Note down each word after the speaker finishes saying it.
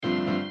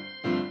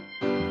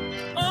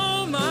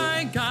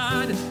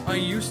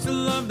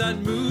of that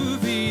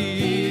movie.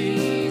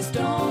 Please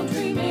don't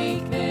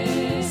remake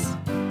this.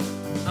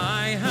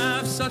 I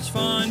have such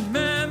fond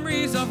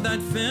memories of that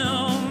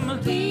film.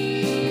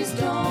 Please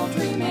don't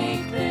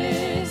remake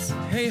this.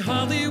 Hey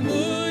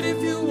Hollywood,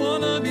 if you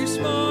wanna be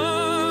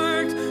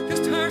smart,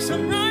 just hire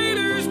some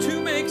writers to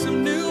make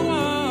some new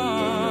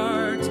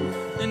art.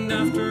 And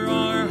after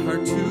our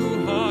heart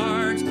to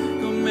heart,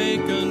 go make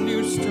a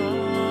new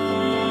start.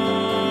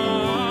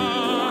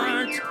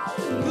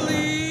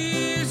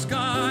 Please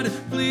God,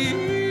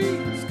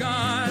 please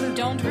God.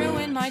 Don't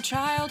ruin my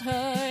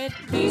childhood.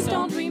 Please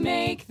don't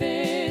remake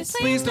this.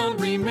 Please don't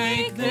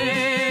remake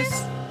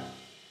this.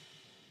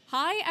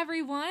 Hi,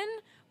 everyone.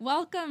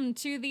 Welcome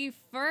to the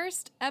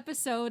first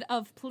episode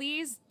of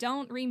Please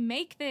Don't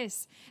Remake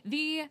This,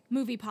 the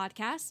movie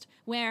podcast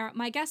where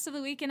my guests of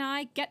the week and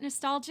I get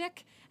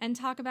nostalgic and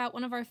talk about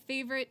one of our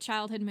favorite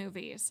childhood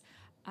movies.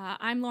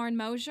 I'm Lauren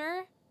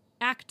Mosier,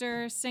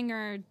 actor,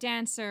 singer,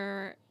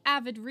 dancer,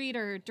 avid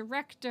reader,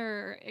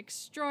 director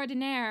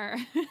extraordinaire.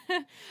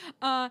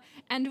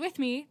 And with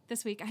me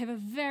this week, I have a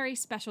very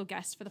special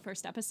guest for the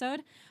first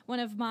episode, one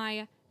of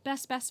my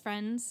best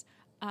friends,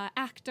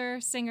 actor,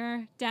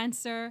 singer,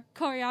 dancer,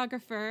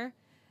 choreographer,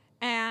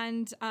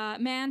 and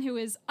man who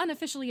is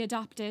unofficially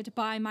adopted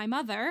by my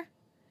mother,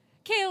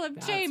 Caleb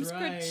That's James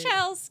right.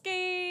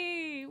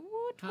 Grachelski.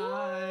 Woot, woot.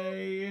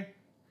 Hi.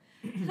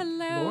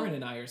 Hello. Lauren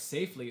and I are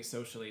safely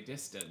socially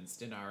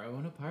distanced in our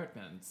own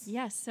apartments.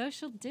 Yes,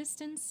 social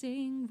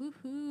distancing,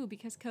 woohoo,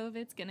 because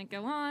COVID's gonna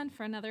go on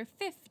for another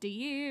 50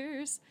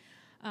 years.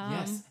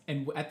 Yes,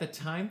 and at the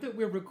time that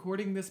we're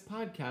recording this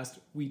podcast,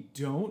 we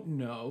don't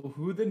know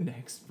who the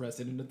next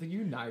president of the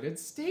United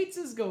States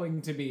is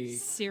going to be.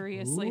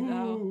 Seriously,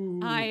 Ooh.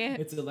 though.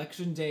 It's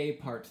Election Day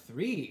Part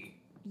 3.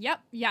 Yep,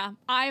 yeah.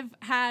 I've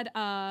had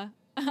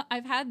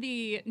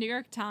the New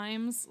York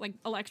Times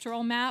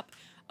electoral map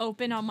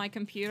open on my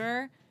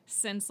computer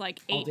since All 8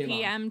 day long,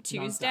 p.m.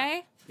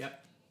 Tuesday. nonstop.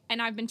 Yep.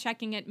 And I've been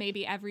checking it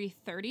maybe every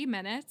 30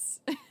 minutes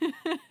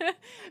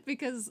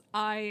because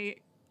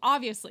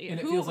obviously,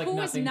 And it who feels like is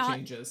nothing not,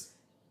 changes.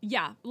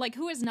 yeah,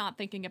 who is not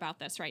thinking about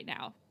this right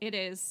now? It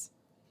is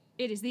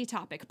the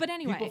topic. But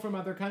anyway. People from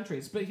other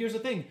countries. But here's the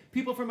thing.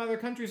 People from other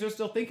countries are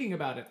still thinking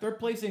about it. They're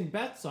placing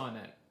bets on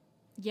it.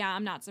 Yeah,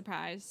 I'm not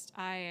surprised.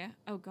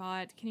 Oh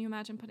God, can you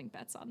imagine putting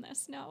bets on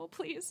this? No,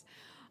 please.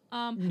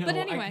 No, but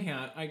anyway,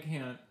 I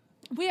can't.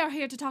 we are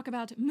here to talk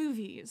about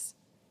movies.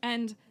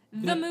 And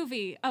the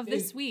movie of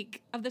this is-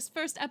 week, of this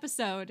first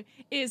episode,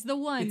 is the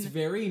one It's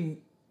very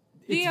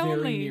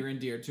only- near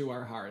and dear to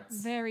our hearts.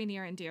 very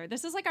near and dear.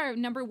 This is our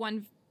number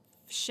one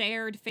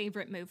shared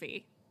favorite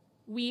movie.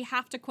 We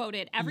have to quote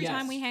it every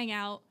time Yes. we hang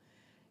out.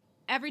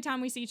 Every time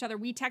we see each other,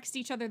 we text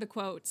each other the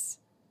quotes.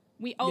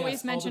 We always Yes,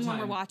 all the mention when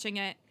we're time. watching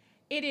it.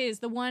 It is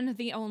the one,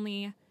 the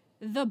only,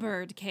 The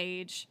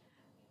Birdcage.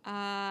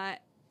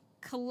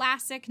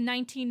 Classic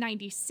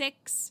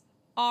 1996,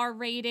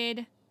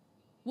 R-rated.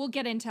 We'll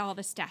get into all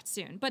the stats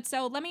soon. But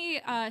so let me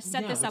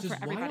set this up which for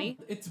is everybody.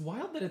 Wild. It's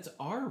wild that it's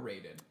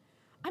R-rated.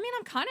 I mean,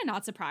 I'm kind of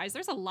not surprised.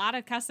 There's a lot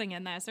of cussing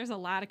in this. There's a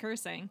lot of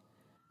cursing.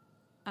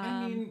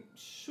 I mean,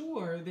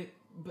 sure,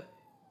 but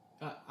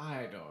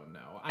I don't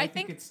know. I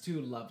think it's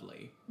too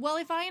lovely. Well,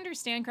 if I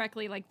understand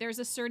correctly, there's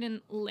a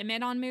certain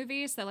limit on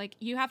movies that,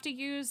 you have to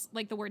use,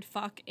 the word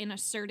fuck in a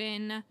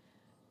certain,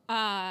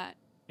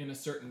 In a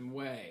certain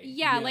way.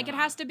 yeah, it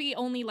has to be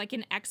only,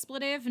 an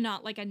expletive,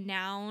 not, a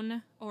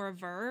noun or a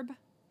verb,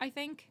 I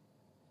think.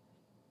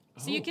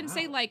 So you can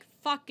say,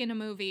 fuck in a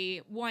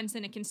movie once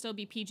and it can still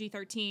be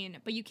PG-13,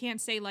 but you can't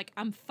say,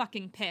 I'm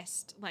fucking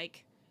pissed.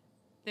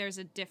 There's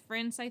a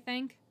difference, I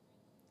think.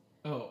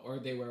 Oh, or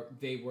they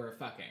were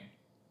fucking.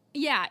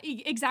 Yeah,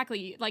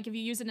 exactly. If you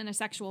use it in a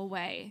sexual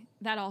way,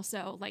 that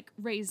also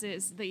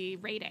raises the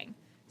rating.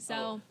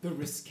 So the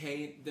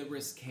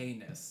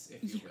risqueness,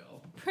 if you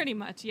will. pretty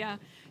much, yeah.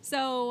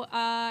 So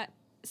let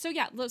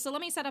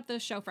me set up the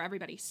show for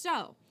everybody.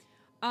 So,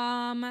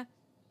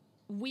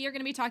 we are going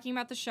to be talking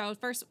about the show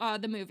first,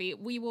 the movie.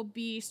 We will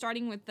be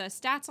starting with the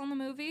stats on the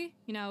movie.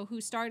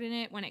 Who starred in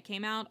it, when it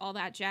came out, all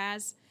that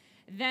jazz.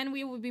 Then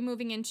we will be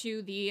moving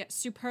into the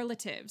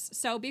superlatives.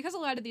 So because a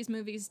lot of these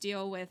movies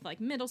deal with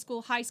middle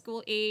school, high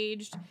school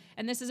aged,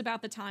 and this is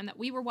about the time that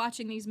we were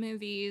watching these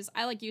movies,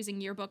 I like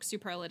using yearbook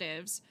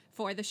superlatives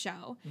for the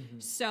show. Mm-hmm.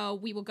 So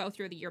we will go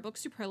through the yearbook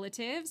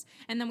superlatives,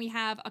 and then we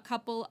have a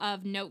couple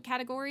of note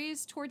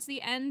categories towards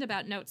the end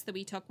about notes that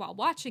we took while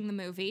watching the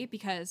movie,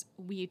 because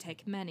we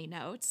take many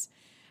notes.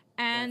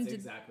 And That's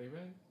exactly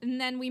right.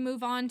 And then we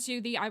move on to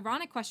the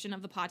ironic question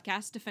of the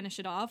podcast to finish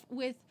it off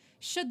with,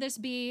 should this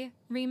be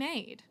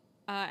remade?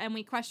 And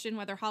we question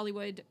whether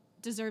Hollywood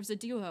deserves a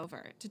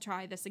do-over to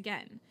try this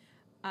again.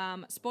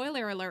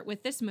 Spoiler alert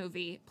with this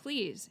movie,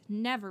 please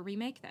never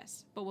remake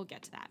this, but we'll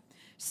get to that.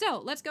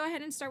 So let's go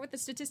ahead and start with the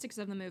statistics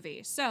of the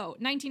movie. So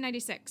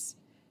 1996,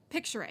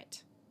 picture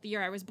it. The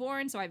year I was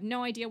born, so I have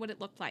no idea what it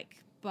looked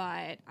like,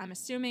 but I'm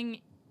assuming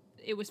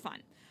it was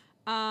fun.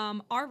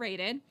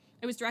 R-rated.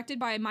 It was directed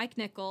by Mike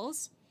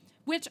Nichols,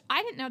 which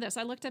I didn't know this.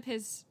 I looked up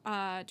his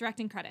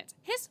directing credits.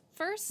 His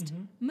first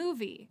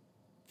movie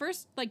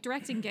first like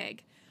directing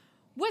gig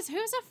was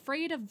Who's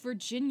Afraid of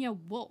Virginia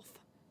Woolf.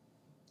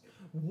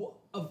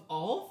 Of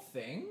all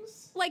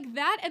things? Like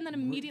that, and then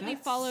immediately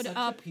That's followed such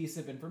up a piece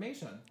of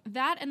information.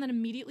 that, and then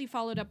immediately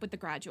followed up with The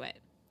Graduate.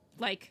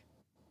 Like,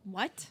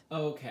 what?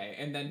 Okay,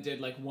 and then did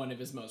like one of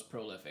his most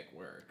prolific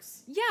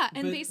works. Yeah,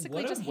 and But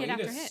basically what just a hit way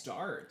after to hit.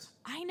 start.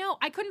 I know.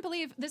 I couldn't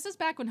believe this is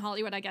back when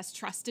Hollywood, I guess,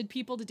 trusted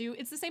people to do.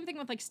 It's the same thing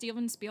with like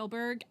Steven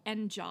Spielberg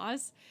and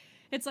Jaws.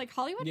 It's like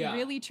Hollywood Yeah.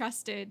 really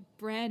trusted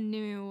brand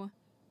new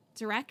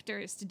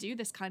directors to do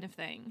this kind of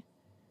thing.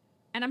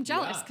 And I'm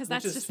jealous Yeah, because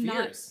which that's is just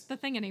fierce. not the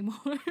thing anymore.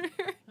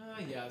 Ah,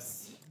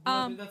 yes.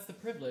 Well, that's the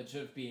privilege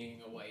of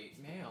being a white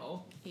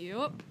male.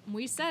 Yep.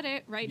 We said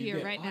it right You here,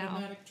 get right now.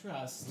 automatic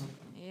trust.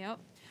 Yep.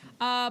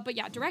 But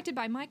yeah, directed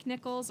by Mike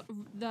Nichols,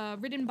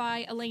 written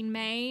by Elaine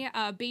May,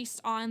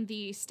 based on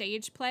the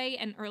stage play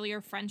and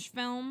earlier French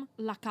film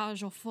La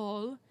Cage aux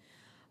Folles.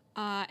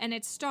 And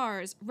it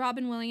stars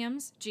Robin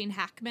Williams, Gene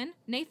Hackman,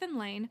 Nathan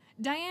Lane,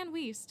 Diane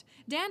Wiest,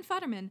 Dan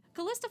Futterman,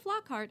 Callista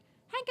Flockhart,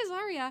 Hank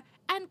Azaria,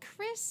 and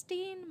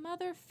Christine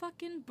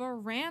motherfucking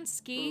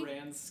Baranski.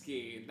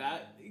 Baranski.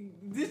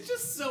 It's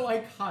just so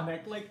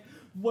iconic. Like,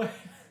 what...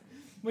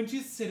 When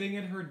she's sitting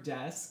at her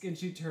desk and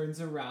she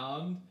turns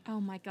around... Oh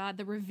my god,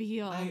 the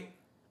reveal.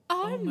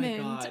 oh my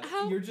Armand, God.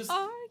 how You're just...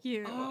 are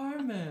you?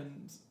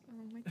 Armand.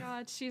 Oh my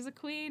god, she's a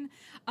queen.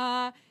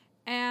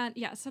 And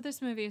yeah, so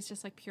this movie is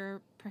just like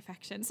pure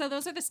perfection. So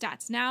those are the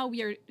stats. Now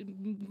we are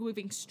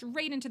moving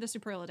straight into the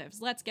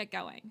superlatives. Let's get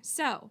going.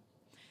 So,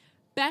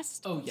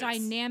 best Oh, yes.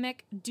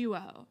 dynamic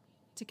duo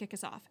to kick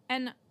us off.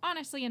 And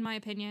honestly, in my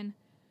opinion,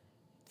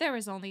 there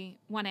is only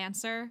one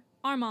answer.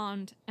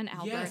 Armand and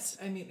Albert. Yes,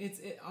 I mean,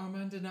 it's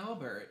Armand and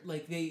Albert.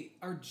 Like, they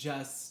are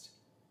just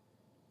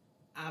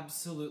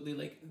absolutely,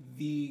 like,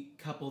 the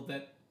couple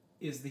that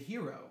is the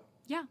hero.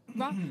 Yeah.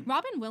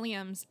 Robin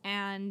Williams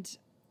and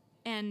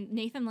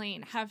Nathan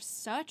Lane have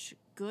such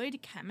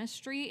good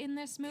chemistry in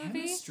this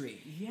movie.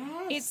 Chemistry,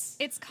 yes.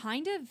 It's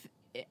kind of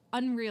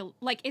unreal.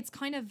 Like, it's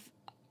kind of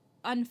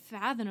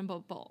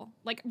unfathomable.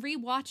 Like,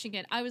 rewatching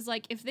it, I was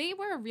like, if they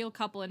were a real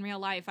couple in real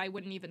life, I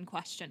wouldn't even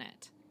question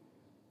it.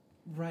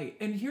 Right.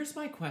 And here's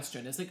my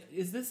question. It's like,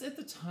 is this at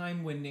the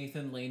time when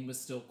Nathan Lane was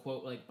still,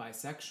 quote, like,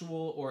 bisexual,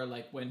 or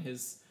like when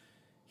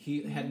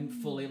he hadn't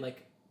fully,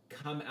 like,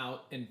 come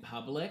out in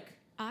public?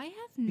 I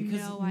have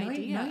Because no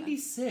idea.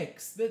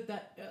 96,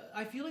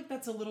 I feel like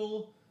that's a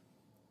little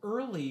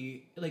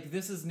early. Like,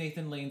 this is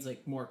Nathan Lane's,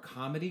 like, more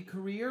comedy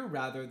career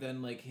rather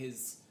than, like,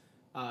 his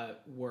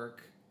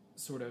work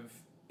sort of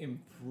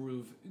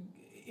improve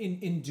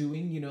in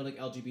doing, you know, like,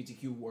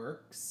 LGBTQ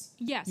works.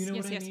 Yes, You know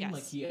yes, what I yes, mean? yes.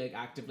 Like, he, like,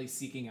 actively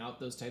seeking out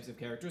those types of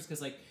characters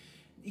because, like,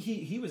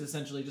 he was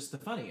essentially just the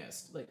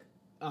funniest, like,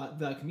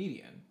 the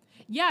comedian.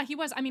 Yeah, he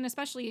was. I mean,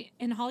 especially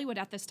in Hollywood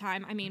at this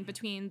time. I mean,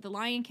 between The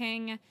Lion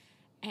King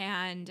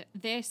and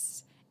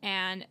this,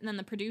 and then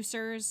the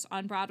producers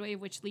on Broadway,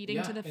 which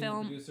leading to the and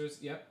film. The producers,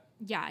 yep.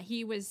 Yeah,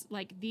 he was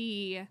like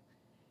he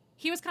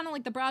was kind of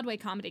like the Broadway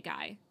comedy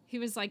guy. He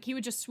was like, he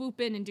would just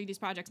swoop in and do these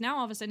projects. Now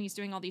all of a sudden he's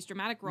doing all these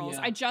dramatic roles.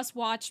 Yeah. I just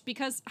watched,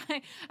 because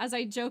as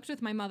I joked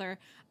with my mother,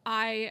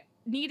 I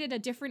needed a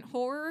different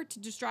horror to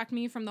distract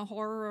me from the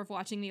horror of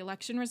watching the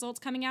election results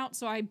coming out.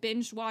 So I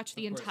binge watched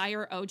the Of course.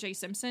 entire O.J.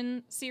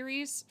 Simpson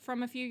series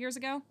from a few years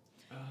ago.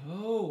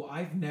 Oh,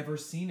 I've never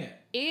seen it.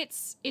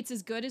 It's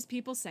as good as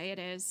people say it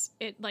is.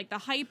 It, like, the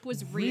hype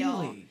was real.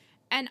 Really?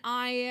 And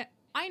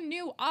I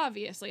knew,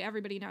 obviously,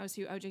 everybody knows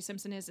who O.J.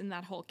 Simpson is in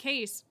that whole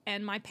case.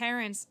 And my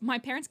parents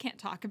can't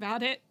talk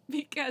about it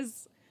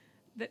because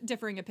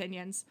differing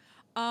opinions.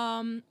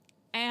 And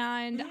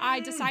I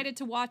decided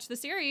to watch the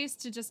series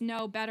to just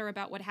know better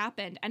about what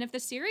happened. And if the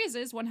series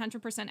is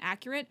 100%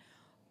 accurate,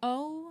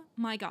 oh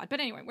my God.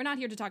 But anyway, we're not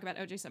here to talk about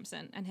O.J.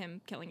 Simpson and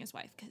him killing his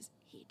wife, because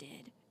he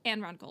did.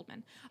 And Ron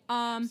Goldman.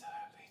 Absolutely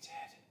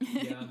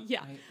did.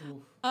 Yeah.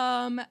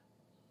 Oof.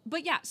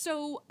 But yeah,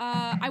 so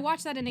I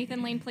watched that, and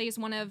Nathan Lane plays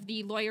one of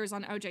the lawyers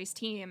on OJ's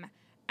team,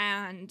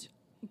 and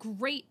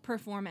great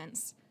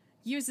performance.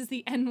 Uses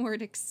the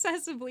N-word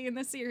excessively in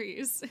the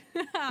series.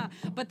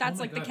 But that's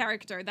my like the God.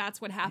 character. That's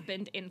what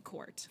happened in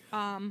court.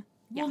 Yeah.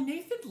 Well,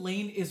 Nathan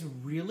Lane is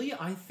really,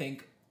 I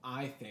think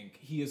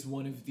he is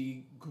one of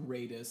the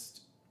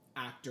greatest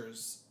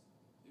actors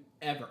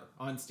ever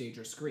on stage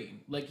or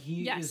screen. Like,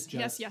 he is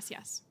just...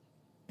 Yes.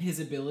 His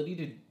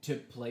ability to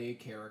play a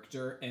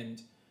character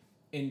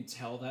and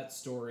tell that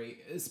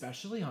story,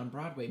 especially on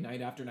Broadway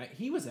night after night.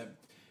 He was a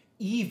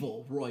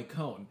evil Roy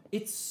Cohn.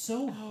 It's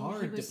so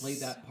hard to play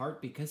that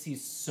part because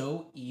he's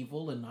so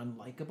evil and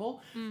unlikable.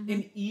 Mm-hmm.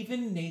 And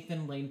even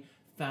Nathan Lane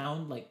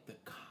found, like, the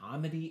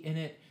comedy in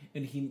it,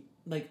 and he,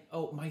 like,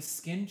 oh, my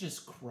skin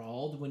just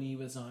crawled when he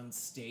was on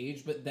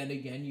stage, but then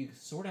again, you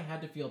sort of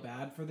had to feel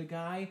bad for the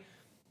guy.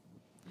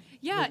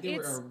 Yeah, Like,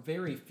 there are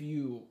very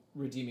few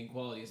redeeming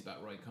qualities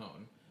about Roy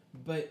Cohn,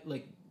 but,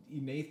 like,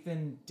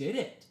 Nathan did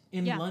it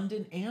in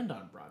London and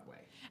on Broadway.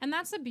 And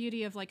that's the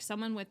beauty of, like,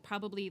 someone with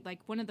probably, like,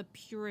 one of the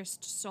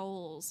purest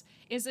souls.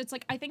 Is it's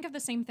like, I think of the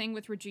same thing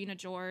with Regina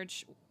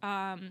George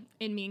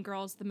in Mean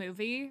Girls, the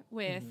movie,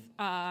 with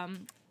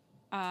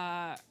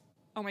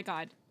oh my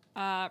God,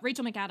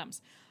 Rachel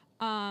McAdams.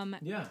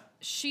 Yeah.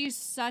 She's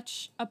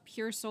such a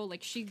pure soul.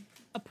 Like, she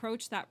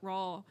approached that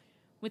role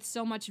with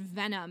so much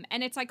venom,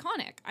 and it's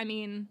iconic. I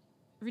mean,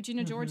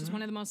 Regina George is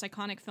one of the most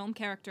iconic film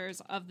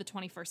characters of the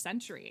 21st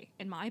century,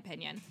 in my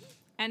opinion.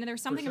 And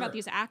there's something about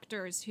these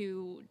actors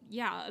who,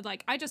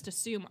 like, I just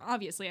assume,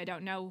 obviously I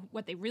don't know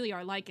what they really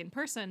are like in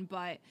person,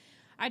 but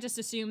I just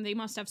assume they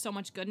must have so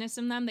much goodness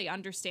in them. They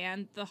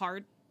understand the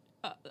heart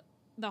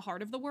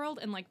of the world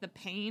and, like, the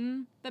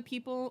pain that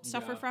people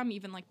suffer from,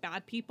 even, like,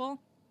 bad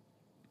people.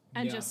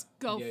 And just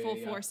go full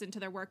force into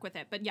their work with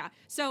it. But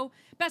so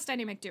best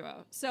dynamic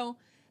duo. So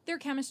their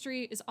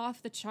chemistry is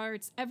off the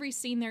charts. Every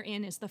scene they're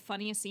in is the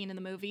funniest scene in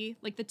the movie.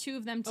 Like, the two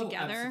of them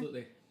together. Oh,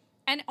 absolutely.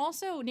 And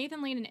also,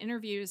 Nathan Lane in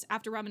interviews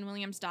after Robin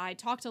Williams died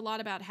talked a lot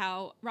about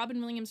how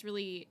Robin Williams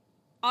really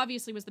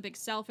obviously was the big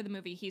sell for the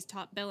movie. He's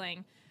top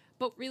billing.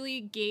 But really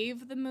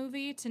gave the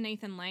movie to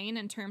Nathan Lane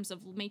in terms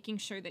of making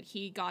sure that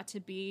he got to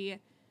be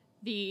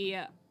the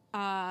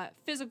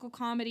physical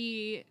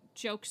comedy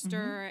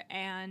jokester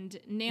and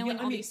nailing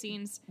all these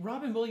scenes.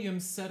 Robin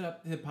Williams set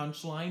up the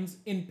punchlines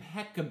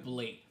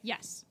impeccably.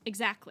 Yes,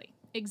 exactly.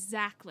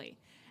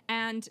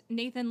 And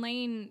Nathan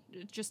Lane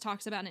just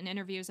talks about in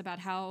interviews about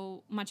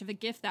how much of a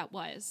gift that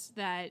was,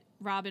 that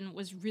Robin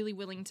was really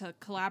willing to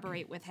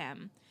collaborate with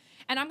him.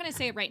 And I'm going to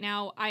say it right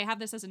now. I have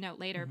this as a note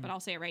later, but I'll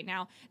say it right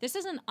now. This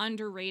is an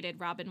underrated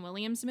Robin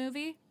Williams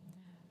movie.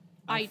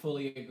 I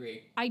fully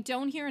agree. I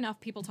don't hear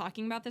enough people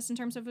talking about this in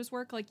terms of his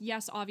work. Like,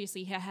 yes,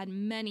 obviously he had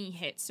many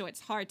hits, so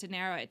it's hard to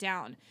narrow it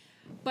down.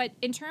 But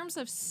in terms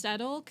of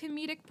subtle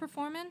comedic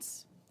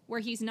performance, where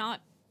he's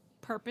not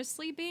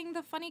purposely being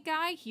the funny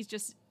guy, he's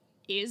just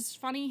is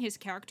funny. His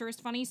character is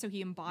funny, so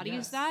he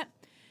embodies that.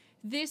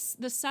 The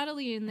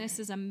subtlety in this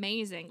is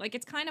amazing. Like,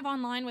 it's kind of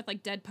on line with,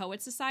 like, Dead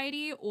Poets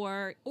Society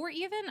or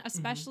even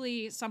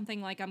especially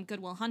something like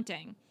Good Will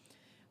Hunting,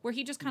 where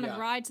he just kind of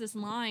rides this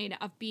line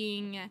of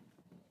being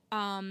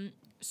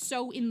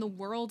so in the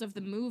world of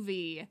the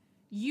movie,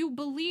 you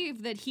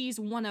believe that he's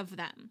one of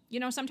them. You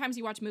know, sometimes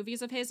you watch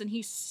movies of his and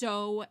he's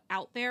so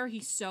out there,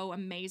 he's so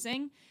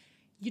amazing.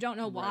 You don't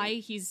know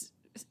why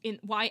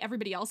why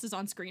everybody else is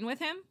on screen with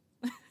him.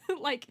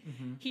 Like,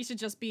 he should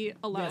just be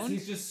alone.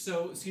 Yes,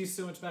 he's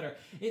so much better.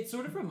 It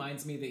sort of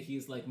reminds me that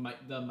he's like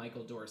the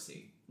Michael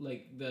Dorsey,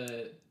 like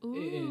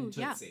in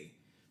Tootsie.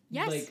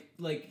 Yes.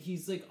 Like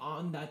he's like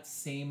on that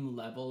same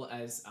level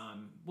as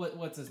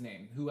what's his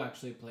name? Who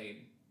actually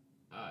played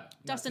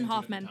Dustin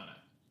Hoffman.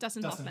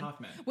 Dustin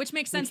Hoffman. Which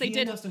makes sense. They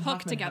did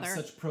Hook together.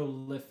 Have such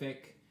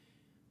prolific,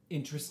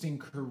 interesting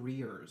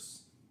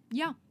careers.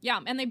 Yeah,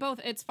 and they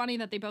both, it's funny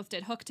that they both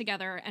did Hook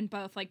together and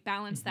both, like,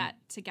 balanced that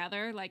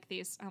together, like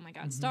these, oh my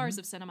God, stars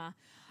of cinema.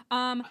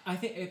 I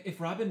think if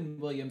Robin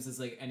Williams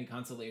is, like, any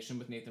consolation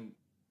with Nathan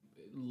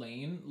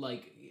Lane,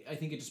 like, I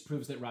think it just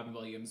proves that Robin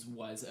Williams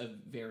was a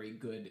very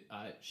good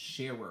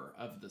sharer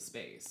of the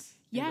space.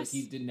 Yes.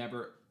 And,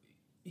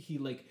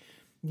 like,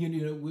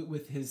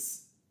 with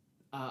his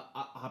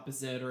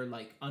opposite or,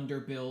 like,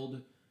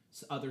 underbilled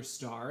other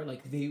star,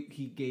 like,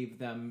 he gave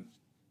them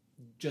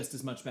just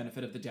as much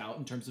benefit of the doubt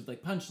in terms of,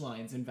 like,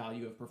 punchlines and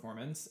value of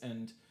performance,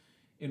 and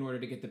in order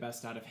to get the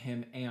best out of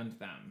him and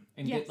them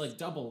and get, like,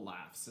 double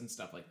laughs and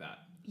stuff like that.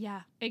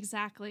 Yeah,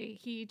 exactly.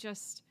 He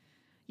just,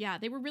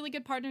 they were really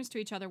good partners to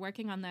each other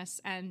working on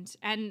this, and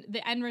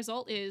the end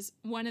result is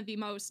one of the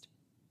most,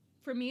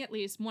 for me at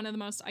least, one of the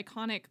most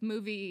iconic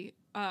movie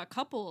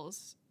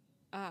couples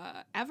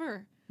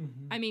ever.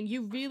 I mean,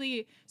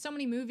 so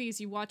many movies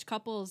you watch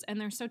couples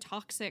and they're so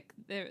toxic,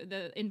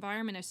 the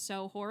environment is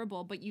so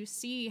horrible, but you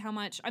see how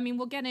much, I mean,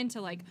 we'll get into,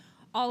 like,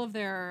 all of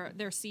their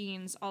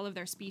scenes, all of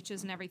their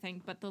speeches and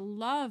everything, but the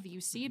love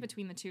you see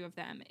between the two of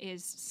them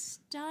is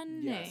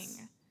stunning.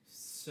 Yes.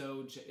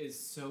 Is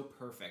so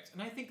perfect.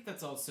 And I think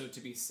that's also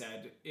to be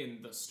said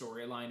in the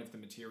storyline of the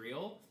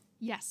material.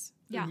 Yes.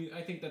 Yeah.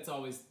 I think that's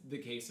always the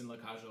case in La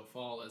Cage aux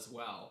Folles as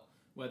well,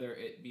 whether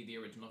it be the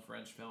original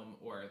French film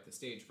or the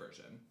stage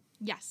version.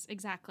 Yes,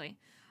 exactly.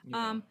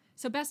 Yeah.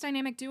 So best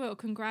dynamic duo,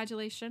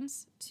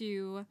 congratulations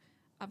to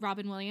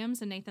Robin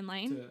Williams and Nathan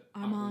Lane. To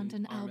Armand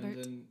and Armand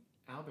Albert. and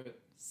Albert.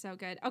 So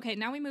good. Okay,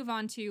 now we move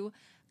on to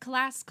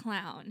Class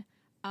Clown,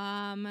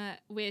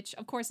 which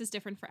of course is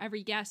different for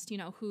every guest,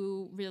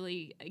 who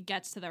really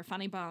gets to their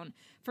funny bone.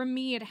 For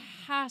me, it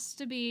has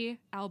to be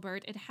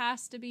Albert. It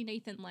has to be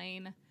Nathan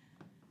Lane.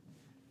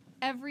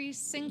 Every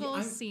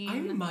single scene.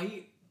 I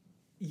might...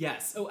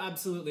 Yes. Oh,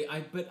 absolutely.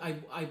 I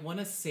want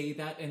to say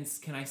that, and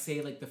can I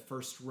say, like, the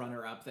first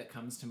runner-up that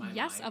comes to my mind?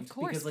 Yes, of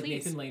course, because, like,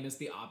 please. Nathan Lane is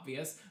the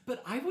obvious,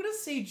 but I want to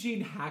say Gene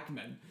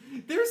Hackman.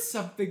 There's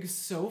something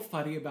so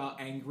funny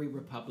about angry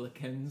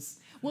Republicans.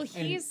 Well,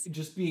 he's and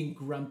just being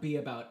grumpy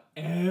about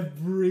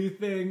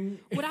everything.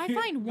 What I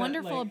find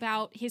wonderful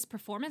about his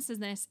performance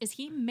in this is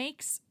he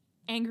makes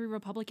angry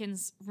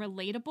Republicans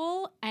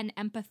relatable and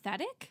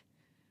empathetic.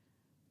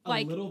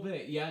 A little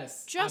bit,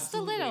 yes. Just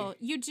absolutely. a little.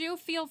 You do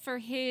feel for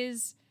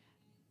his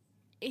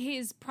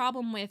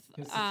problem with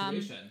his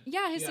situation.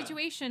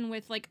 Situation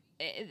with, like,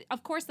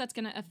 of course that's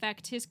going to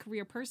affect his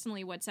career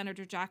personally, what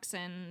Senator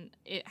Jackson,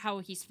 how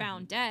he's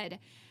found dead.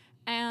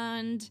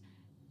 And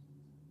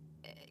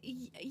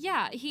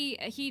yeah,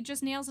 he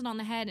just nails it on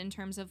the head in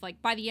terms of,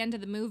 like, by the end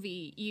of the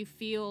movie, you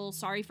feel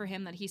sorry for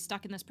him that he's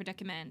stuck in this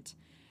predicament.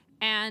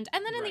 And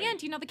then in the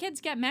end, you know, the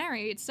kids get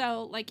married.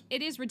 So, like,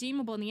 it is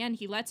redeemable in the end.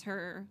 He lets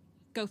her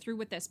go through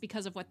with this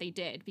because of what they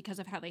did, because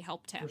of how they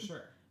helped him. For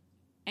sure.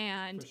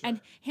 And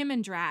him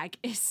in drag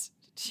is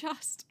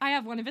just, I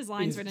have one of his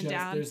lines written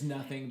down. There's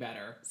nothing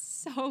better.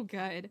 So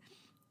good.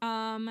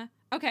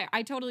 Okay,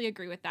 I totally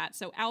agree with that.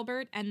 So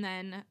Albert, and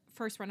then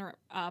first runner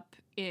up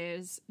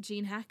is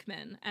Gene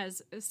Hackman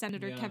as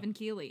Senator Kevin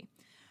Keeley.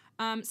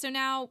 So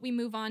now we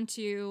move on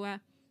to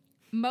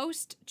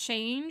most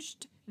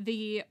changed,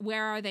 the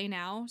where are they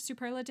now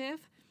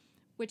superlative,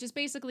 which is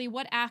basically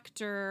what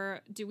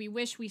actor do we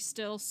wish we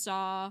still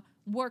saw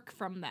work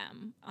from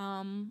them?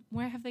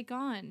 Where have they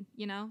gone?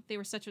 You know, they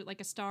were such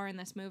a star in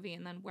this movie,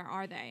 and then where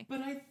are they?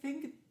 But I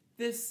think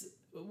this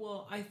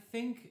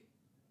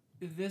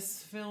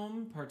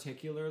film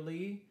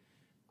particularly,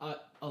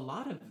 a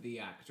lot of the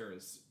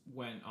actors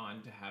went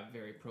on to have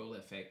very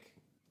prolific,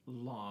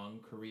 long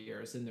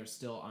careers, and they're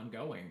still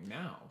ongoing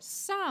now.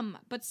 Some,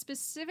 but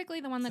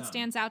specifically the one that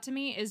stands out to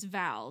me is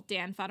Val,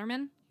 Dan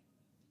Futterman.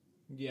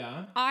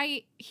 Yeah.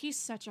 He's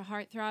such a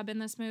heartthrob in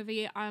this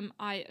movie.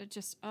 I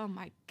just, oh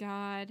my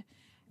God.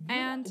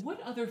 And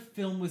what other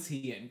film was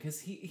he in?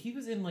 Because he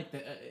was in like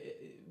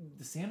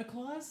the Santa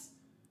Claus.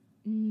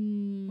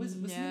 Was he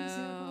in the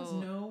Santa Claus?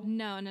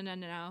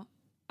 No.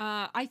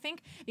 I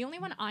think the only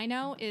one I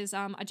know is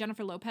a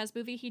Jennifer Lopez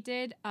movie he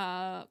did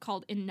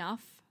called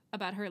Enough,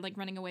 about her like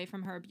running away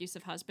from her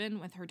abusive husband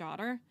with her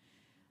daughter.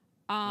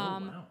 Oh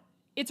wow.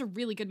 It's a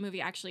really good movie,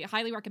 actually. I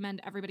highly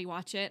recommend everybody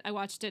watch it. I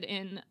watched it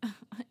in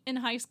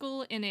high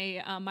school in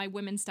a my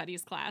women's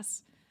studies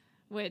class,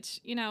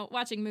 which, you know,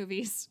 watching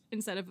movies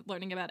instead of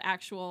learning about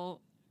actual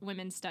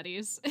women's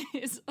studies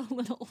is a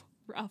little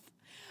rough.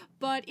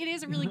 But it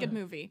is a really good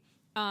movie.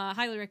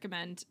 Highly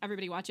recommend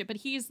everybody watch it. But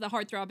he's the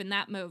heartthrob in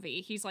that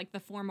movie. He's like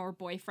the former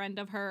boyfriend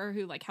of her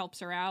who like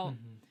helps her out.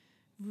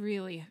 Mm-hmm.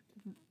 Really,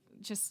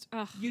 just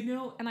you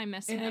know, and I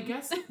miss him. And I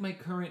guess like my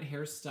current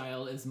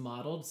hairstyle is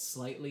modeled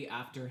slightly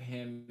after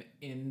him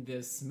in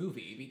this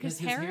movie, because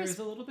his hair is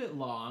a little bit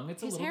long.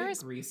 It's a little bit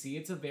greasy.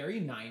 It's a very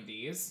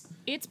 90s.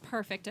 It's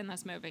perfect in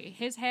this movie.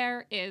 His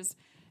hair is,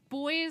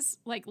 boys,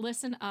 like,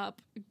 listen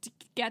up,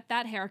 get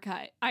that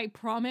haircut. I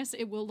promise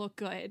it will look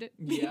good.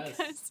 Yes.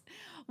 Because,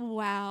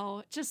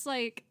 wow, just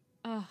like,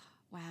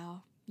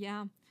 wow,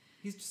 yeah.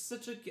 He's just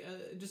such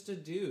a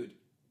dude.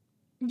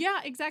 Yeah,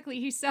 exactly.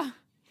 He's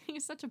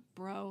such a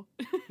bro.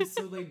 He's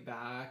so laid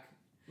back,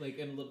 like,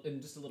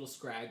 and just a little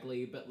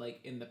scraggly, but like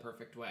in the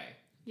perfect way.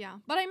 Yeah,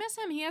 but I miss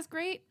him. He has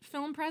great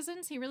film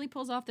presence. He really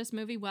pulls off this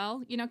movie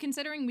well. You know,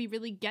 considering we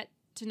really get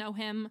to know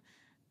him,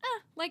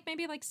 like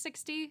maybe like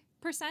 60%.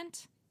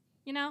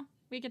 You know,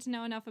 we get to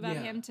know enough about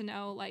him to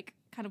know like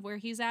kind of where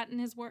he's at in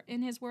his world,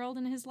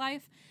 in his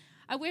life.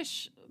 I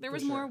wish there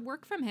was more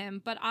work from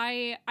him, but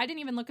I didn't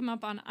even look him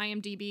up on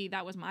IMDb.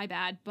 That was my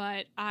bad.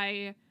 But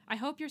I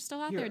hope you're still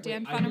out there,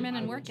 Dan Futterman,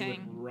 and working. I will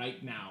do it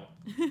right now.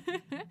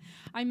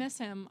 I miss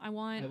him. I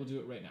will do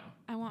it right now.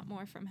 I want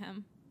more from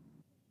him.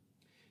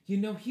 You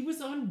know, he was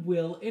on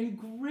Will and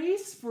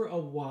Grace for a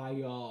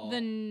while.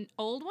 The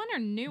old one or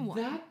new one?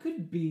 That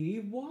could be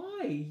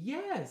why.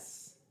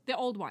 Yes. The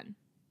old one.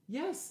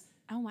 Yes.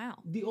 Oh, wow.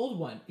 The old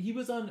one. He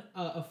was on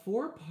a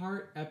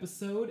 4-part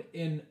episode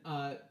in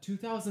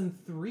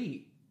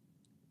 2003.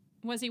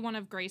 Was he one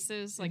of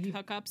Grace's like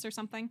hookups or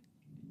something?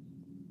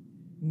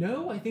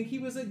 No, I think he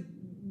was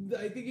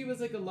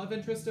like a love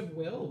interest of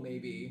Will,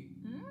 maybe.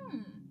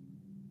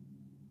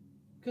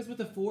 Because with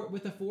the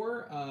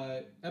four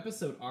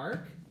episode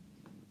arc,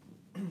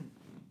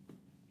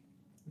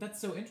 that's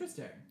so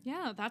interesting.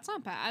 Yeah, that's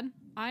not bad.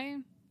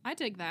 I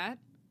dig that,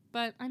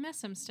 but I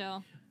miss him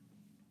still.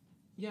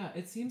 Yeah,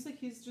 it seems like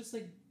he's just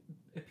like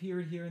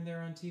appeared here and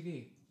there on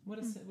TV. What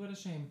a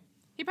shame.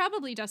 He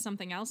probably does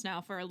something else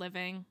now for a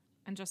living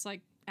and just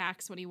like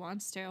acts what he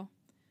wants to.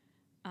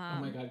 Oh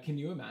my God, can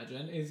you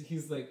imagine?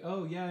 He's like,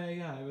 oh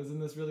yeah, I was in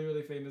this really,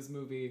 really famous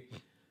movie,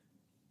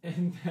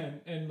 and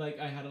like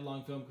I had a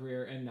long film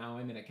career, and now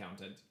I'm an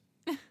accountant.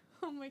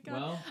 Oh my God.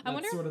 Well,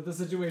 that's sort of the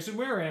situation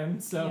we're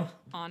in. So yeah,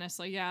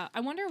 honestly, yeah.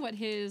 I wonder what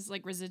his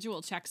like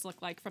residual checks look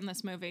like from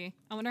this movie.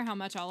 I wonder how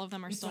much all of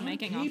them are still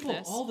making off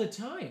this. All the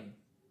time.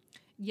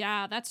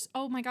 Yeah,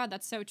 oh my God,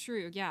 that's so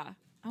true. Yeah,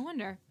 I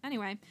wonder.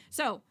 Anyway,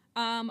 so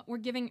we're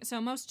giving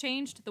most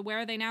changed, the where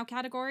are they now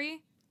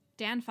category.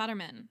 Dan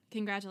Futterman,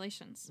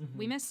 congratulations. Mm-hmm.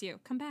 We miss you.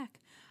 Come back.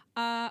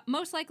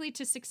 Most likely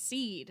to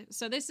succeed.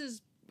 So this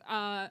is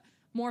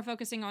more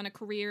focusing on a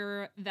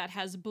career that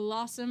has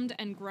blossomed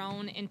and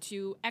grown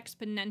into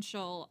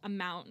exponential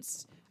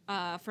amounts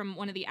from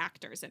one of the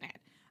actors in it.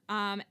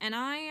 And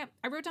I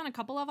wrote down a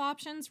couple of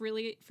options.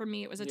 Really, for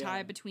me, it was a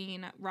tie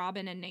between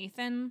Robin and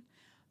Nathan.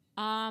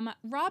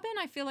 Robin,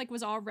 I feel like,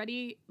 was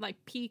already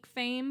like peak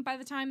fame by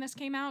the time this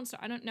came out, so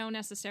I don't know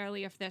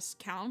necessarily if this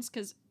counts,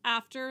 because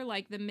after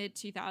like the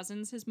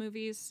mid-2000s, his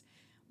movies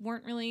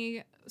weren't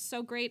really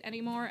so great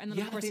anymore. And then,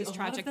 of course, his a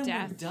tragic lot of them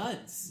death. were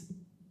duds.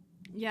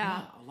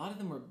 Yeah. A lot of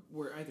them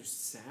were either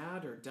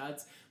sad or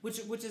duds, which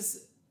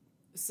is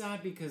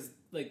sad because,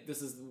 like,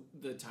 this is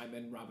the time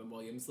in Robin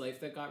Williams' life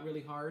that got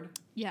really hard.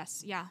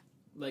 Yes, yeah.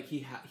 Like,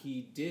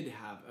 he did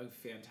have a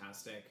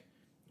fantastic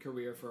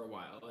career for a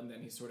while, and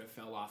then he sort of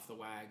fell off the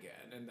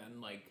wagon, and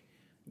then, like,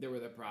 there were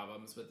the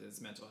problems with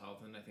his mental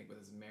health and I think with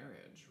his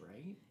marriage,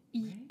 right?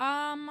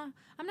 I'm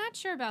not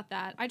sure about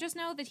that. I just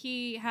know that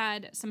he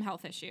had some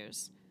health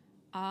issues.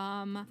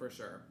 For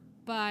sure.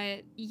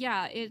 But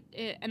yeah, it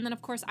and then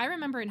of course I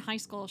remember in high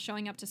school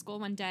showing up to school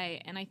one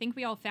day, and I think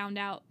we all found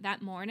out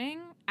that morning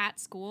at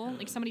school,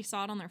 like somebody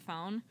saw it on their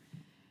phone.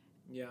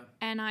 Yeah.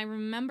 And I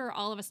remember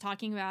all of us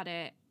talking about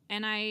it.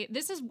 And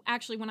this is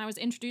actually when I was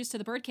introduced to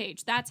The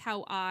Birdcage. That's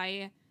how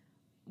I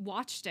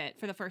watched it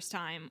for the first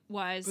time.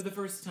 For the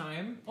first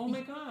time? Oh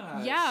my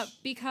gosh. Yeah,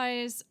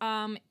 because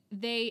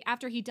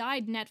after he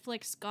died,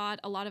 Netflix got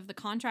a lot of the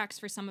contracts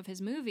for some of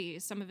his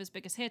movies, some of his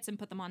biggest hits, and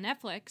put them on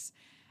Netflix.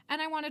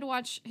 And I wanted to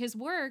watch his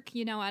work,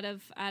 you know, out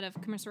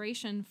of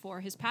commiseration for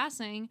his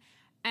passing.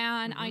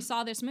 And I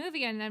saw this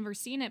movie. I'd never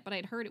seen it, but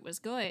I'd heard it was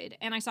good.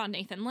 And I saw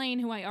Nathan Lane,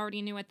 who I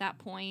already knew at that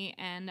point,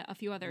 and a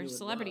few other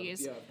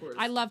celebrities. Yeah, of course.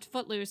 I loved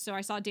Footloose, so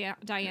I saw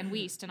Diane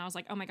Wiest, and I was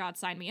like, oh my God,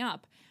 sign me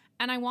up.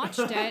 And I watched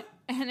it,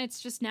 and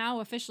it's just now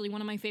officially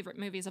one of my favorite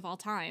movies of all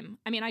time.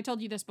 I mean, I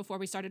told you this before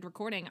we started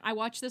recording. I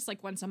watch this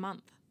like once a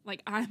month.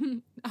 Like,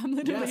 I'm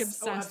literally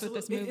obsessed with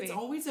this movie. It's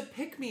always a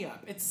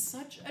pick-me-up. It's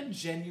such a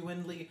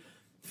genuinely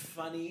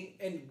funny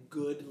and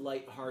good,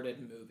 lighthearted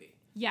movie.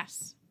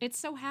 Yes. It's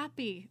so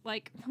happy.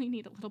 Like, we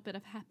need a little bit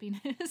of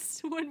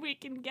happiness when we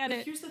can get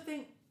it. Here's the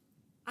thing.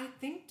 I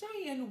think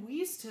Diane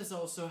Wiest has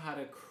also had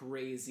a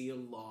crazy,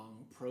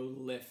 long,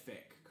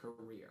 prolific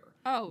career.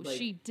 Oh, like,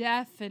 she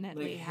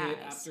definitely has. Hit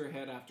after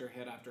hit after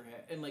hit after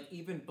hit. And, like,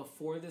 even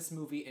before this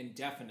movie and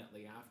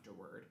definitely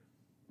afterward.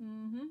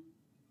 Mm-hmm.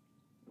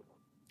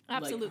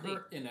 Absolutely. Like,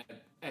 her in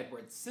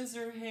Edward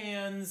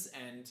Scissorhands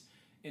and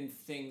in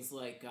things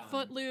like...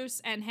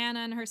 Footloose and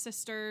Hannah and Her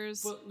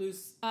Sisters.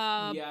 Footloose,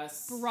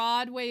 yes.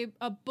 Broadway,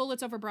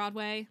 Bullets Over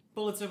Broadway.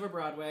 Bullets Over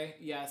Broadway,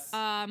 yes.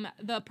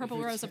 The Purple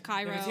Rose of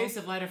Cairo. If it tastes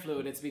of lighter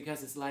fluid, it's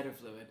because it's lighter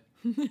fluid.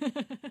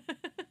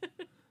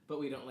 But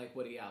we don't like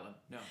Woody Allen.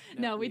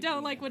 No, we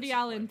don't like Woody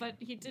Allen, but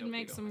he did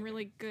make some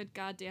really good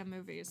goddamn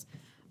movies.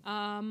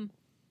 So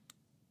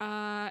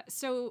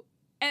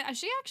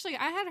she actually,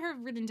 I had her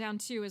written down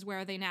too as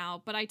Where Are They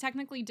Now, but I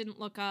technically didn't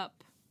look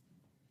up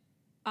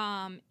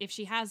if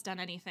she has done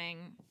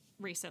anything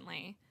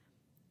recently.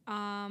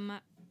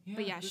 But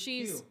yeah,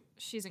 she's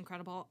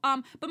incredible.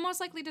 But most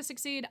likely to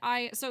succeed,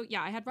 I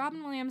had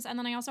Robin Williams, and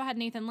then I also had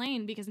Nathan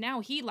Lane, because now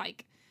he's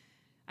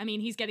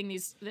getting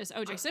this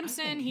O.J.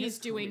 Simpson. He's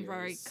doing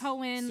Rory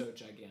Cohen. So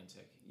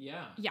gigantic.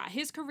 Yeah. Yeah,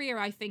 his career,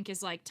 I think,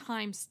 is like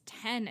times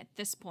 10 at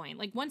this point.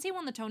 Like, once he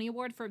won the Tony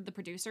Award for the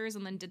producers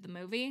and then did the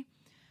movie,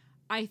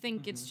 I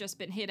think it's just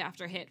been hit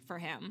after hit for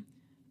him.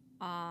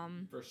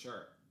 For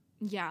sure.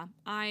 Yeah,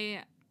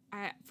 I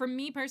for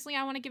me personally,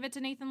 I want to give it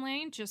to Nathan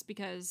Lane, just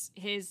because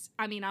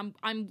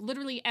I'm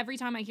literally, every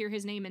time I hear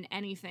his name in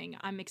anything,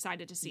 I'm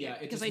excited to see it,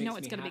 because I know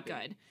it's going to be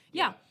good.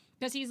 Yeah.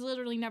 Because he's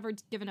literally never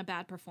given a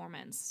bad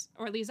performance,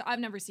 or at least I've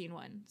never seen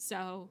one.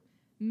 So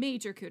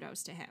major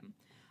kudos to him.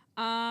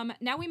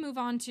 Now we move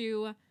on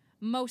to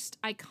most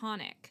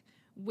iconic,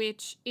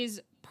 which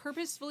is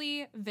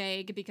purposefully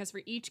vague, because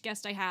for each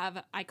guest I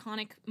have,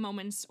 iconic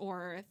moments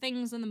or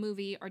things in the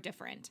movie are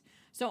different.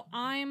 So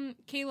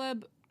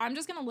Caleb, I'm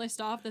just going to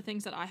list off the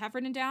things that I have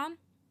written down.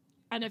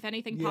 And if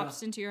anything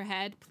pops into your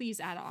head, please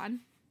add on.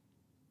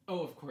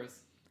 Oh, of course.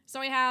 So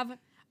I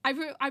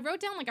wrote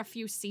down like a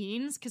few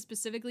scenes, because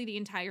specifically the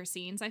entire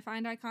scenes I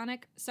find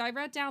iconic. So I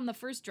wrote down the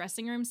first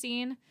dressing room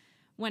scene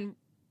when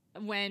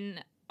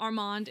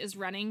Armand is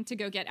running to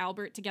go get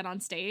Albert to get on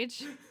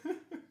stage.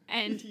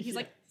 And he's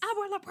like,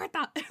 "Abra la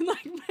puerta," and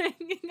like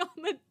banging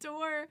on the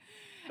door.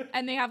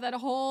 And they have that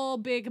whole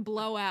big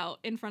blowout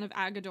in front of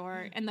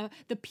Agador and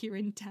the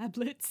Pirin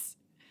tablets.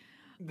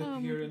 The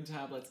Pirin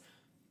tablets.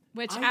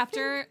 Which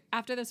after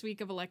this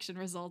week of election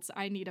results,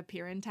 I need a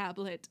Pirin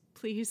tablet.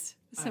 Please,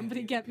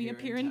 somebody get me a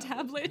Pirin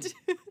tablet.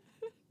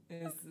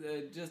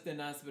 It's just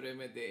an aspirin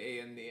with the A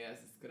and the S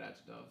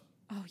scratched off.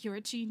 Oh, you're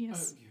a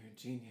genius. Oh, you're a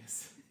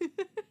genius.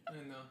 I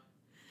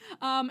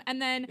know.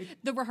 And then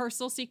the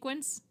rehearsal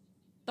sequence.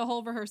 The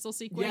whole rehearsal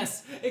sequence.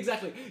 Yes,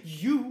 exactly.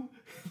 You,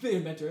 the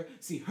inventor,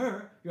 see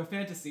her, your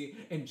fantasy,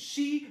 and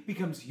she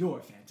becomes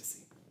your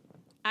fantasy.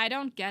 I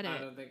don't get it. I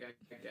don't think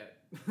I get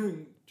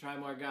it. Try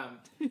more gum.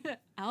 Albert.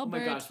 Oh my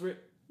gosh,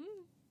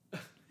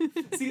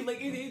 see, like,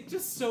 it's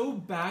just so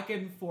back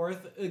and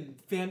forth,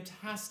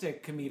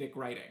 fantastic comedic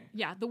writing.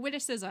 Yeah, the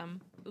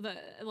witticism,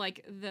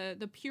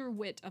 the pure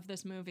wit of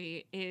this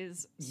movie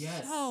is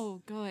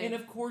so good. And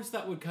of course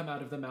that would come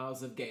out of the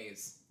mouths of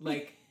gays.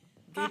 Like,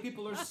 gay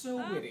people are so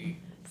witty.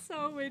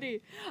 So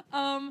witty.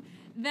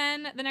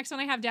 Then the next one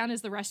I have down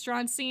is the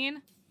restaurant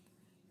scene.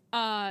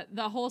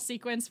 The whole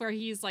sequence where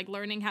he's like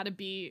learning how to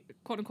be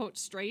quote unquote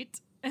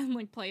straight and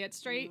like play it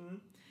straight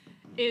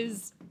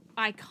is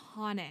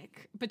iconic.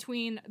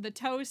 Between the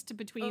toast,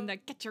 between the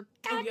get your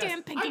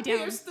goddamn pinky I down.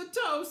 pierced the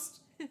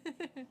toast.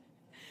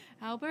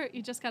 Albert,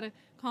 you just gotta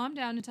calm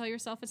down and tell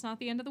yourself it's not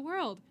the end of the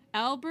world.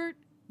 Albert,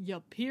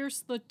 you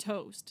pierced the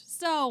toast.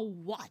 So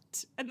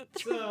what? And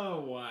So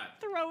what?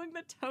 throwing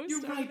the toast You're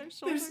over right. their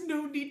shoulder. There's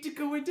no need to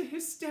go into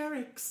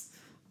hysterics.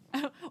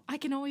 I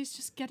can always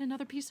just get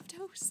another piece of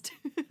toast.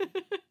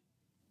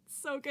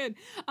 So good.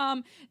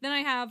 Then I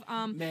have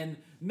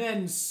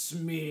Men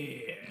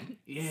smear.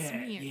 Yeah,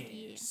 Smear, yeah,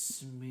 yeah.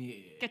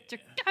 smear. get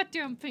your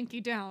goddamn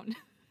pinky down.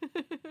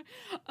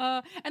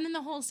 And then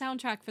the whole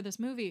soundtrack for this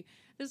movie.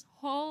 This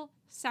whole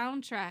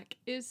soundtrack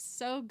is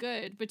so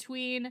good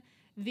between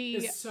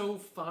It's so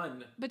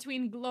fun.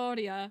 between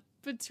Gloria,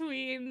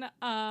 between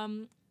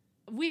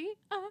we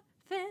are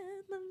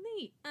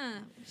family.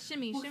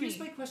 Shimmy, Well, shimmy. here's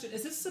my question.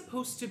 Is this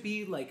supposed to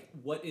be like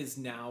what is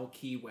now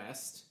Key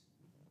West?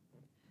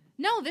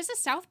 No, this is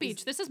South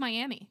Beach. This is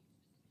Miami.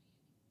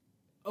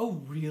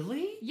 Oh,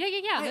 really?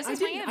 Yeah. This is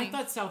Miami. I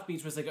thought South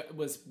Beach was like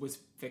was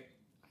I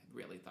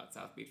really thought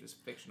South Beach was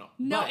fictional.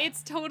 No, But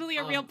it's totally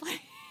a real place.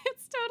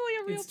 It's totally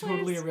a real it's place.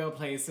 totally a real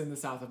place in the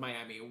south of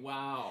Miami.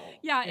 Wow.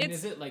 Yeah, and it's-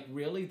 is it like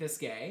really this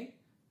gay?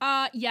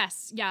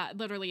 Yes, yeah,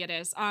 literally it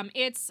is.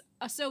 It's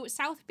so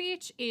South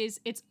Beach is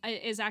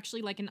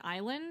actually like an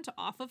island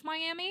off of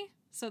Miami,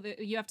 so that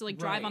you have to like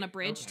drive on a Right,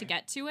 bridge to okay.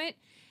 get to it,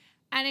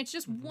 and it's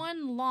just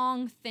one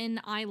long thin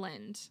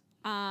island.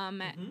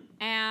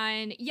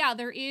 And yeah,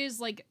 there is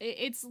like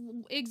it's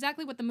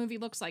exactly what the movie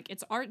looks like.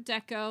 It's Art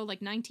Deco, like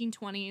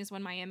 1920s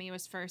when Miami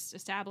was first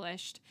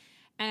established,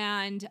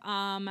 and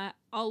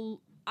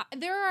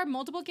there are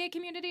multiple gay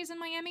communities in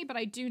Miami, but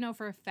I do know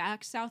for a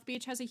fact South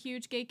Beach has a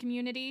huge gay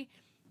community.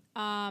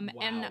 And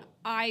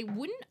I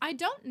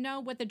don't know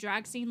what the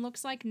drag scene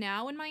looks like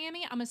now in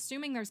Miami. I'm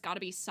assuming there's got to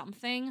be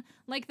something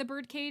like the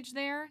Birdcage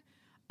there.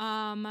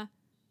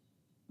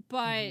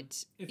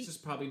 But It's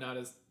just probably not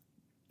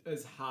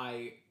as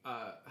high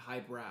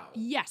highbrow.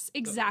 yes,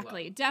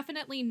 exactly.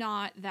 Definitely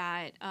not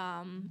that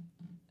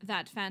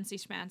that fancy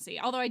schmancy.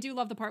 Although I do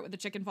love the part where the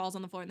chicken falls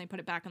on the floor and they put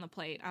it back on the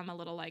plate. I'm a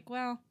little like,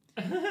 well,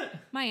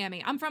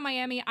 Miami. I'm from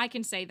Miami. I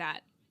can say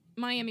that.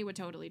 Miami would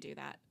totally do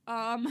that.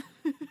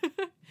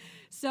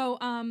 So,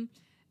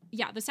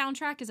 yeah, the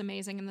soundtrack is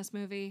amazing in this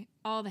movie.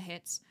 All the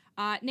hits.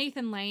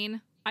 Nathan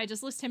Lane, I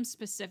just list him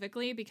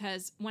specifically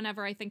because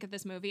whenever I think of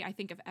this movie, I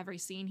think of every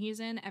scene he's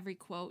in, every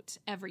quote,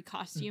 every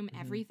costume,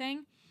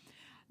 everything.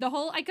 The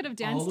whole I could have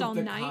danced all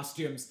the night.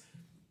 Costumes.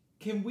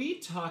 Can we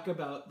talk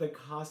about the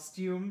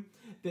costume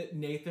that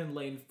Nathan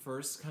Lane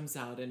first comes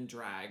out in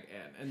drag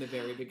in the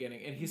very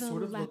beginning, and he The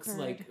sort of looks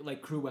leopard.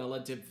 like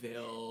Cruella de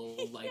Vil,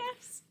 like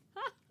Yes.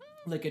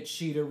 like a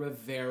Cheetah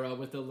Rivera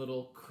with a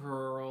little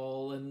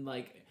curl and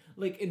like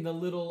in the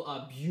little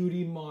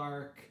beauty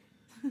mark.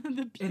 The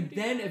And beauty.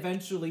 then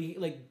eventually,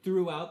 like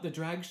throughout the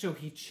drag show,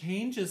 he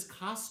changes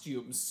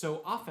costumes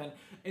so often.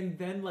 And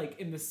then, like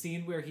in the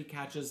scene where he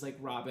catches like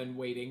Robin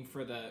waiting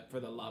for the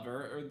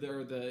lover,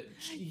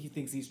 he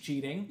thinks he's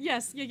cheating.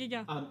 Yes,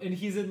 yeah. And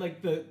he's in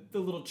like the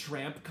little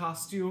tramp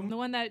costume. The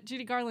one that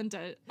Judy Garland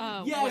did.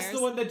 Yes, wears.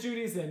 the one that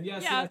Judy's in.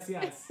 Yes, Yeah.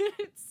 yes.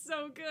 It's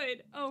so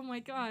good. Oh my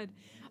god.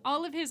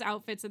 All of his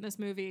outfits in this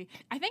movie.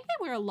 I think they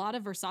wear a lot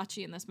of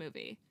Versace in this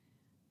movie.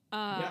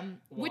 Yeah.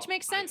 Which Well,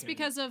 makes I sense can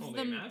because of only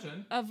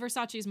imagine. of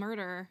Versace's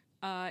murder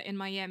in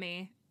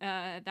Miami.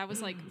 That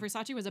was like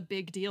Versace was a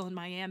big deal in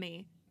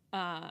Miami.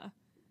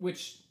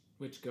 Which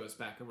goes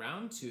back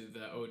around to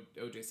the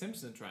O.J.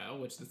 Simpson trial,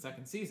 which the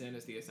second season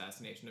is the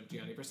assassination of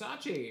Gianni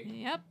Versace.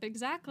 Yep,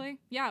 exactly.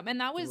 Yeah,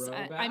 and that was,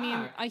 I mean,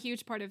 Throwback. a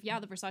huge part of, the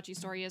Versace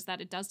story is that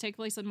it does take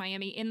place in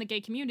Miami in the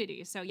gay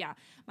community. So, yeah,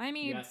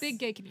 Miami, Yes. big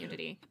gay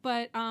community.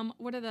 But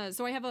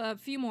so I have a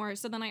few more.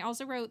 So then I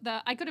also wrote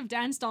I could have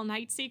danced all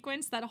night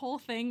sequence, that whole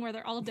thing where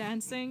they're all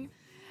dancing.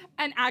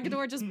 And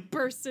Agador just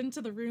bursts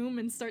into the room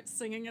and starts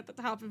singing at the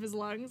top of his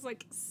lungs.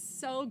 Like,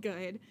 so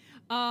good.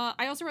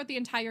 I also wrote the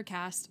entire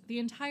cast. The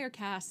entire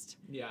cast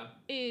Yeah.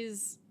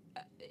 is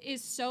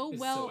so It's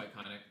well... so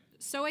iconic.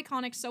 so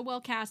iconic, so well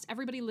cast.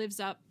 Everybody lives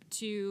up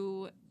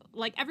to,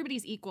 like,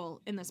 everybody's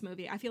equal in this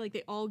movie. I feel like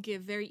they all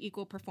give very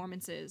equal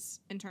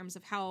performances in terms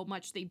of how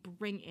much they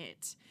bring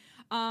it.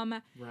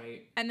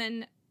 Right. And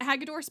then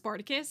Hagador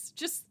Spartacus,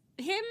 just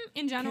him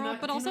in general,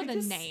 but also the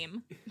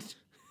name.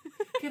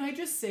 Can I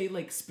just say,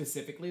 like,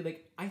 specifically,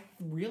 like, I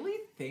really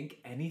think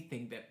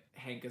anything that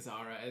Hank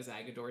Azaria as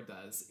Agador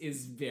does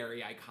is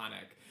very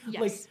iconic.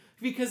 Yes. Like,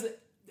 because,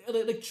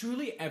 like,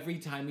 truly every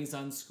time he's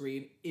on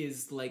screen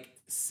is, like,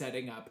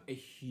 setting up a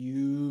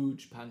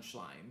huge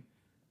punchline.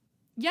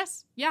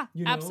 Yes, yeah,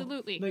 You know?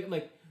 absolutely.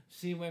 Like,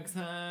 she works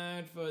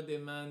hard for the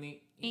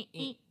money.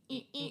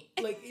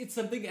 Like, it's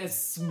something as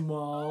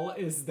small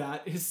as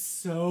that is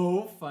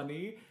so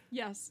funny.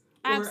 Yes,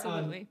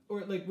 absolutely.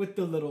 Or like with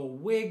the little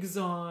wigs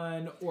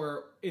on,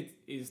 or it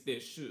is their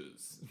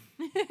shoes.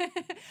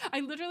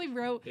 I literally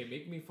wrote, They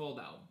make me fall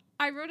down.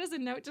 I wrote as a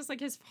note just like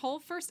his whole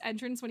first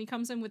entrance when he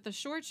comes in with the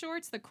short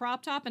shorts, the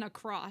crop top, and a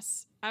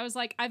cross. I was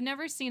like, I've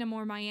never seen a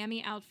more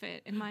Miami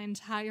outfit in my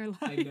entire life.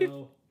 I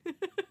know.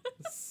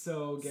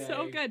 So gay.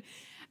 So good.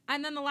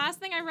 And then the last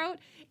thing I wrote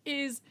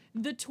is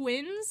the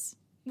twins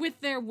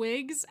with their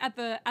wigs at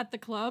the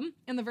club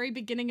in the very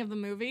beginning of the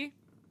movie.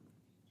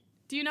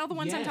 Do you know the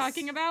ones I'm Yes.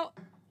 talking about?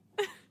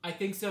 I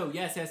think so.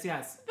 Yes.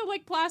 The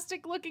like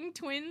plastic looking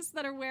twins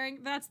that are wearing,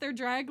 that's their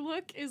drag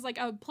look, is like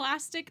a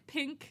plastic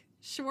pink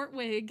short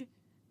wig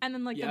and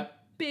then like the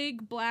Yep.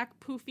 big black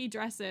poofy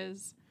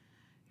dresses.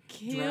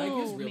 Kill Drag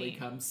has really me.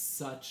 come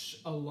such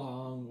a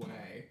long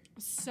way.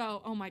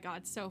 So, oh my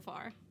god, so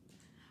far.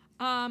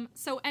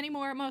 So any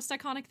more most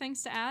iconic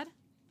things to add?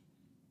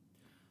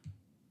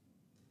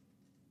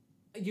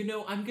 You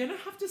know, I'm gonna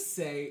have to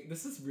say,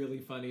 this is really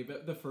funny,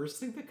 but the first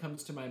thing that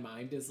comes to my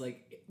mind is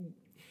like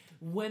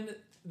when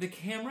the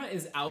camera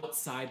is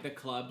outside the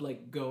club,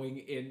 like going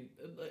in,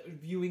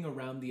 viewing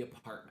around the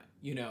apartment,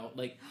 you know,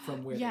 like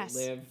from where Yes.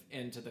 they live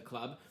into the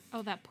club.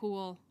 Oh, that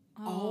pool.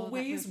 Oh, that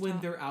Always when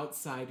rooftop. they're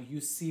outside,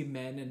 you see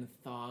men in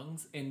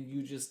thongs and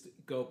you just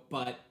go,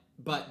 butt,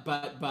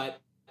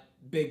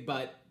 big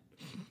butt.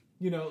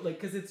 You know, like,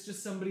 because it's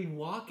just somebody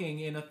walking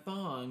in a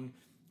thong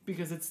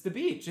because it's the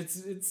beach.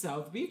 It's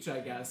South Beach, I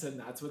guess, and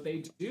that's what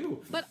they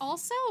do. But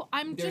also,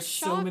 I'm There's just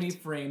shocked. so many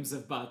frames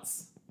of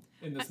butts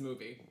in this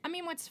movie. I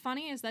mean, what's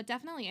funny is that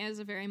definitely is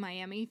a very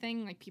Miami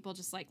thing. Like, people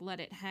just, like, let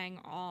it hang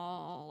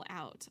all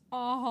out.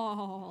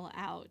 All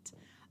out.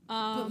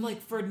 But,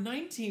 like, for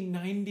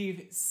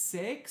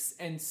 1996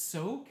 and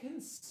so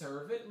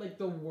conservative, like,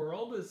 the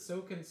world is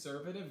so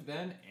conservative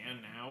then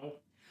and now.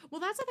 Well,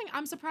 that's the thing.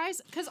 I'm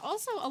surprised because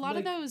also a lot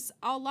of those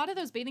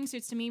bathing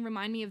suits to me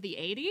remind me of the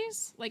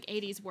 80s, like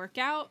 80s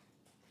workout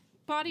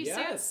bodysuits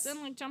Yes.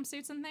 and like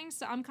jumpsuits and things.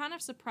 So I'm kind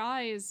of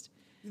surprised.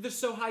 They're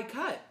so high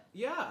cut.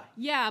 Yeah.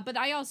 Yeah, but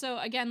I also,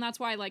 again, that's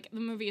why like the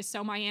movie is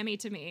so Miami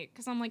to me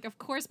because I'm like, of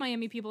course,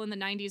 Miami people in the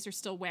 90s are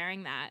still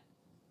wearing that,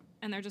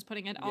 and they're just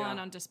putting it all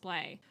on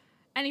display.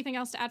 Anything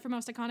else to add for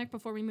most iconic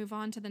before we move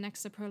on to the next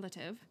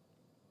superlative?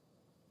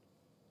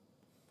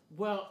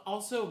 Well,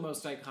 also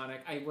most iconic,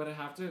 I would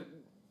have to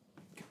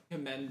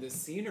commend the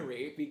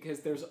scenery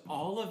because there's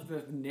all of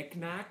the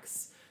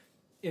knickknacks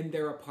in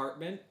their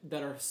apartment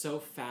that are so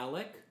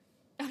phallic.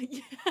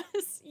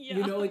 Yes, yeah.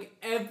 You know, like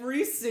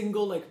every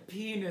single like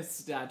penis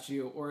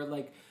statue or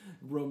like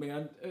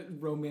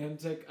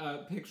romantic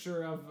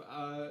picture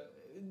of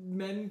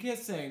men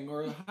kissing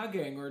or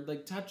hugging or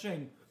like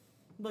touching.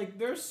 Like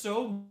there's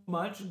so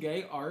much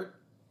gay art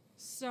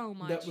So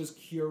much. that was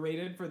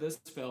curated for this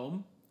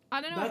film.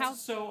 I don't know That's how.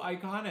 so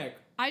iconic.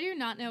 I do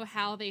not know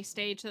how they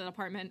staged that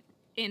apartment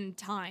in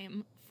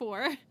time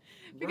for,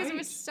 because it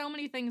was Right. so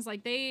many things.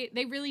 Like they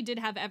really did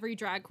have every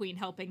drag queen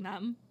helping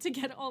them to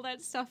get all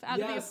that stuff out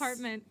of the Yes.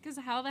 apartment. Because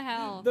how the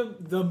hell?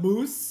 The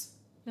moose.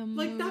 The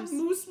Like that moose.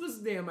 moose was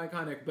damn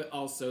iconic, but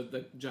also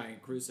the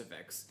giant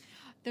crucifix.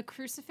 The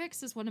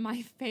crucifix is one of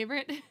my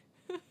favorite.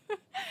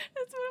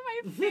 It's one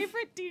of my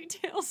favorite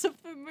details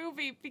of the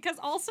movie because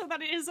also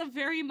that it is a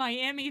very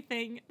Miami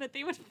thing that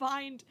they would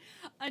find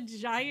a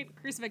giant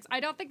crucifix. I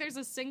don't think there's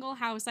a single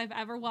house I've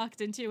ever walked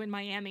into in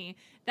Miami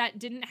that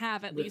didn't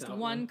have at least Without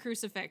one one.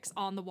 crucifix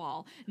on the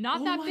wall.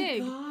 Not Oh that my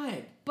big,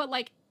 God. but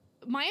like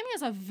Miami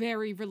is a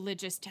very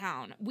religious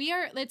town.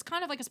 It's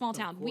kind of like a small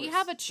town. We course.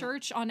 have a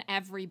church on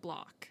every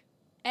block.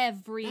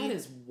 Every That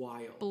is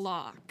wild.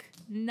 block.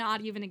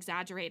 Not even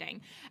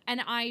exaggerating.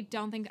 And I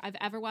don't think I've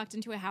ever walked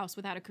into a house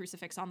without a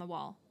crucifix on the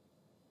wall.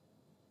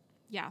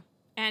 Yeah.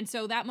 And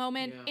so that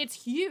moment, Yeah.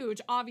 it's huge,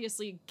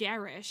 obviously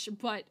garish,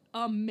 but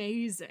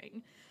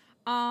amazing.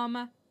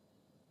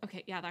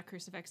 Okay, yeah, that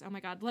crucifix. Oh my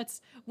god.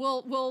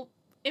 We'll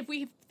if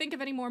we think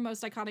of any more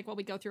most iconic while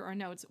we go through our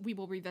notes, we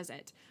will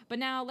revisit. But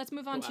now let's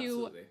move on Oh, to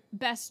absolutely.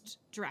 best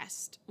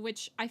dressed,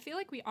 which I feel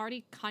like we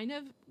already kind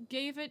of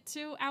gave it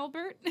to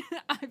Albert.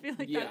 I feel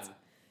like Yeah. that's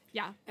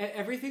yeah.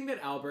 Everything that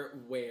Albert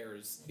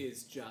wears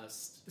is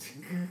just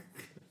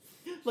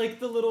like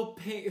the little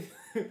pink,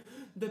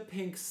 the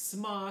pink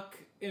smock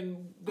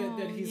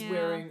that he's yeah.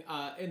 wearing,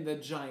 and the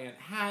giant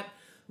hat.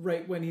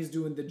 Right when he's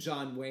doing the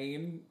John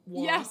Wayne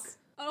walk. Yes.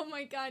 Oh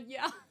my god,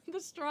 yeah. The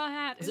straw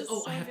hat is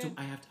Oh, so I have good.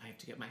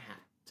 to get my hat.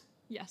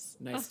 Yes.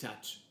 Nice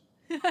touch.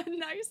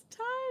 Nice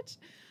touch.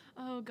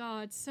 Oh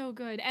god, so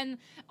good. And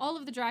all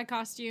of the drag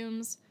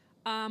costumes.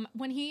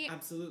 When he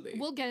Absolutely.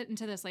 we'll get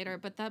into this later,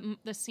 but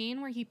the scene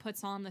where he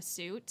puts on the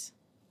suit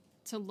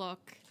to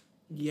look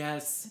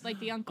Yes. like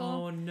the uncle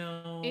Oh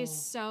no. is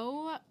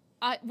so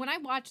when I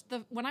watched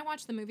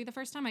the movie the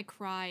first time, I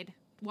cried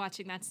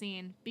watching that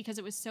scene because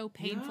it was so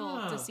painful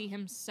Yeah. to see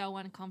him so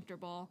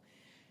uncomfortable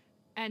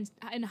and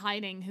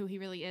hiding who he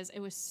really is. It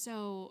was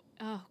so,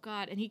 oh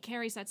god, and he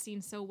carries that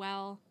scene so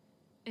well.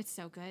 It's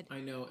so good. I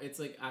know, it's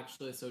like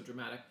actually so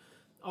dramatic.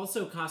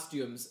 Also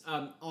costumes,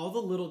 all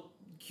the little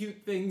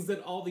cute things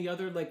that all the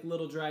other like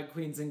little drag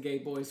queens and gay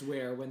boys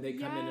wear when they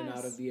come in and out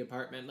Yes. of the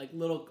apartment, like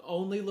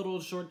little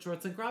short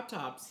shorts and crop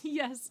tops.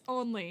 Yes,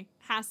 only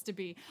has to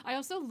be. I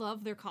also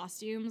love their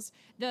costumes,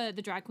 the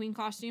drag queen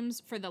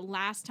costumes for the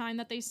last time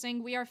that they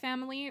sing "We Are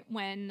Family"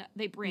 when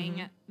they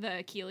bring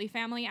the Keeley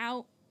family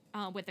out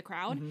with the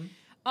crowd.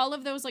 All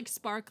of those like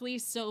sparkly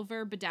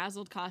silver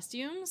bedazzled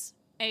costumes,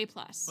 A+.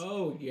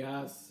 Oh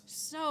yes.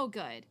 So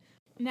good.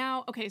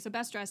 Now, okay, so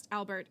best dressed,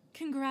 Albert.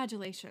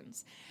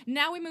 Congratulations.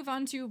 Now we move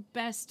on to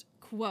best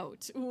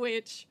quote,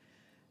 which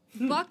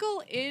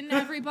buckle in,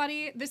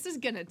 everybody. This is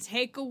gonna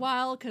take a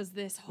while because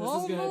this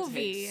whole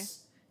movie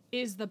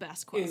is the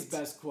best quote. Is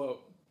best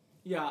quote.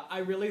 Yeah, I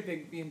really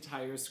think the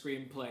entire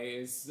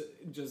screenplay is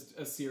just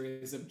a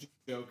series of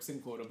jokes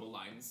and quotable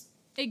lines.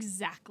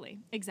 Exactly.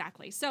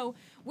 So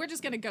we're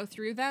just gonna go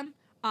through them.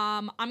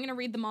 I'm gonna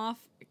read them off,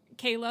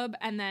 Caleb,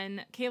 and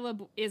then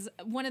Caleb is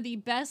one of the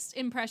best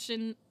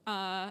impression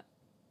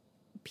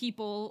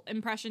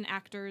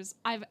actors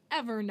I've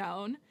ever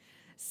known.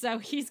 So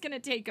he's gonna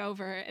take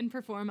over and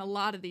perform a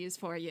lot of these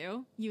for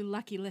you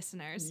lucky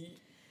listeners.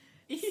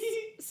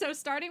 So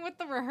starting with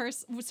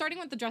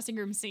the dressing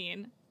room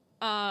scene,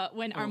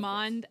 when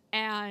Armand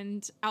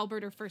and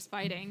Albert are first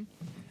fighting,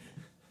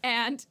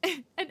 and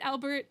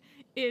Albert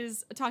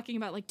is talking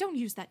about, like, don't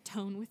use that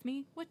tone with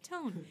me. What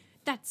tone?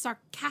 That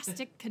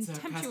sarcastic,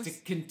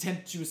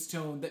 contemptuous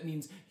tone that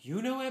means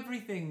you know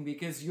everything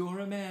because you're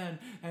a man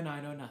and I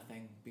know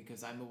nothing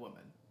because I'm a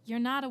woman. You're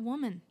not a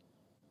woman.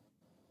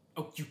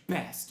 Oh, you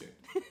bastard.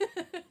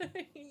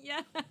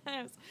 Yes.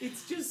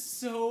 It's just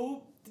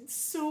so,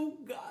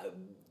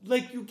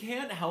 like, you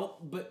can't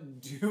help but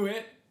do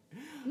it.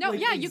 No, like,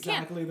 yeah, you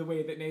can't. Exactly the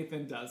way that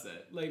Nathan does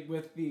it. Like,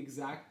 with the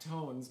exact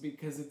tones,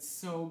 because it's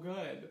so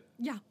good.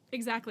 Yeah,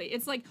 exactly.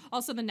 It's like,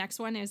 also the next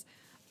one is,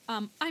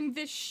 I'm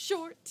this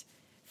short,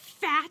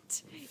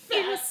 fat,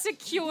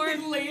 insecure...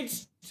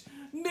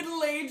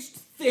 Middle-aged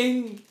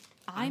thing.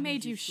 I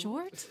made you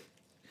short?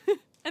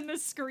 And the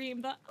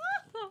scream, the...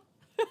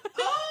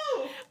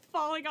 Oh!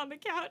 Falling on the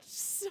couch.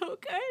 So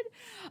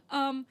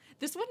good.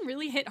 This one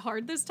really hit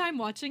hard this time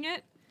watching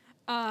it.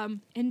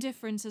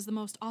 Indifference is the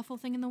most awful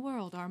thing in the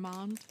world,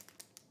 Armand.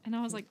 And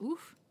I was like,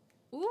 oof,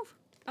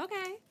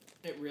 okay.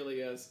 It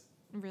really is.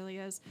 It really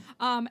is.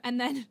 And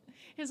then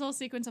his whole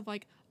sequence of,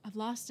 like, I've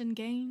lost and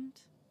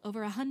gained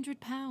over 100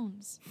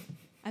 pounds.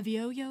 I've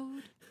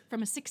yo-yoed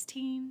from a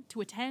 16 to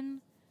a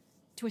 10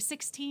 to a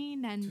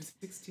 16, and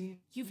 16.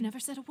 You've never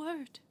said a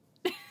word.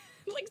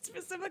 Like,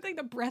 specifically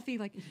the breathy,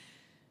 like,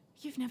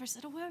 you've never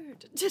said a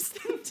word. Just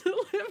the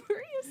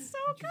delivery is so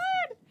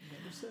good.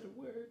 Never said a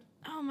word.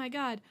 Oh my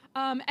God.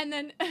 And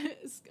then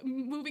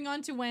moving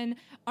on to when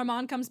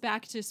Armand comes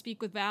back to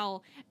speak with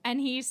Val, and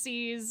he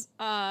sees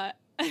Agador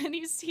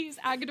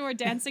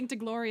dancing to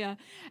Gloria,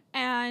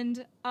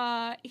 and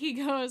he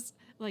goes,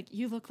 like,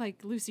 you look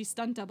like Lucy's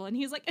stunt double. And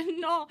he's like,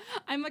 no,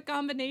 I'm a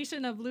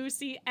combination of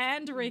Lucy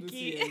and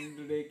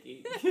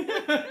Ricky.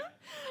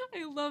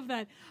 I love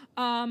that.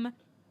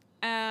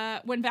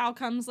 When Val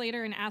comes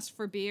later and asks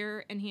for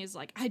beer, and he's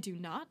like, I do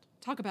not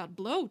talk about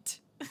bloat.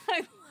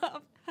 I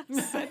love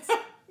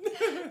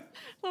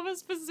how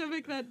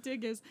specific that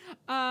dig is.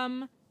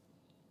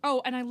 Oh,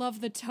 and I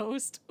love the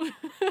toast with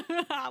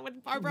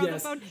Barbara on the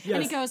phone. Yes.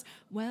 And he goes,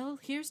 well,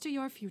 here's to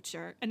your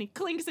future. And he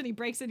clinks and he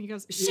breaks it and he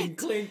goes, shit.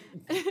 Clink,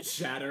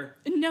 shatter.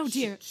 No,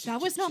 dear, that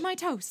was not my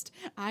toast.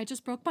 I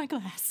just broke my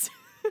glass.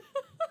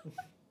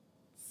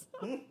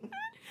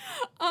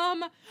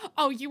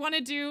 Oh, you want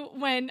to do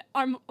when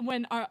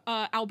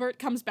Albert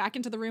comes back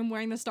into the room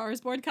wearing the Star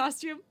is Born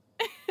costume?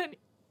 And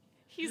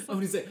he's like,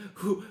 he's like,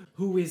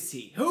 who is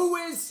he? Who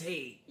is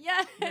he?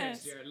 Yes.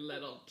 There's your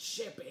little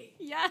chippy.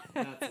 Yes.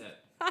 That's it.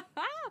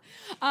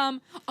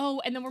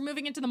 Oh, and then we're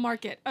moving into the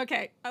market.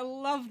 Okay, I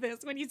love this.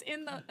 When he's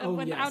in the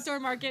the outdoor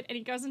market and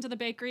he goes into the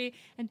bakery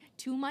and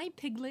to my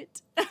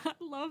piglet. I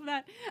love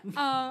that.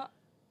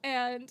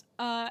 And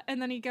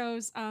then he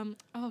goes, oh,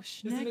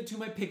 Schneck. Isn't it to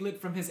my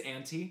piglet from his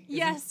auntie?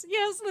 Yes,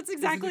 that's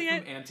exactly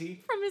it. From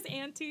auntie? From his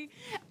auntie.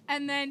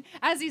 And then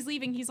as he's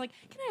leaving, he's like,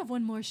 can I have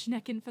one more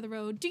Schnecken for the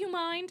road? Do you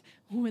mind?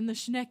 When the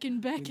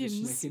Schnecken beckons.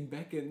 When the Schnecken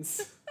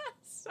beckons.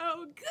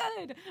 So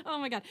good. Oh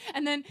my God.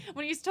 And then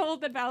when he's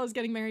told that Val is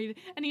getting married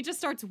and he just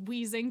starts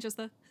wheezing, just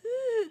the...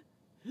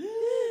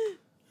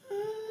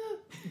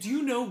 Do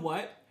you know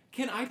what?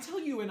 Can I tell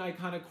you an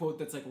iconic quote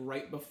that's like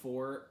right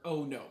before?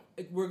 Oh no,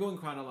 we're going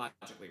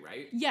chronologically,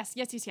 right? Yes.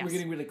 We're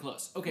getting really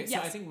close. Okay,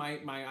 yes. So I think my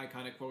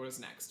iconic quote is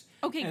next.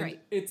 Okay, and great.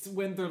 It's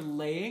when they're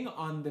laying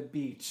on the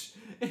beach.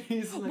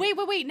 He's like,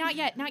 wait, not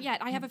yet.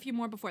 I have a few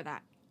more before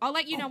that. I'll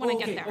let you know when I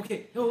get there.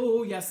 Okay.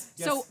 Oh, yes.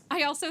 So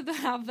I also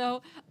have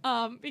though,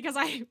 because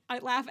I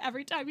laugh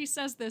every time he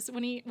says this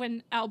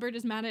when Albert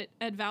is mad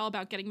at Val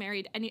about getting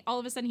married, and all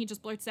of a sudden he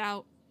just blurts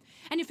out,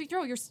 and if you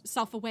throw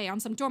yourself away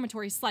on some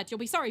dormitory slut, you'll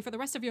be sorry for the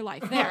rest of your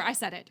life. There, I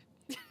said it.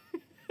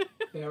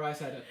 There, I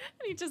said it.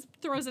 And he just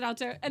throws it out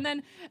there. And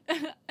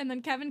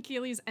then Kevin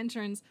Keeley's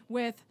entrance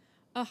with,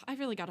 I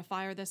really gotta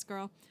fire this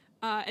girl.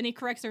 And he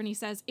corrects her and he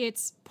says,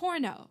 it's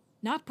porno,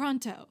 not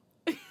pronto.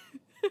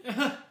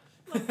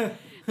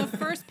 The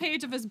first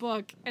page of his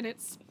book, and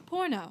it's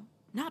porno,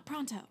 not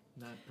pronto.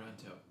 Not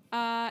pronto.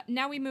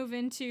 Now we move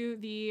into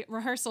the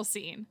rehearsal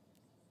scene.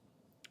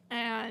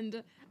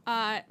 And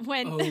the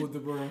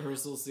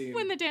rehearsal scene.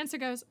 When the dancer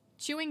goes,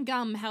 chewing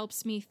gum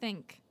helps me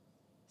think.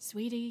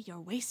 Sweetie, you're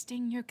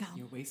wasting your gum.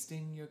 You're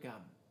wasting your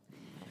gum.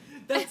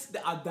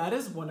 That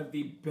is one of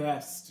the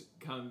best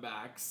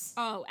comebacks.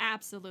 Oh,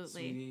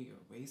 absolutely. Sweetie,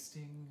 you're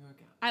wasting your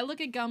gum. I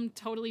look at gum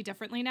totally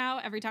differently now.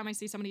 Every time I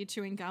see somebody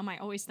chewing gum, I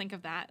always think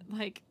of that.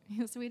 Like,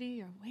 sweetie,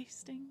 you're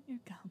wasting your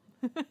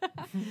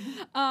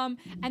gum.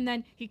 And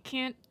then he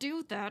can't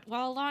do that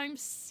while I'm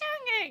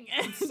singing.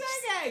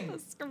 Singing!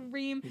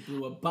 Scream. He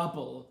blew a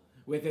bubble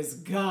with his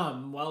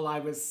gum while I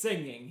was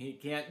singing. He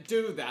can't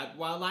do that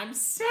while I'm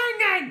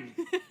singing!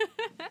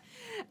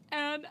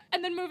 And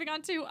then moving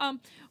on to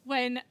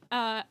when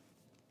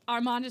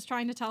Armand is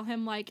trying to tell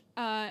him, like,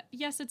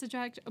 yes, it's a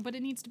drag show, but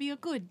it needs to be a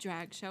good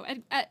drag show.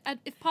 And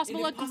if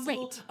possible, a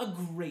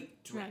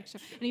great drag show.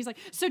 And he's like,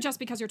 so just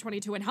because you're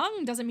 22 and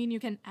hung doesn't mean you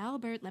can,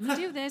 Albert, let me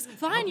do this.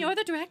 Fine, you're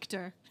the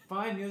director.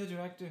 Fine, you're the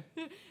director.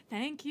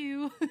 Thank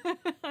you.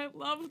 I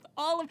love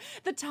all of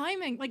the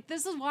timing. Like,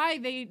 this is why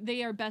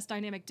they are best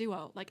dynamic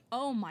duo. Like,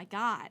 oh my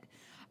God.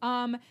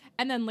 And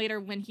then later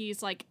when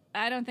he's like,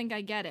 I don't think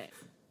I get it.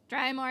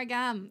 Try more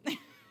gum.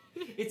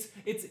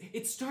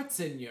 It starts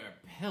in your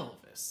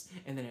pelvis,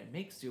 and then it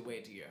makes your way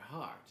to your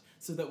heart,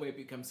 so that way it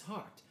becomes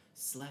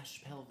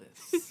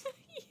heart/pelvis. Yes.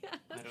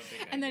 I don't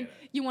think And then get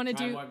it. you want to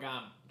Try do more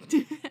gum.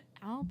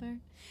 Albert.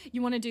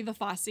 You want to do the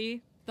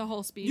Fosse, the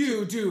whole speech.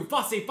 You do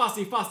Fosse,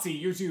 Fosse, Fosse.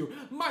 You do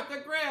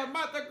Martha Graham,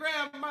 Martha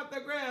Graham, Martha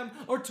Graham,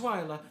 or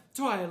Twyla,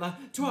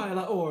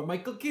 or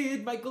Michael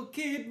Kidd, Michael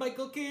Kidd,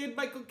 Michael Kidd,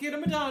 Michael Kidd, or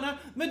Madonna,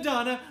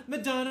 Madonna,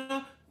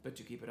 Madonna. But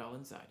you keep it all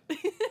inside.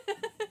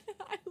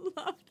 I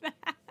love that.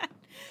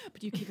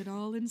 But you keep it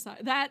all inside.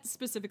 That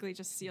specifically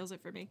just seals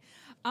it for me.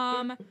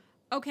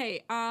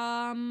 Okay.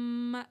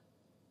 Now,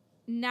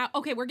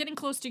 okay, we're getting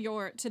close to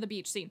the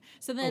beach scene.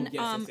 So then,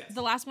 yes.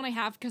 the last one I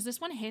have, because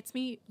this one hits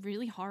me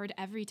really hard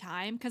every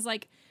time, because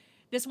like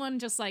this one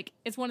just like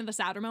it's one of the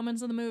sadder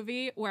moments of the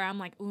movie where I'm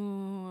like,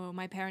 ooh,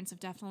 my parents have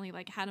definitely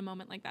like had a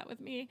moment like that with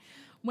me,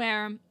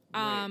 where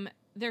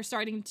they're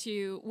starting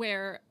to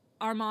where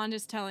Armand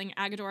is telling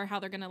Agador how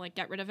they're gonna like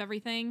get rid of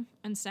everything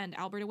and send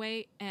Albert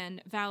away,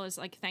 and Val is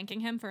like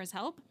thanking him for his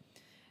help,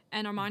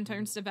 and Armand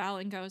turns to Val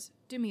and goes,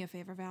 "Do me a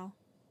favor, Val,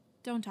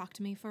 don't talk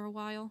to me for a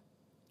while."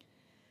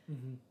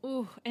 Mm-hmm.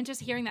 Ooh, and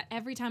just hearing that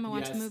every time I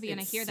watch the movie and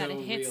I hear that,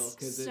 it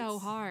hits so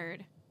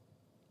hard.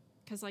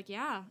 Cause like,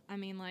 yeah, I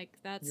mean, like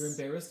that's you're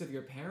embarrassed of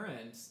your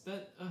parents.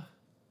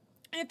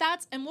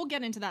 And we'll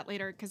get into that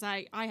later because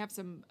I have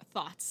some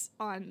thoughts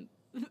on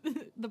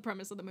the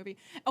premise of the movie.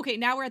 Okay,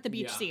 now we're at the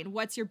beach scene.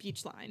 What's your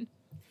beach line?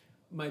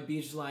 My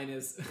beach line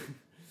is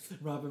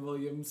Robin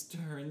Williams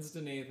turns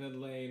to Nathan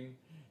Lane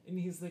and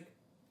he's like,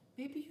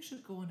 maybe you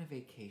should go on a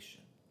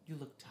vacation. You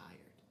look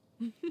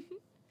tired.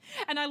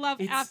 And I love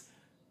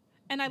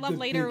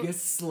later the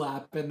biggest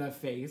slap in the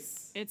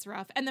face. It's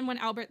rough. And then when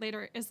Albert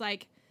later is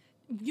like,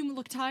 you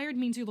look tired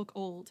means you look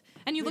old.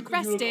 And you look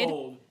rested. You look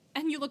old.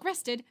 And you look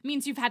rested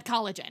means you've had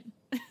collagen.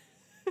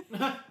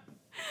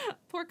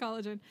 Poor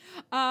collagen.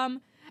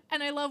 And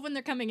I love when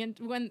they're coming in,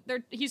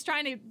 he's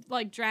trying to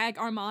like drag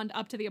Armand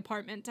up to the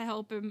apartment to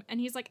help him,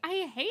 and he's like,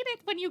 I hate it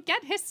when you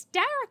get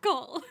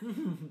hysterical.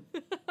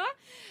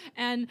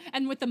 and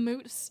with the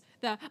moose,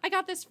 I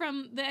got this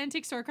from the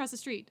antique store across the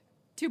street.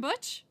 Too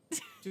much?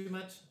 Too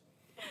much?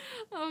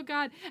 Oh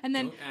God. And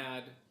then don't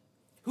add.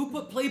 Who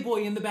put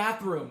Playboy in the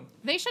bathroom?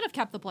 They should have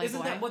kept the Playboy.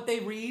 Isn't that what they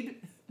read?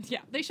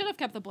 Yeah, they should have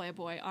kept the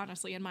Playboy,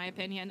 honestly, in my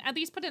opinion. At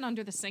least put it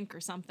under the sink or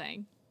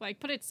something. Like,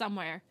 put it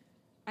somewhere.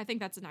 I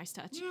think that's a nice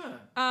touch.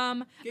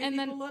 Yeah. Gay and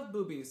people love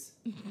boobies.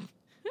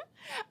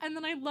 And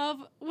then I love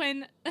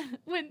when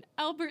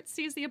Albert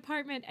sees the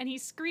apartment and he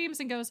screams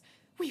and goes,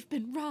 "We've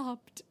been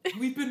robbed."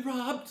 We've been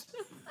robbed.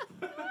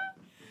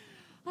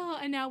 Oh,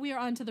 and now we are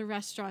on to the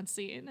restaurant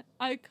scene.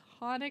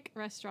 Iconic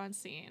restaurant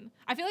scene.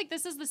 I feel like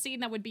this is the scene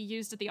that would be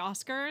used at the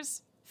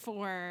Oscars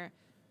for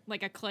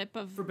like a clip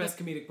of for best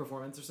comedic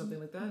performance or something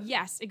like that.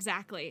 Yes,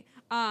 exactly.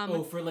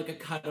 For like a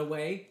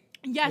cutaway.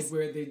 Yes, like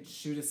where they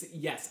shoot a scene.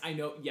 Yes, I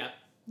know. Yep.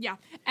 Yeah,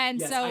 and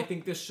yes, so I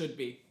think this should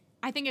be.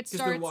 I think it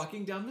starts. Because they're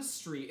walking down the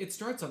street. It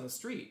starts on the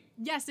street.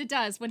 Yes, it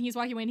does. When he's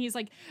walking away, and he's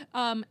like,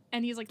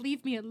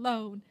 "Leave me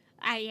alone.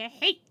 I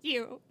hate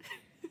you."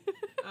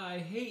 I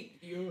hate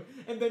you.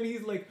 And then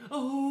he's like,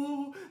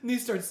 oh, and he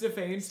starts to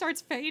faint.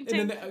 Starts fainting.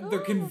 And then they're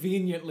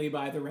conveniently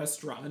by the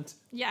restaurant.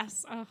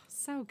 Yes. Oh,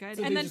 so good.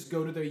 So and they then just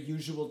go to their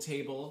usual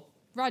table.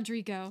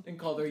 Rodrigo. And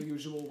call their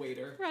usual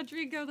waiter.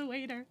 Rodrigo the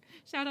waiter.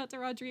 Shout out to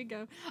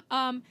Rodrigo.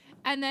 And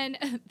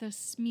then the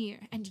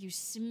smear. And you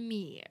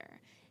smear.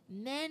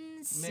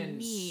 Men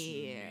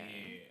smear.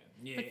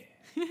 Yeah.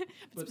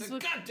 But the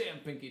goddamn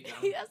pinky down.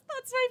 Yes,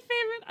 that's my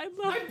favorite.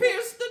 I love I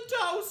pierced the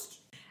toast.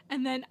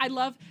 And then I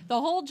love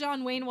the whole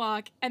John Wayne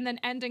walk and then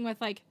ending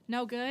with like,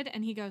 no good.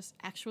 And he goes,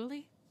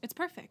 actually, it's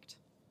perfect.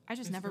 I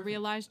just never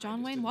realized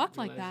John Wayne walked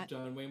like that.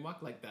 John Wayne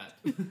walked like that.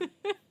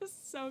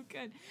 So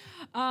good.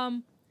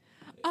 And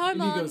he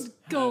goes,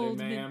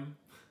 Goldman.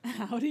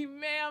 Howdy,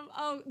 ma'am.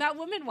 Oh, that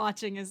woman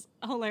watching is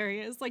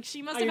hilarious. Like,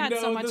 she must have had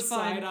so much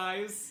fun. Side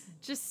eyes.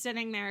 Just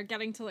sitting there,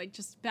 getting to, like,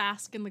 just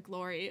bask in the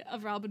glory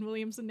of Robin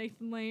Williams and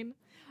Nathan Lane.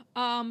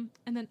 And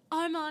then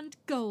Armand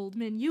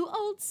Goldman, you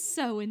old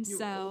so-and-so.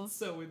 You old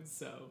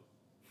so-and-so.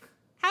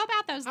 How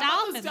about those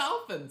How dolphins?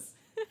 about those dolphins?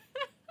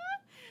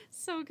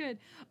 So good.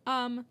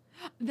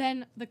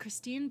 Then the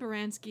Christine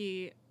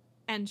Baranski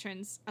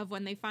entrance of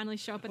when they finally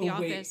show up at the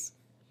office.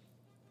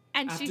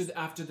 And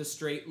after the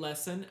straight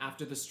lesson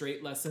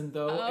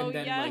though, Oh, and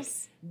then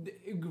yes.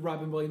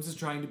 Robin Williams is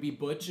trying to be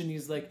butch, and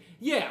he's like,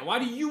 "Yeah, why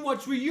do you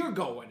watch where you're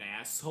going,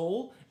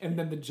 asshole?" And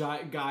then the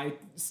guy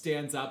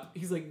stands up.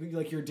 He's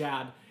like your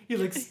dad. He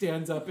like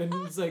stands up, and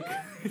he's like,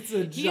 it's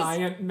a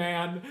giant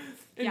man,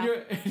 and,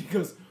 Yeah. and he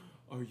goes,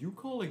 "Are you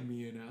calling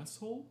me an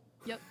asshole?"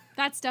 Yep,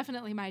 that's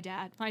definitely my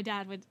dad. My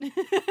dad would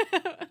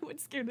would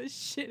scare the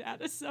shit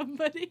out of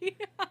somebody.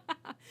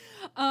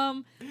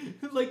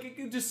 Like it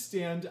could just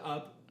stand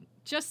up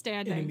Just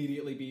standing. and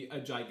immediately be a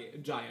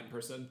giant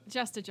person.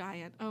 Just a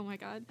giant. Oh my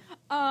god.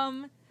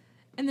 And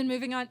then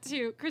moving on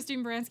to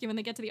Christine Baranski when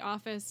they get to the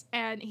office,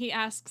 and he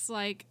asks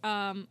like,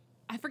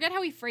 I forget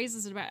how he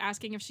phrases it about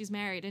asking if she's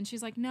married, and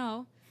she's like,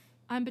 "No,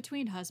 I'm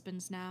between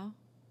husbands now,"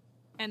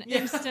 and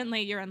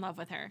instantly you're in love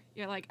with her.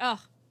 You're like, "Ugh,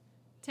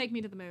 take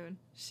me to the moon."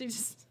 She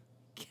just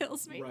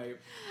kills me. Right.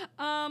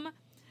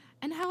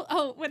 And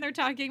when they're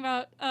talking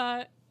about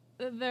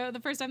the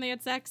first time they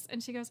had sex,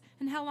 and she goes,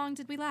 "And how long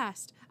did we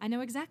last? I know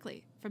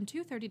exactly. From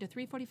 2:30 to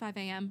 3:45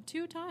 a.m.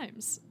 2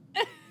 times."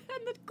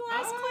 And the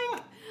glass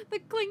clink. The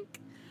clink.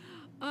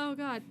 Oh,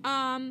 God.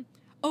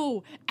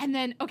 And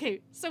then,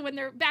 okay, so when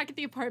they're back at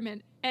the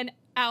apartment, and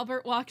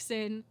Albert walks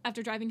in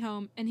after driving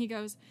home, and he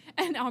goes,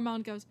 and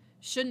Armand goes,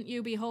 "Shouldn't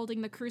you be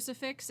holding the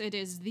crucifix? It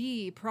is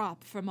the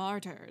prop for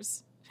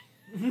martyrs."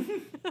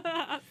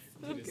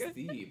 It is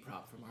the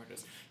prop from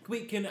artists.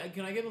 Wait, can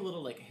I give a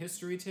little like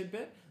history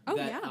tidbit? Oh,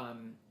 that, yeah.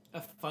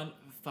 A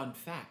fun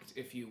fact,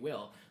 if you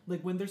will.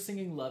 Like when they're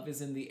singing "Love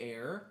Is in the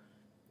Air,"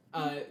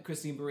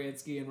 Christine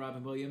Baranski and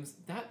Robin Williams,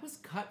 that was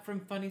cut from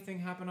 "Funny Thing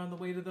Happened on the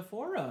Way to the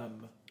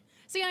Forum."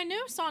 See, I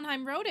knew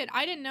Sondheim wrote it.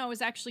 I didn't know it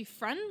was actually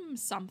from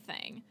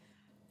something.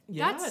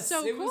 Yes, That's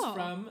so it cool. was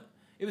from.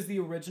 It was the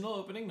original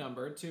opening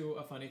number to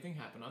 "A Funny Thing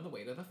Happened on the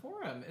Way to the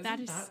Forum."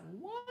 Isn't that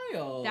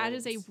wild? That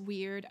is a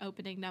weird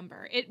opening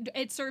number.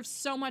 It serves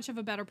so much of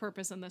a better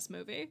purpose in this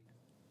movie.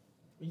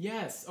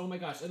 Yes. Oh my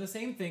gosh. And the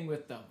same thing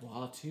with the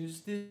 "What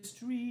is this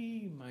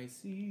dream I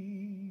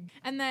see?"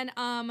 And then,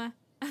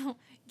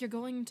 you're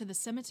going to the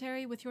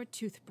cemetery with your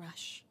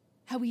toothbrush.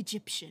 How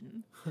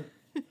Egyptian.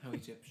 How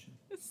Egyptian.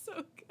 It's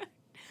so good.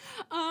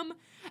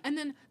 And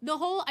then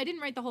I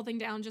didn't write the whole thing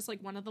down, just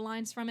like one of the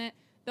lines from it.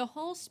 The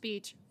whole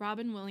speech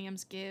Robin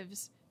Williams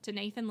gives to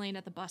Nathan Lane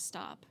at the bus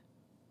stop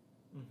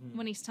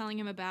when he's telling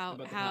him about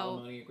the how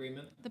palimony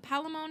agreement. the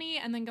palimony,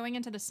 and then going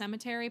into the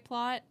cemetery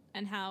plot,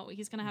 and how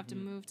he's gonna have to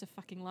move to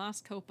fucking Las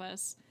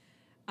Copas,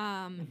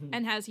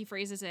 and as he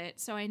phrases it,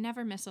 "So I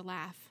never miss a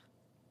laugh,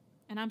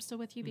 and I'm still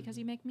with you because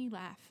you make me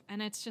laugh."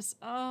 And it's just,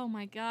 oh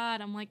my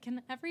god, I'm like,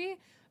 can every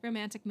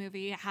romantic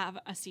movie have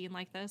a scene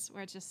like this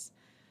where it's just,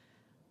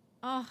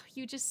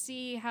 you just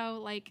see how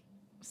like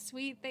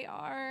sweet they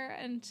are,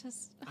 and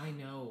just I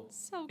know.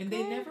 so And good.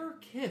 they never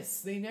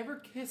kiss. They never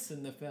kiss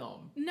in the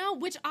film. No,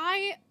 which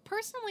I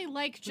personally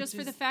like, just for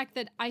Which the is- fact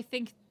that I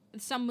think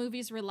some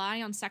movies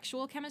rely on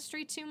sexual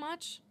chemistry too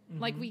much.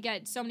 Like we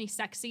get so many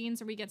sex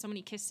scenes, or we get so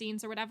many kiss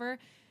scenes or whatever,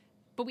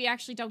 but we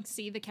actually don't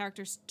see the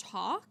characters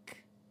talk,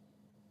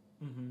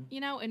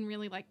 and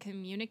really like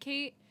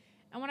communicate.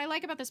 And what I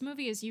like about this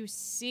movie is you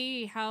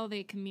see how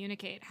they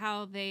communicate,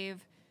 how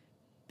they've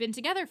been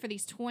together for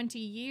these 20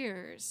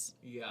 years.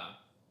 Yeah.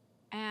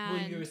 And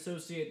Well, you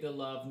associate the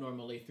love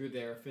normally through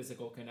their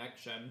physical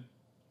connection,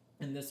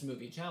 and this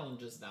movie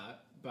challenges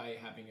that by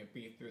having it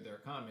be through their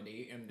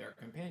comedy and their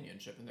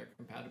companionship and their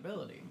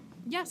compatibility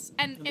yes,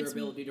 and and their it's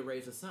ability to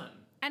raise a son.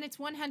 And it's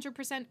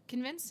 100%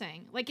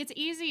 convincing. Like, it's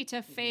easy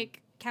to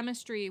fake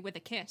chemistry with a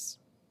kiss,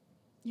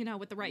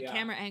 with the right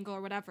camera angle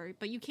or whatever,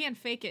 but you can't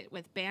fake it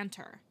with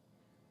banter.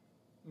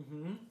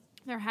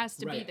 There has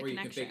to be the or you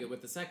connection. can fake it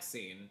with the sex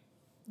scene.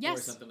 Yes.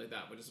 Or something like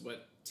that, which is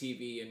what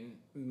TV and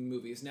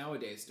movies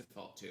nowadays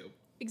default to.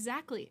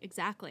 Exactly.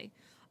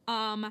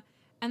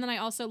 And then I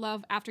also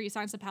love after he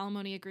signs the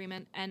palimony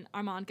agreement and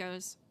Armand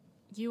goes,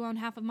 "You own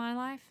half of my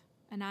life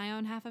and I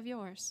own half of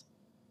yours."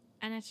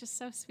 And it's just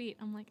so sweet.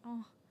 I'm like,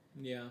 oh,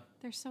 Yeah.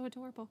 they're so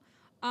adorable.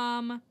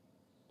 And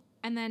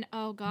then,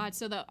 oh God,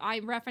 so I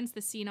referenced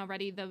the scene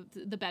already,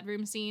 the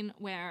bedroom scene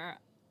where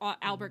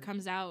Albert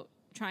comes out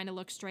trying to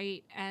look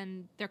straight,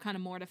 and they're kind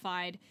of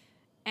mortified.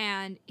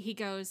 And he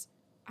goes,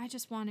 "I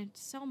just wanted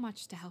so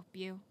much to help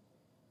you.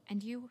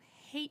 And you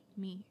hate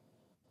me.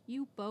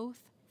 You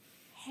both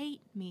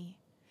hate me."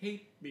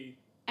 Hate me.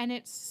 And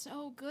it's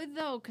so good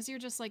though, because you're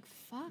just like,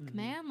 fuck,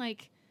 man.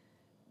 Like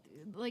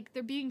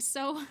they're being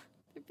so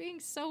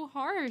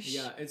harsh.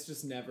 Yeah, it's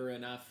just never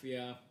enough,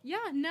 yeah. Yeah,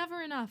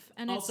 never enough.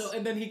 And Also, it's,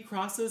 and then when he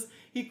crosses,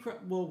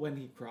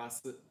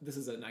 this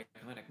is an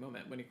iconic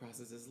moment, when he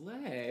crosses his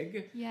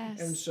leg yes.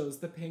 and shows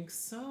the pink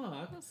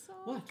sock. The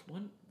sock. What?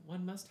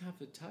 One must have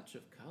a touch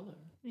of color.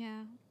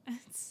 Yeah,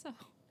 it's so.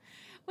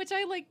 which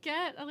I like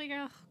get. I like,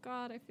 oh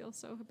God, I feel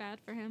so bad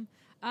for him.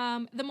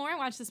 The more I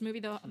watch this movie,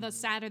 the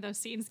sadder those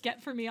scenes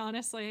get for me,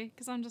 honestly,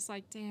 because I'm just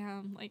like,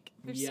 damn, like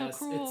they're so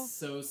cruel. It's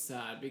so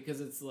sad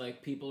because it's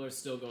like people are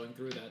still going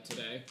through that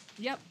today.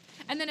 Yep.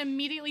 And then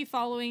immediately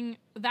following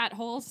that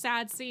whole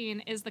sad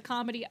scene is the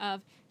comedy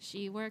of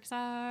she works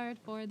hard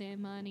for their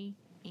money.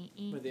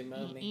 For their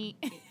money.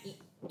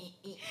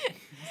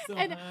 So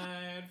And-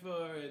 hard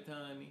for it,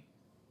 honey.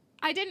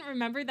 I didn't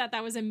remember that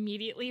was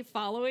immediately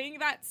following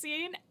that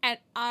scene, and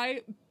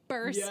I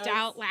burst Yes.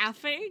 out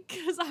laughing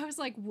because I was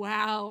like,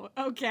 wow,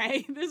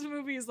 okay, this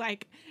movie is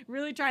like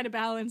really trying to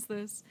balance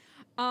this.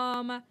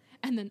 And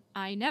then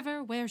I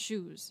never wear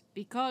shoes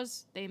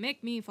because they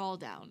make me fall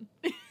down.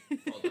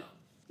 Hold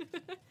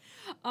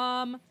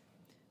on.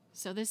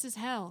 So this is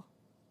hell,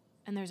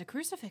 and there's a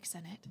crucifix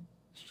in it.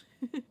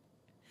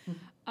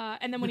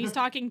 And then when he's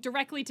talking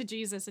directly to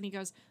Jesus, and he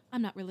goes,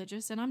 I'm not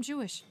religious, and I'm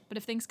Jewish, but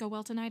if things go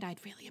well tonight,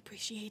 I'd really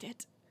appreciate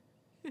it.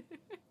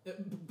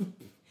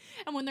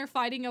 And when they're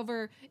fighting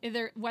over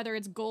whether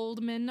it's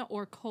Goldman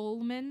or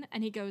Coleman,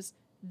 and he goes,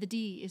 the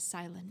D is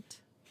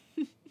silent.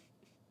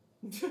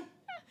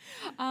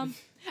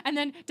 And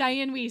then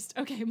Diane Wiest.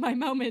 Okay, my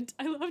moment.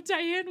 I love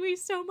Diane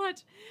Wiest so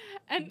much.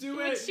 And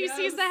when she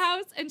sees the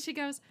house, and she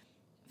goes,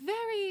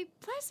 very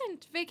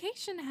pleasant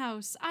vacation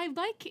house. I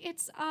like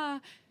its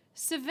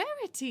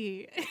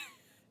severity.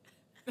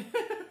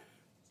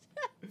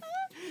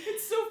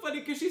 It's so funny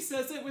because she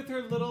says it with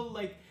her little,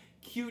 like,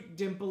 cute,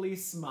 dimply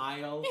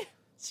smile.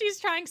 She's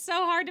trying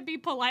so hard to be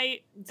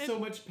polite. So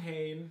much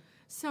pain.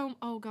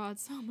 Oh God,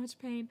 so much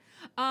pain.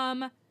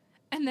 And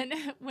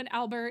then when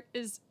Albert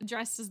is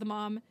dressed as the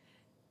mom,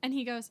 and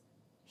he goes,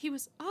 he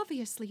was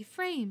obviously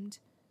framed,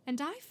 and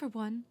I, for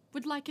one,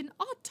 would like an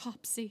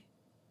autopsy.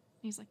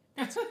 And he's like,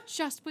 that's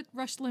just what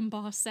Rush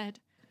Limbaugh said.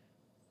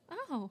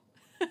 Oh.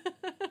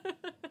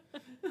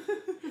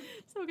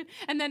 So good.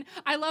 And then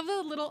I love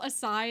the little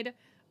aside.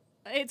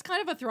 It's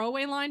kind of a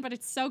throwaway line, but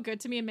it's so good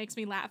to me. It makes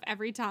me laugh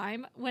every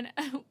time when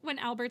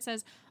Albert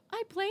says,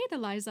 I played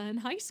Eliza in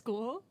high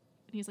school.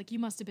 And he's like, you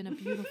must have been a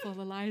beautiful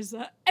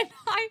Eliza. And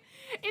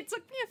it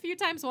took me a few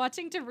times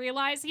watching to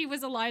realize he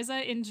was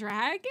Eliza in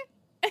drag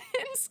in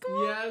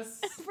school. Yes.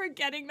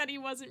 Forgetting that he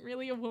wasn't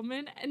really a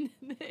woman. And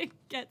it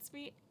gets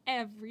me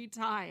every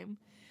time.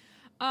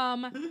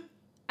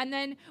 And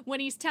then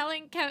when he's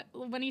telling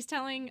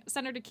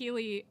Senator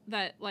Keeley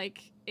that,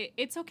 like,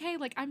 it's okay,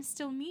 like, I'm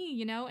still me,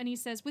 you know? And he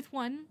says, with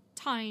one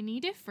tiny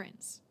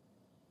difference.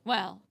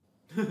 Well,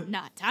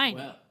 not tiny.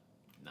 Well,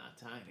 not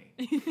tiny.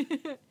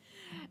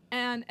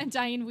 And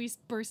Diane Wiest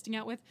bursting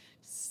out with,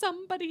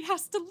 somebody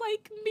has to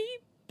like me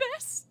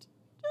best.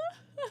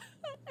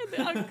 And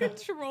the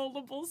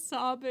uncontrollable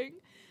sobbing.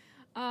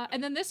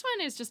 And then this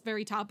one is just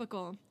very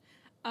topical.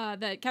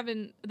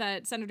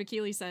 That Senator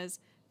Keeley says,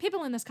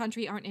 people in this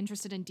country aren't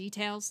interested in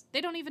details.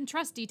 They don't even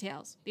trust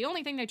details. The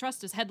only thing they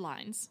trust is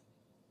headlines.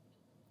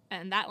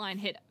 And that line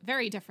hit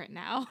very different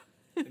now.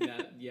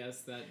 That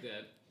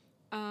did.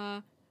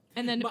 And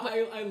then But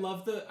I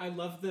love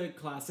the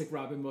classic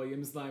Robin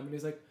Williams line when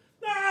he's like,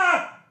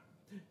 ah!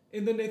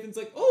 And then Nathan's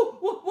like, oh,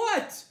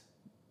 what?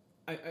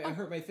 I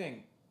hurt my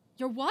thing.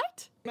 Your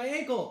what? My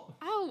ankle.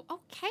 Oh,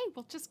 okay.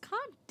 Well, just calm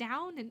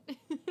down and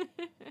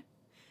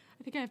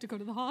I think I have to go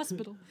to the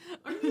hospital.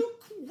 Are you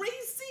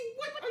crazy?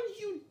 What are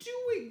you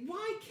doing?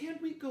 Why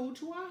can't we go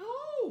to our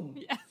home?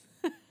 Yes.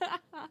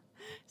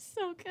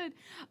 So good.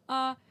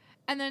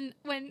 And then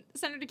when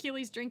Senator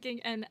Keeley's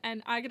drinking and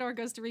Agador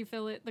goes to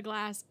refill the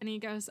glass and he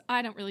goes,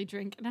 I don't really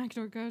drink. And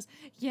Agador goes,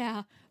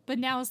 yeah, but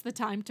now's the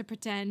time to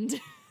pretend.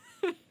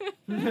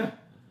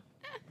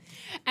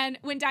 And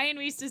when Diane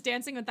Wiest is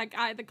dancing with that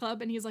guy at the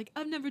club and he's like,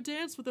 I've never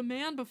danced with a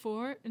man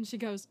before. And she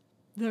goes,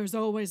 there's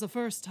always a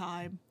first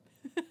time.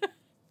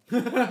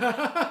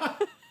 The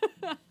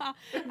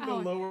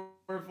lower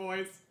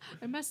voice.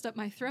 I messed up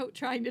my throat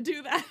trying to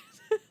do that.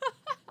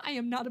 I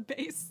am not a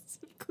bass,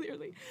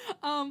 clearly.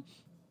 And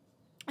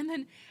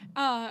then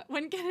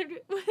when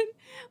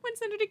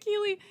Senator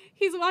Keeley,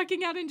 he's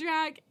walking out in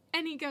drag,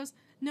 and he goes,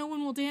 no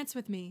one will dance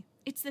with me.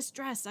 It's this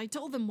dress. I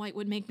told them white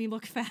would make me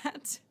look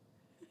fat.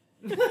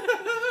 I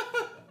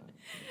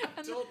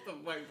told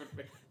them white would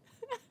make.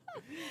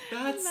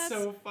 That's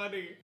so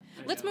funny.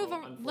 Let's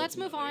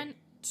move on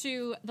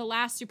to the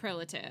last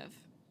superlative.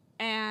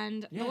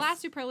 And the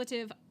last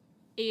superlative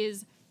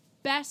is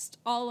best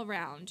all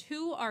around.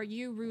 Who are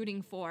you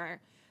rooting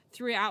for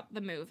throughout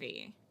the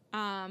movie?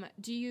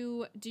 Do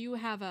you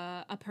have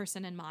a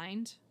person in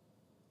mind?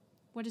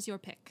 What is your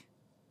pick?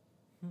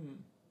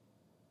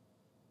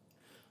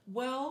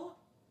 Well,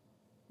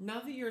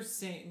 now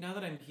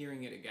that I'm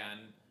hearing it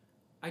again,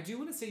 I do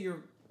want to say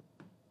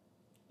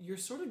you're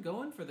sort of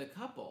going for the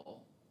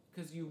couple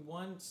because you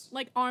want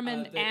like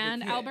Armand the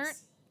and kids. Albert.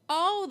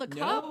 Oh, the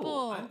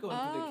couple. No, I'm going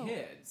for the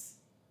kids.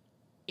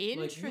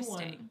 Interesting.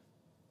 Like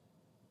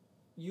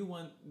you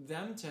want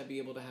them to be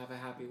able to have a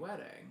happy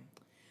wedding.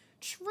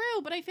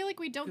 True, but I feel like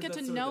we don't get to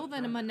that's sort know of the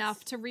them premise.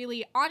 enough to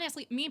really,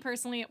 honestly, me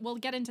personally, we'll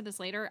get into this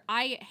later.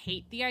 I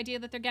hate the idea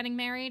that they're getting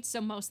married,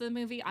 so most of the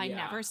movie I Yeah.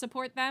 never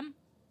support them.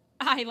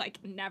 I like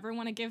never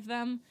want to give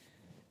them.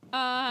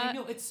 I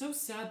know, it's so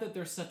sad that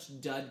they're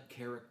such dud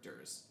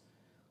characters.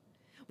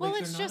 Well,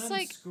 Like, it's they're just not on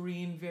like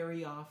screen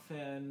very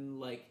often.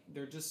 Like,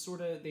 they're just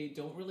sort of, they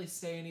don't really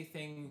say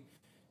anything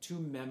too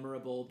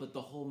memorable, but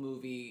the whole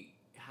movie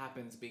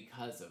happens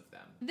because of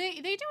them. they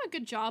do a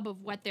good job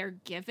of what they're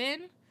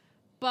given,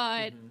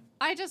 but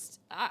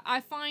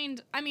I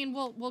find, I mean,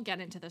 we'll get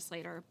into this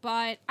later,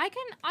 but I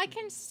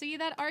can see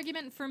that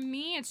argument. For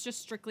me, it's just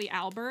strictly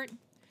Albert.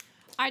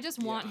 I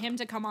just want him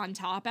to come on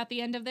top at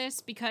the end of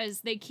this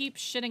because they keep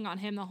shitting on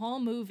him the whole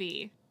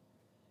movie,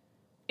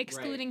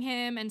 excluding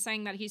him and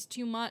saying that he's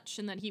too much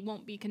and that he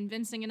won't be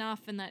convincing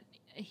enough and that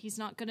he's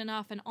not good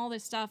enough and all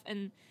this stuff.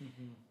 And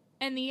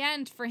in the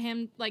end, for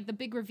him, like the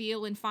big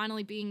reveal and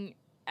finally being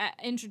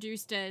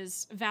introduced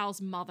as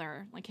Val's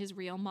mother, like his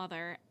real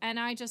mother, and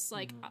I just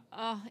like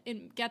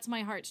it gets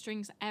my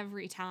heartstrings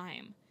every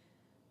time.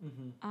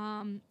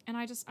 And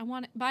I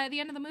want, by the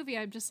end of the movie,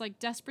 I'm just like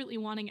desperately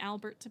wanting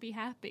Albert to be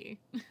happy.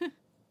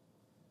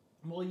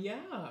 Well,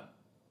 yeah.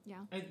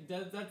 Yeah. I think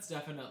that's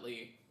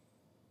definitely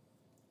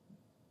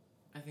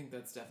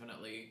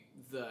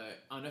the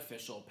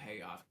unofficial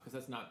payoff, because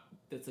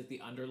that's like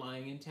the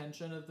underlying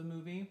intention of the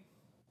movie.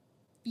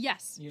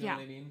 Yes. You know what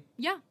I mean?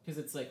 Yeah. Because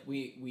it's like,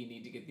 we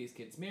need to get these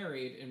kids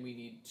married, and we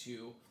need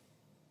to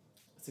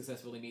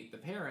successfully meet the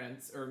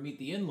parents, or meet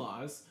the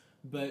in-laws,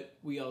 but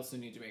we also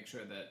need to make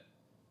sure that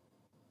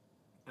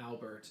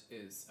Albert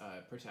is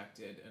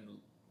protected and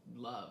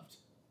loved.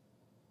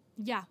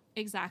 Yeah,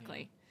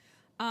 exactly.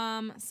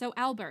 So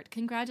Albert,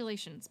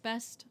 congratulations.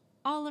 Best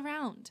all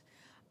around.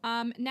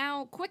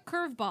 Now, quick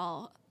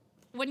curveball.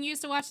 When you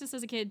used to watch this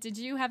as a kid, did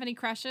you have any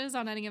crushes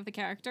on any of the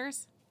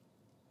characters?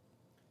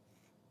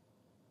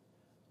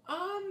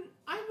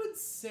 I would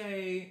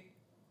say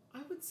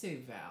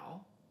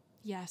Val.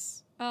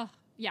 Yes.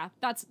 Yeah,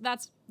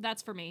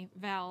 that's for me.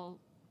 Val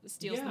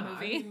steals the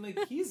movie. I mean,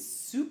 like, he's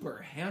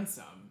super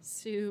handsome.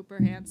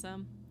 Super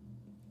handsome.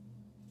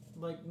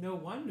 Like, no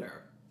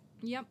wonder.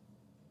 Yep.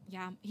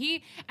 Yeah.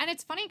 And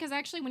it's funny because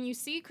actually when you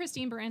see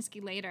Christine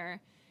Baranski later,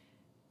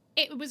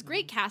 it was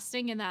great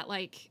casting in that,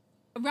 like,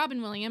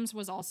 Robin Williams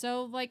was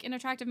also, like, an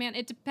attractive man.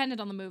 It depended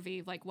on the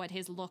movie, like, what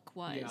his look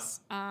was.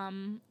 Yeah.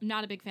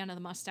 Not a big fan of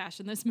the mustache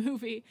in this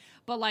movie.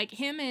 But, like,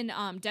 him in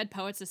Dead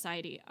Poets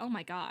Society, oh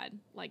my God,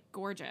 like,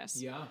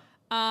 gorgeous. Yeah.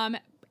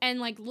 And,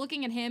 like,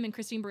 looking at him and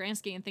Christine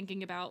Baranski and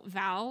thinking about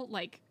Val,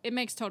 like, it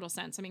makes total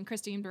sense. I mean,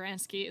 Christine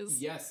Baranski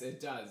is... Yes, it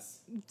does.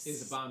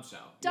 Is a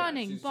bombshell.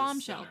 Stunning Yeah, she's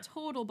bombshell. just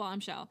Total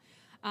bombshell.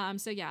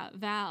 So, yeah,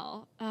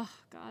 Val. Oh,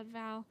 God,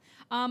 Val.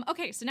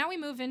 Okay, so now we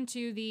move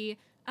into the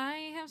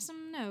I have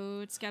some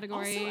notes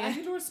category.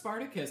 Also, Agador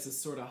Spartacus is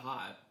sort of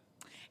hot.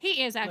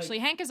 He is, actually.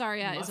 Like, Hank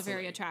Azaria is a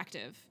very muscly.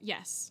 attractive.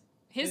 Yes.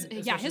 And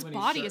especially His when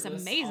he's body is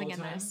shirtless amazing all in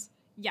the time. this.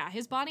 Yeah,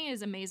 his body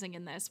is amazing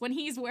in this. When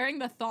he's wearing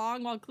the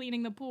thong while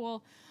cleaning the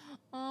pool.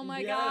 Oh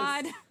my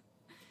God.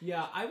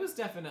 Yeah, I was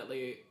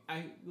definitely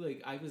I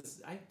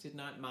did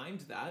not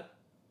mind that.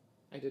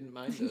 I didn't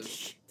mind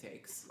those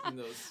takes in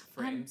those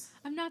frames.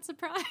 I'm not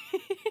surprised.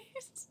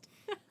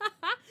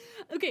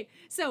 Okay,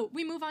 so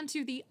we move on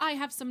to the I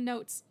have some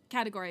notes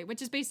category,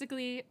 which is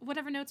basically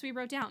whatever notes we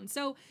wrote down.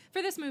 So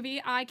for this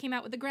movie, I came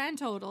out with a grand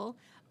total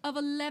of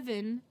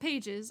 11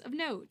 pages of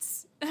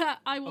notes.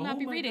 I will not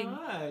be reading.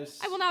 Gosh.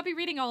 I will not be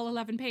reading all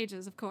 11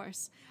 pages, of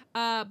course.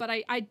 But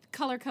I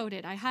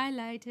color-coded. I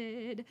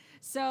highlighted.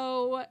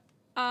 So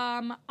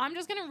I'm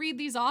just going to read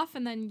these off,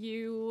 and then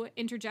you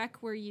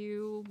interject where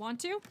you want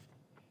to.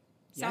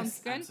 Sounds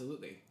good?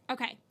 Absolutely.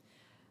 Okay.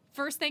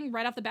 First thing,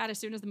 right off the bat, as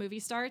soon as the movie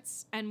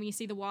starts, and we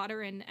see the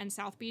water and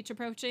South Beach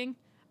approaching,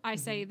 I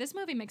say, this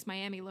movie makes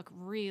Miami look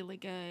really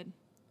good.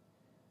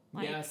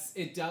 Like, yes,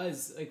 it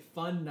does. Like,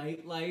 fun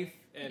nightlife,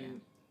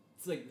 and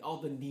it's like all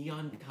the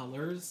neon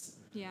colors.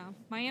 Yeah,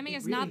 Miami It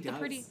is really not the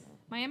does.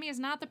 Miami is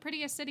not the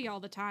prettiest city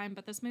all the time,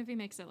 but this movie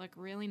makes it look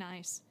really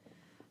nice.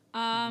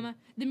 The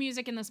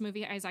music in this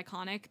movie is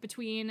iconic.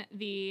 Between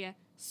the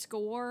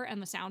score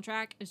and the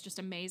soundtrack is just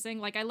amazing.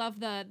 Like, I love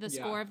the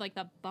score of like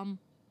the bum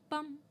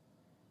bum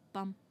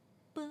bum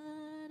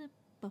ba-da,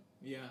 bum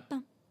Yeah.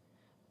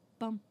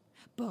 bum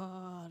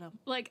ba-da.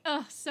 Like,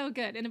 so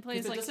good. And it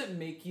plays Because it like doesn't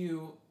make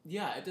you,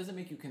 it doesn't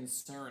make you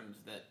concerned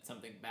that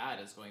something bad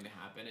is going to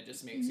happen. It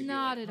just makes you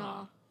not be like, at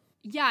all.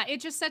 Yeah, it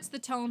just sets the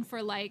tone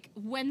for, like,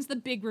 when's the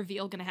big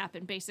reveal gonna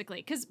happen, basically.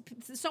 Because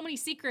so many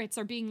secrets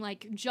are being,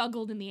 like,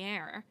 juggled in the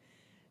air.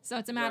 So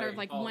it's a matter of,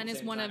 like, all at when the is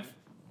same one time.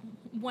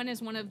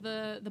 of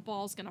the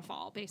balls gonna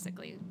fall,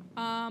 basically.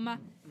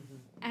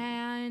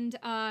 And,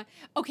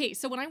 okay,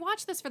 so when I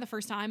watched this for the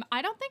first time,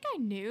 I don't think I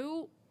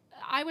knew...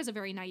 I was a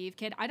very naive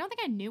kid. I don't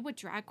think I knew what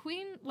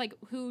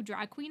who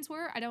drag queens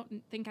were. I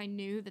don't think I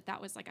knew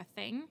that was, like, a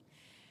thing.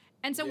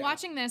 And so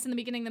watching this in the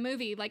beginning of the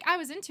movie, like, I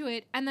was into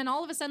it, and then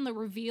all of a sudden the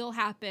reveal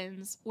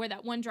happens where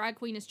that one drag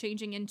queen is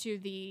changing into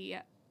the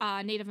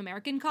Native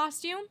American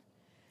costume.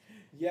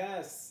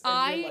 Yes.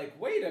 And you're like,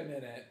 wait a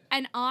minute.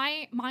 And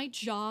my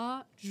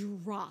jaw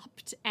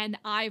dropped, and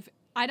I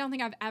don't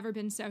think I've ever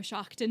been so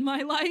shocked in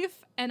my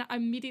life. And I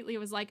immediately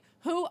was like,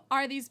 who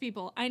are these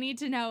people? I need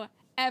to know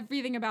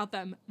everything about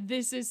them.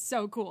 This is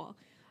so cool.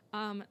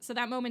 So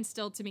that moment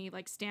still to me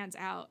like stands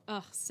out.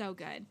 Ugh, so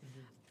good.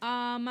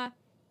 I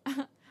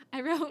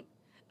wrote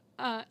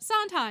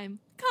Sondheim,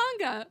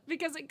 conga,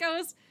 because it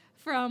goes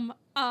from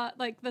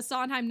like the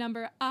Sondheim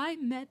number, I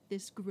met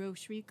this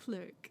grocery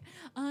clerk,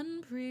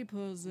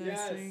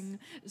 unprepossessing.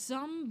 Yes.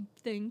 Some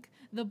think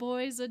the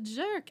boy's a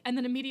jerk. And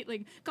then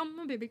immediately, come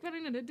on, baby, we're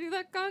gonna do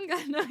that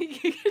conga. No,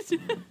 you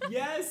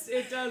Yes,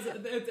 it does.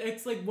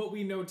 It's like what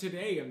we know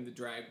today in the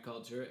drag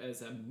culture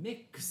as a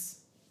mix.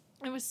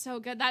 It was so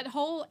good. That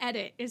whole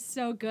edit is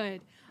so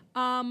good.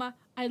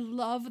 I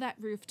love that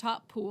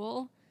rooftop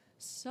pool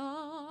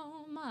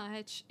so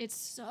much. It's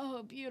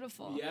so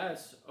beautiful.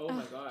 Yes. Oh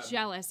my god.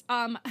 Jealous.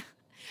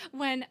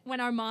 When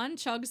Armand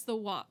chugs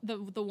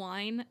the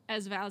wine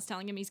as Val's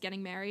telling him he's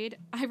getting married,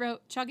 I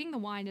wrote, chugging the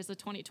wine is a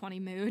 2020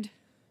 mood.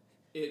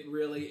 It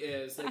really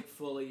is like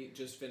fully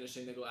just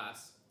finishing the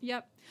glass.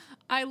 Yep.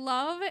 I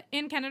love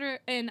in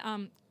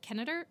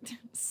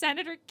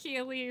Senator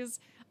Keeley's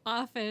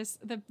office,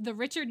 the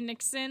Richard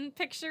Nixon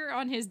picture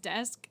on his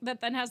desk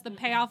that then has the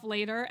payoff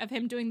later of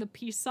him doing the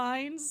peace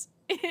signs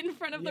in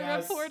front of the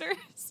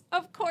reporters.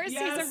 Of course,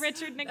 he's a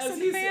Richard Nixon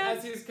fan.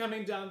 As he's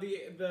coming down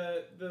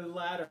the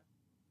ladder,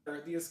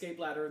 the escape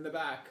ladder in the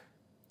back.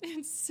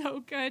 It's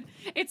so good.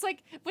 It's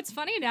like, what's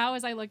funny now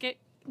as I look at,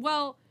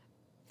 well,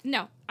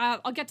 no,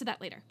 I'll get to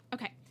that later.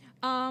 Okay.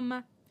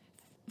 Fun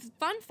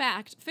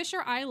fact,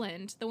 Fisher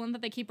Island, the one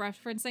that they keep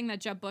referencing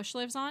that Jeb Bush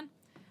lives on,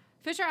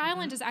 Fisher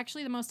Island is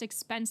actually the most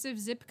expensive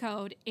zip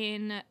code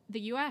in the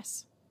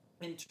U.S.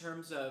 In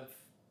terms of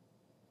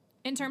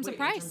price. In terms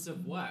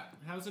of what?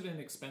 How is it an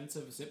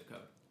expensive zip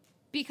code?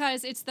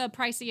 Because it's the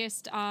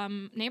priciest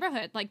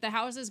neighborhood. Like, the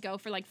houses go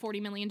for like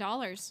 $40 million.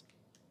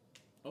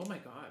 Oh my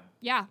god.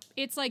 Yeah.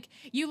 It's like,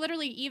 you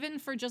literally, even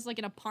for just like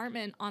an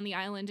apartment on the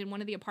island in one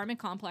of the apartment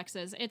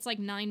complexes, it's like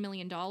 $9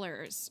 million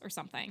or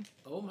something.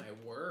 Oh my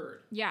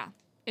word. Yeah.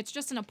 It's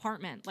just an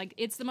apartment. Like,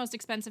 it's the most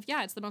expensive.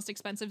 Yeah, it's the most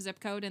expensive zip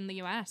code in the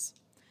U.S.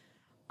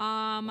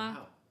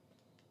 Wow.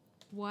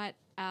 What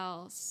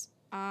else?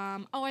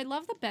 I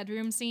love the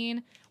bedroom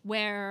scene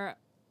where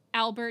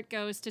Albert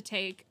goes to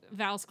take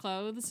Val's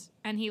clothes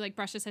and he like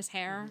brushes his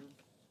hair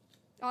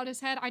on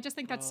his head. I just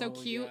think that's so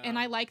cute. Yeah. And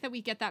I like that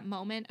we get that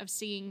moment of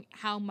seeing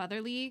how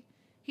motherly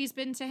he's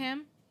been to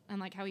him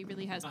and like how he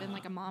really has been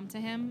like a mom to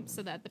him,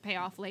 so that the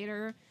payoff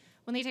later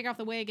when they take off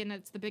the wig and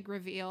it's the big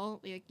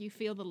reveal, like you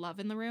feel the love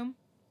in the room.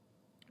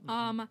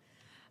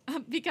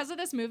 Because of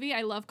this movie,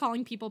 I love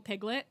calling people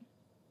Piglet.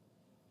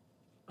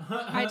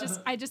 I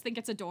just think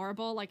it's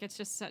adorable. Like, it's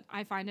just,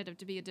 I find it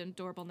to be an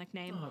adorable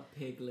nickname. Oh,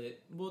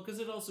 Piglet. Well, because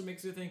it also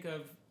makes you think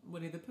of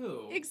Winnie the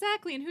Pooh.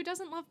 Exactly, and who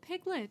doesn't love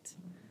Piglet?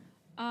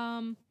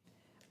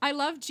 I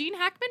love Gene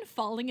Hackman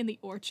falling in the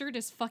orchard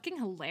is fucking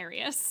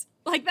hilarious.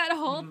 Like, that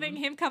whole thing,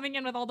 him coming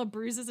in with all the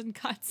bruises and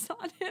cuts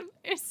on him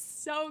is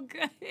so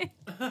good.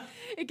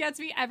 It gets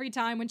me every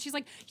time when she's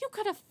like, you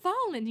could have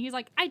fallen. He's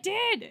like, I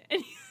did.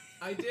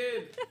 I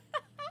did.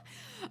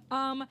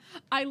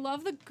 I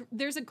love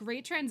there's a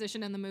great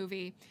transition in the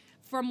movie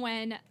from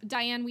when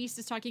Diane Wiest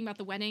is talking about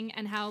the wedding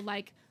and how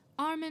like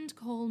Armand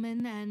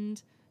Coleman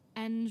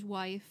and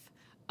wife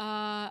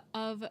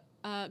of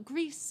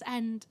Greece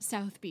and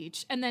South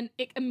Beach, and then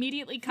it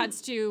immediately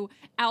cuts to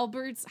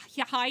Albert's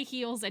high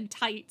heels and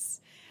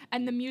tights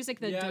and the music,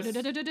 the piano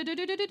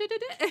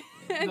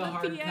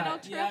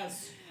track.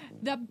 Yes.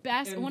 The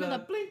best, And one of the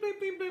bling bling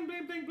bling bling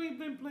bling bling bling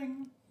bling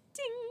bling.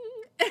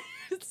 ding.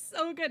 It's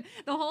so good.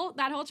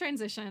 That whole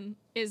transition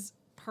is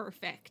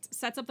perfect.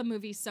 Sets up the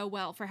movie so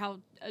well for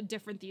how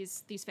different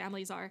these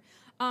families are.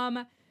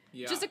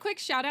 Yeah. Just a quick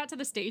shout out to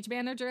the stage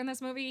manager in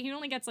this movie. He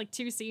only gets like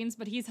 2 scenes,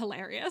 but he's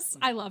hilarious.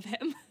 I love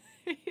him.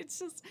 It's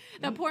just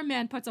that poor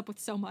man puts up with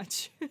so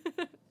much.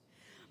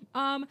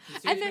 The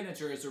stage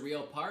manager is a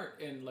real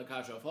part in La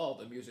Cage aux Folles,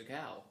 the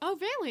musicale. Oh,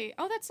 really?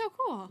 Oh, that's so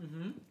cool.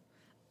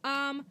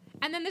 And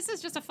then this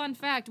is just a fun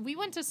fact. We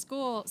went to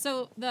school.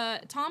 So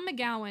the Tom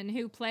McGowan,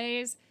 who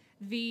plays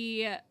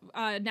the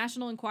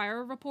National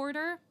Enquirer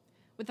reporter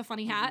with the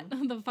funny hat,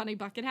 the funny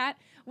bucket hat,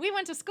 we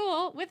went to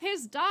school with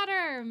his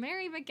daughter,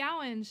 Mary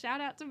McGowan. Shout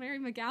out to Mary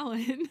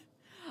McGowan.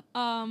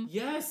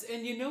 Yes,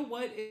 and you know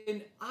what?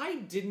 And I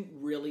didn't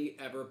really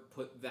ever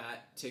put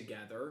that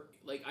together.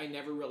 Like, I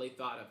never really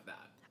thought of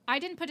that. I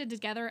didn't put it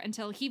together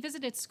until he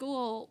visited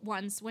school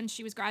once when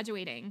she was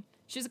graduating.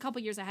 She was a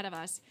couple years ahead of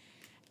us.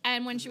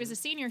 And when she was a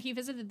senior, he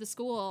visited the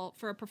school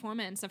for a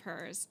performance of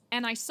hers.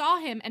 And I saw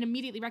him and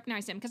immediately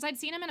recognized him because I'd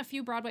seen him in a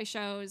few Broadway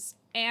shows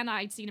and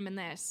I'd seen him in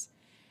this.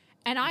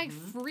 And I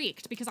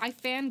freaked because I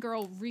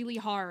fangirl really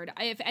hard.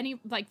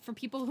 For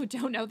people who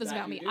don't know this That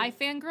about you me, do. I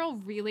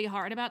fangirl really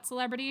hard about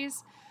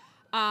celebrities.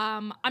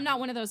 I'm not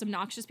one of those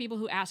obnoxious people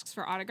who asks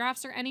for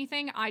autographs or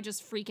anything. I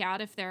just freak out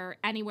if they're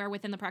anywhere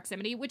within the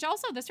proximity, which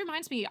also, this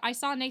reminds me, I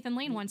saw Nathan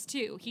Lane once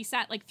too. He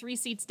sat like 3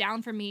 seats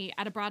down from me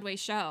at a Broadway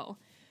show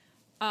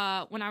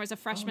when I was a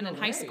freshman in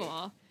high way.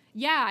 school.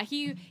 Yeah,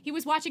 he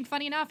was watching,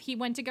 funny enough, he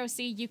went to go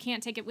see You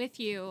Can't Take It With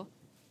You.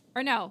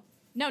 Or no,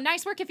 No,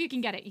 nice work if you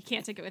can get it. You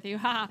can't take it with you.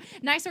 Haha.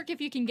 Nice work if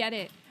you can get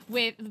it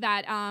with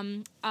that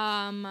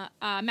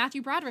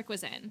Matthew Broderick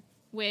was in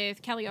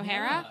with Kelly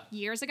O'Hara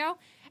years ago.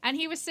 And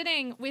he was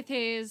sitting with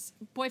his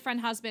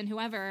boyfriend, husband,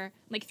 whoever,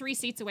 like 3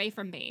 seats away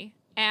from me.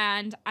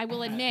 And I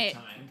will admit,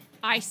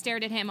 I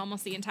stared at him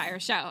almost the entire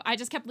show. I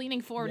just kept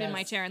leaning forward in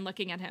my chair and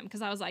looking at him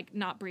because I was like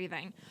not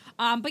breathing.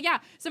 But yeah,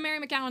 so Mary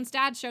McGowan's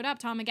dad showed up,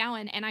 Tom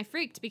McGowan, and I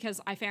freaked because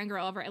I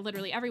fangirl over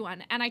literally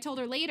everyone. And I told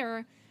her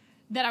later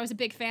that I was a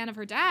big fan of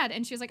her dad,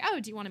 and she was like,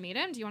 oh, do you want to meet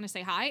him? Do you want to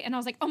say hi? And I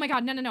was like, oh my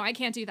God, no, I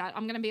can't do that.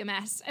 I'm going to be a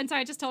mess. And so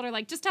I just told her,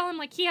 like, just tell him,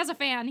 like, he has a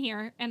fan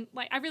here, and,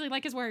 like, I really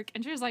like his work.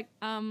 And she was like,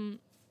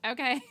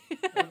 okay.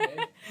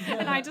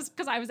 And I just,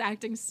 because I was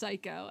acting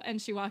psycho,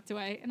 and she walked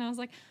away, and I was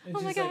like,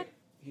 oh my God. Like,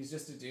 he's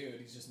just a dude.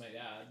 He's just my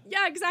dad.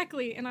 Yeah,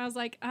 exactly. And I was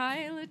like,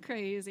 I look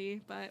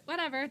crazy, but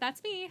whatever.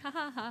 That's me. Ha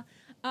ha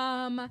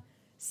ha.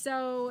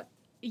 So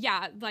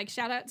yeah, like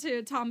shout out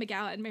to Tom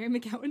McGowan, Mary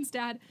McGowan's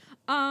dad.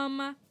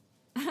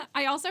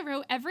 I also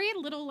wrote every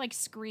little like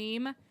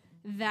scream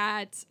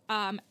that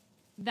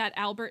that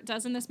Albert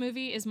does in this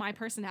movie is my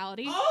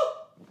personality. Oh!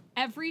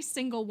 Every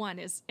single one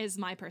is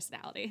my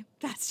personality.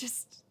 That's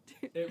just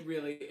It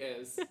really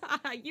is.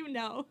 you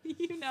know.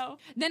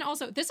 Then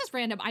also, this is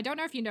random. I don't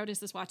know if you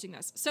noticed this watching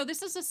this. So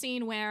this is a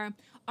scene where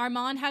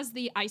Armand has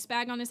the ice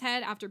bag on his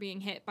head after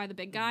being hit by the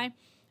big guy.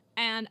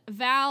 And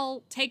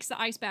Val takes the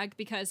ice bag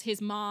because his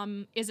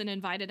mom isn't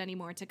invited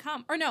anymore to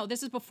come. Or no,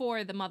 this is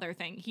before the mother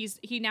thing.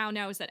 He now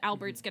knows that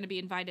Albert's going to be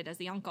invited as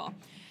the uncle.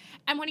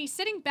 And when he's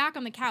sitting back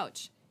on the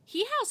couch,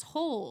 he has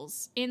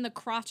holes in the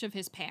crotch of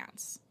his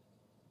pants.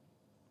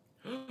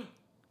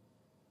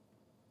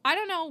 I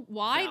don't know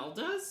why. Val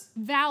does?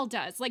 Val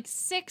does.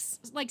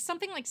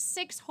 Something like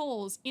 6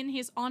 holes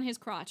on his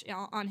crotch,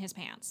 on his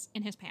pants,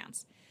 in his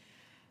pants.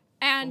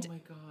 And oh my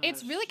gosh.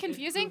 it's really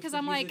confusing because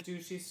I'm like,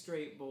 he's a douchey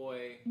straight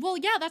boy. Well,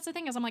 yeah, that's the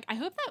thing is I'm like, I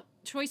hope that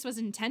choice was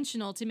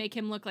intentional to make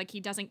him look like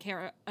he doesn't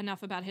care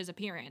enough about his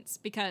appearance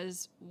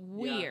because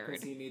weird. Yeah,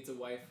 because he needs a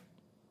wife.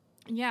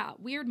 Yeah,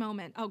 weird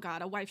moment. Oh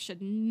God, a wife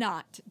should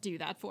not do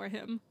that for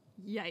him.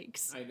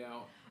 Yikes. I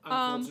know.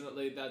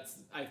 Unfortunately,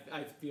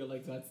 I feel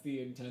like that's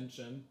the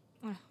intention.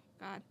 Oh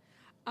God.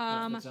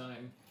 At the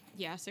time.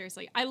 Yeah,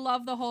 seriously. I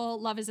love the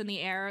whole Love is in the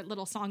Air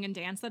little song and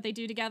dance that they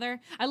do together.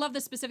 I love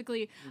this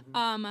specifically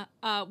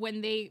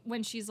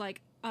when she's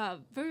like,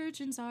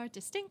 virgins are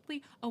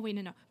distinctly. Oh, wait,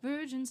 no.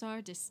 Virgins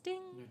are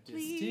distinctly.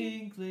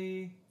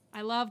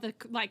 I love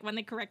when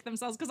they correct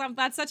themselves because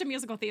that's such a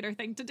musical theater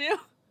thing to do.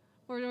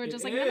 We're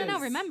just like, no,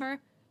 remember,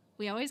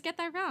 we always get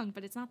that wrong,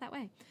 but it's not that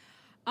way.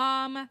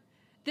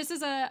 This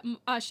is a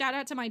shout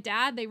out to my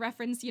dad. They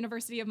referenced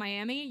University of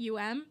Miami,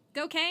 UM.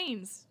 Go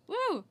Canes.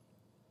 Woo!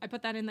 I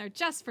put that in there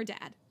just for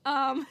Dad.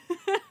 I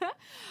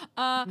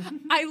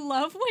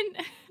love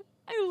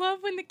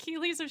when the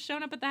Keeleys have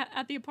shown up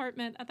at the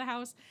apartment at the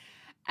house,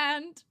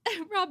 and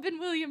Robin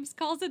Williams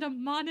calls it a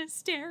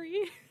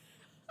monastery.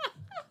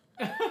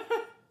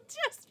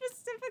 Just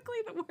specifically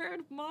the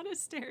word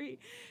monastery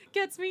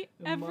gets me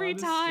every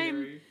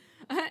time.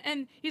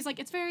 And he's like,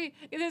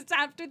 it's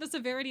after the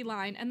severity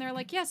line. And they're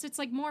like, yes, it's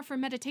like more for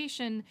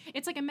meditation.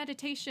 It's like a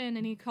meditation.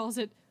 And he calls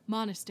it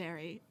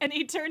monastery. And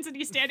he turns and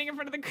he's standing in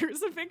front of the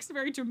crucifix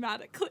very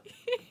dramatically.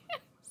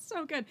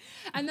 So good.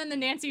 And then the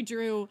Nancy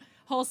Drew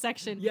whole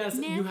section. Yes,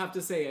 you have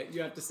to say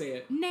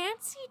it.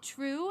 Nancy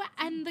Drew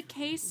and the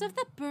Case of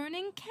the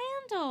Burning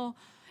Candle.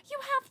 You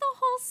have the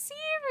whole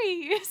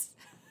series.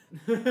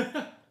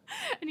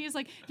 And he's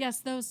like,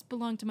 yes, those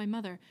belong to my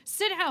mother.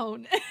 Sit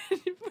down.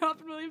 And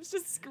Robin Williams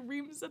just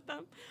screams at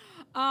them.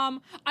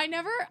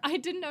 I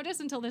didn't notice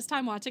until this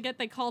time watching it,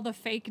 they call the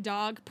fake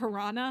dog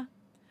Piranha.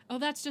 Oh,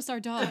 that's just our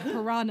dog,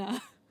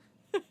 Piranha.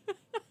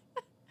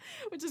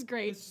 Which is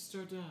great. It's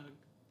just our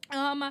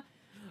dog.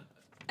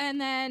 And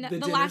then the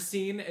dinner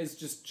scene is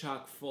just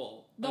chock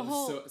full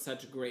of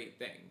such great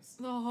things.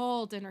 The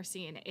whole dinner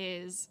scene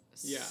is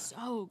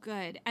so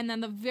good. And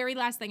then the very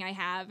last thing I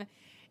have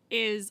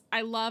is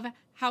I love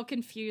how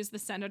confused the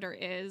senator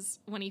is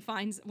when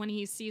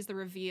he sees the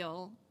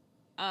reveal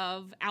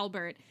of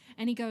Albert,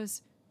 and he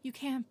goes, you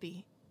can't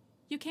be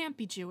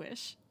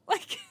Jewish.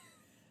 Like,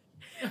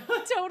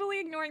 totally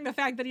ignoring the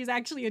fact that he's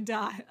actually a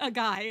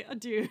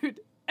dude.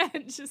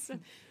 And just,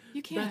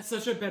 you can't. That's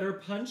such a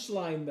better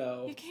punchline,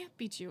 though. You can't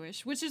be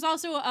Jewish, which is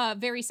also a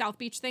very South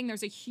Beach thing.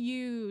 There's a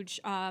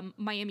huge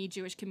Miami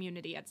Jewish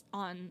community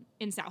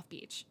in South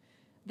Beach.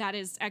 That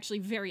is actually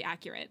very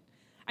accurate.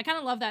 I kind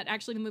of love that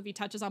actually the movie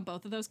touches on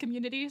both of those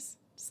communities.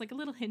 Just like a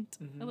little hint,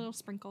 a little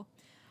sprinkle.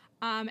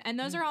 And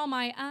those are all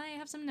I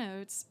have some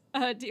notes.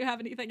 Do you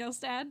have anything else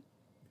to add?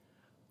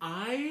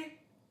 I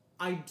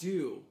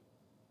do.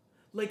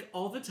 Like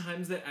all the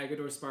times that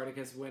Agador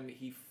Spartacus, when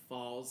he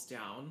falls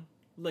down,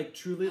 like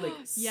truly like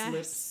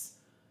slips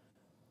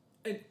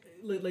and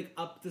like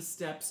up the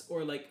steps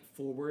or like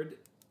forward,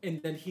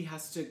 and then he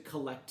has to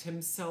collect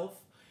himself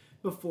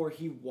before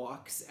he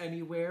walks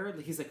anywhere.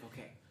 Like he's like,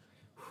 okay.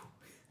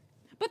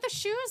 But the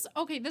shoes,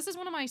 okay, this is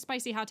one of my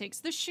spicy hot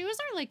takes. The shoes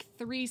are like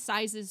 3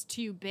 sizes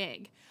too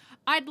big.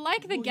 I'd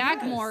like the Well, gag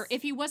yes. more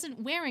if he wasn't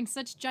wearing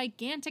such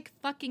gigantic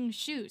fucking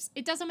shoes.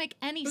 It doesn't make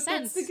any But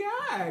sense. that's the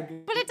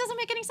gag. But it doesn't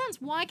make any sense.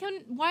 Why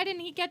didn't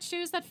he get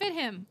shoes that fit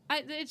him?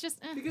 It's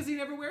just Because he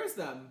never wears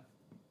them.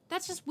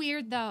 that's just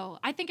weird though.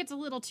 I think it's a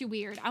little too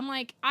weird. I'm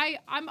like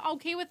I'm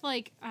okay with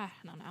like I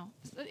don't know.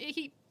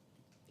 He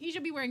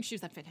should be wearing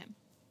shoes that fit him.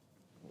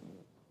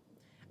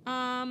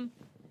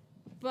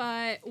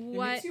 But It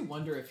what? makes you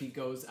wonder if he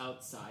goes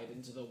outside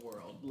into the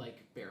world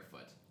like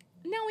barefoot.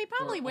 No, he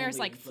probably Or wears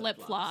only like in flip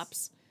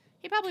flops.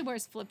 He probably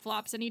wears flip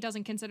flops and he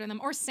doesn't consider them,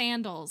 or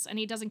sandals and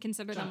he doesn't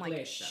consider them like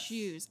Chancletas.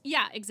 shoes.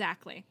 Yeah,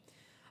 exactly.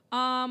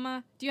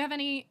 Do you have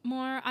any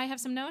more? I have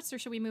some notes, or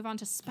should we move on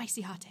to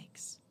spicy hot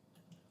takes?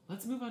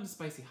 Let's move on to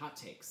spicy hot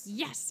takes.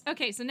 Yes.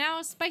 Okay, so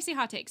now spicy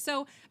hot takes.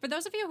 So for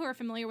those of you who are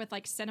familiar with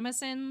like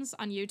CinemaSins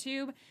on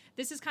YouTube,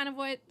 this is kind of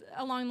what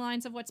along the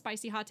lines of what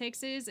spicy hot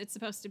takes is. It's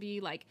supposed to be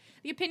like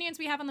the opinions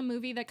we have on the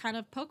movie that kind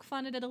of poke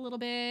fun at it a little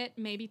bit,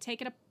 maybe tear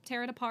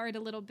it apart a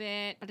little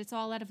bit, but it's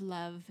all out of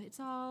love. It's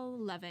all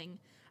loving.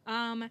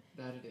 That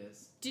it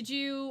is.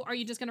 Are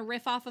you just gonna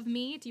riff off of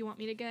me? Do you want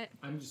me to get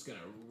I'm just gonna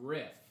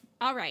riff.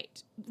 all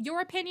right.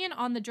 Your opinion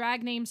on the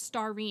drag name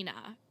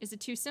Starina. Is it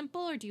too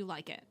simple or do you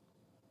like it?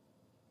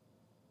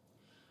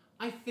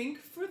 I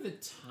think for the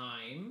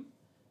time,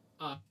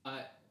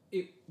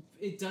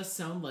 it does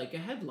sound like a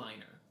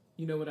headliner.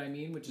 You know what I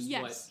mean? Which is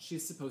Yes. what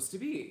she's supposed to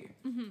be.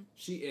 Mm-hmm.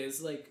 She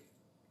is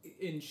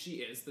she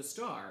is the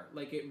star.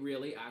 Like, it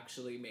really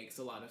actually makes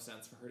a lot of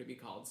sense for her to be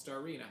called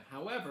Starina.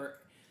 However,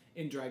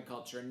 in drag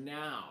culture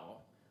now,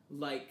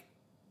 like,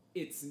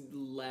 it's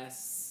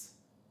less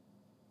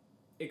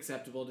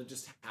acceptable to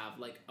just have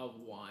like a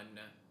one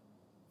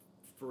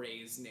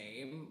phrase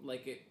name.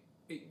 Like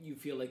you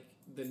feel like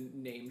the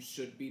name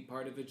should be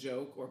part of a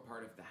joke or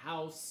part of the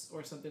house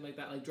or something like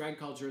that. Like, drag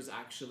culture is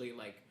actually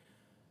like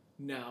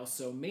now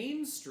so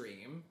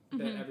mainstream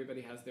that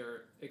everybody has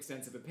their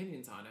extensive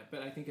opinions on it.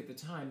 But I think at the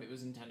time it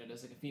was intended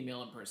as like a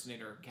female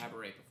impersonator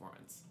cabaret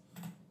performance.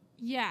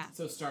 Yeah.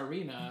 So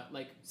Starina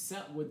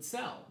would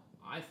sell,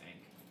 I think.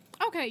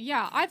 Okay,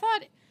 yeah. I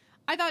thought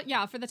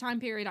yeah, for the time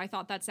period I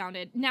thought that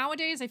sounded.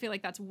 Nowadays I feel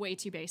like that's way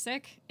too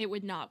basic. It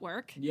would not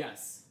work.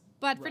 Yes.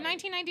 But for Right.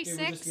 1996,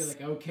 It would just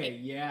be like, okay,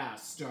 yeah,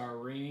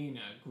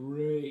 Starina,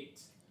 great.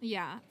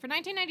 yeah, for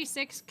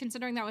 1996,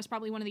 considering that was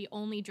probably one of the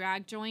only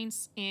drag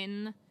joints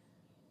in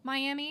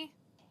Miami,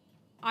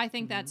 I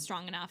think that's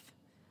strong enough.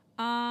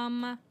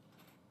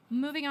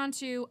 Moving on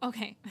to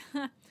okay,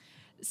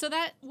 so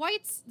that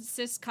white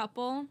cis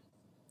couple,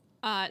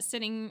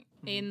 sitting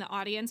in the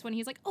audience when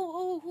he's like,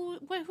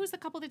 who's the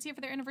couple that's here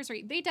for their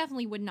anniversary? They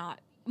definitely would not.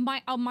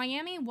 A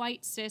Miami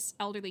white cis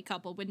elderly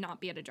couple would not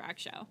be at a drag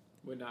show.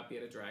 Would not be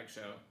at a drag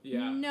show.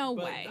 Yeah. No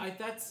But way.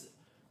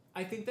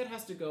 I think that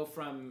has to go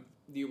from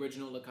the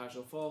original La Cage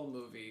aux Folles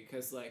movie,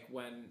 because like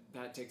when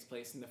that takes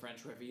place in the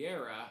French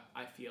Riviera,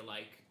 I feel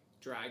like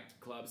drag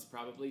clubs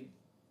probably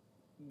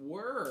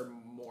were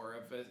more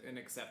of an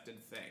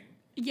accepted thing.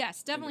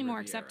 Yes, definitely more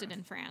Riviera. accepted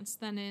in France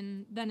than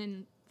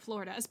in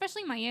Florida,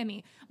 especially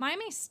Miami.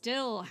 Miami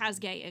still has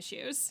gay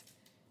issues.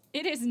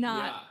 It is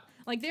not Yeah.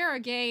 like there are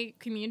gay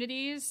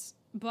communities,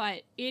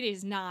 but it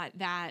is not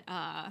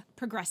that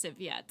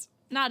progressive yet.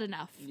 Not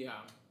enough. Yeah.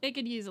 It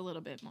could use a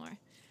little bit more.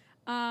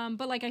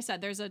 But like I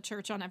said, there's a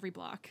church on every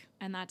block,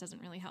 and that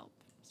doesn't really help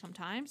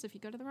sometimes if you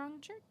go to the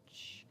wrong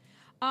church.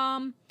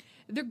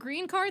 The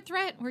green card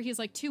threat, where he's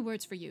like, 2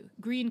 words for you,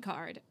 green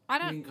card.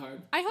 Green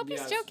card. I hope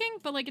Yes. he's joking,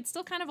 but like it's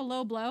still kind of a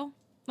low blow.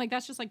 Like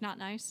that's just like not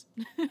nice.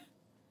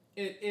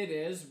 It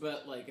is,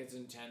 but like it's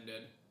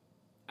intended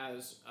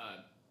as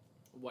a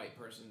white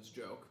person's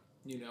joke,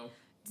 you know?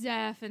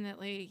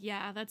 Definitely,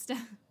 yeah.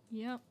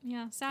 Yep,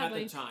 yeah.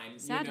 Sadly, At the time,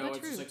 sad you know, but it's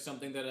true. just like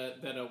something that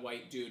a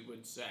white dude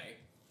would say.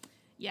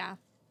 Yeah.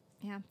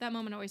 That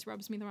moment always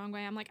rubs me the wrong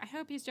way. I'm like, I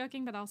hope he's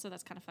joking, but also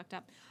that's kind of fucked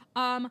up.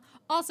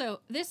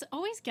 Also, this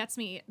always gets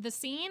me. The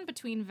scene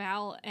between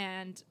Val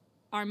and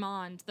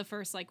Armand, the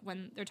first, like,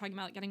 when they're talking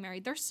about getting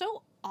married, they're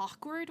so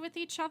awkward with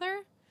each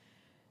other.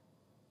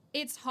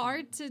 It's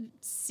hard to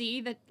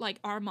see that, like,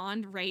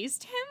 Armand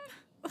raised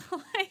him.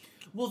 Like,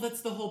 Well,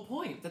 that's the whole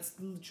point. That's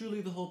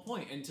truly the whole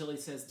point until he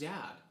says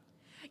dad.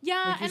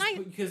 yeah,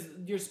 Like, because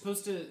you're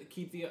supposed to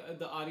keep the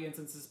audience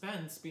in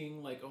suspense,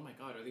 being like, oh my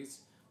god,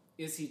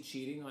 is he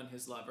cheating on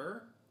his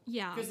lover?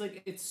 yeah. Because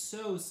like it's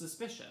so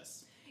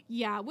suspicious.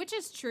 Yeah, which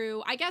is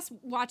true. I guess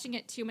watching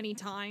it too many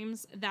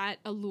times, that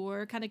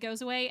allure kind of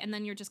goes away, and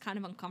then you're just kind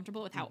of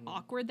uncomfortable with how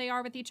awkward they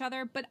are with each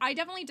other. But I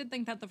definitely did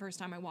think that the first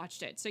time I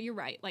watched it. So you're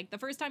right. Like, the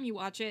first time you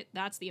watch it,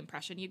 that's the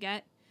impression you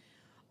get.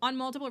 On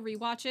multiple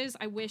rewatches,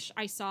 I wish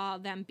I saw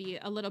them be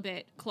a little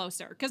bit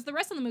closer. Because the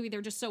rest of the movie,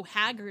 they're just so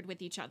haggard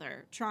with each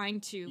other, trying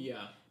to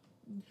Yeah.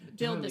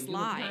 build this Darling, you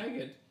look lie.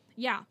 haggard.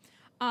 Yeah.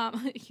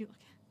 You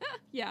look.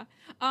 Yeah.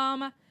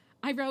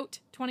 I wrote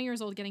 20 years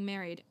old getting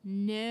married.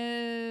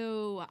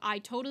 No.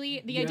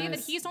 The idea that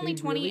Yes, he's only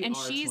they 20 really and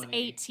are she's 20.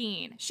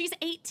 18. She's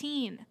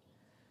 18.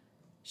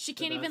 She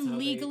can't that's even how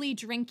they- legally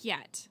drink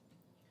yet.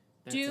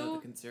 That's how Do-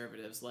 the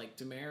conservatives like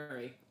to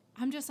marry.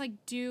 I'm just like,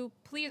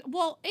 please.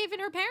 Well, even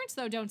her parents,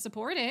 though, don't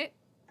support it.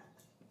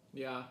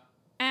 Yeah.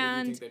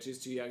 And You think that she's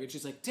too young, and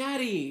she's like,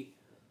 "Daddy."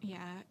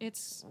 yeah,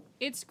 it's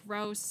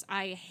gross.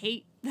 I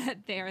hate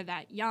that they're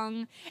that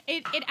young.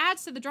 It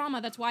adds to the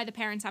drama. That's why the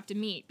parents have to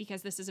meet,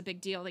 because this is a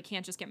big deal. They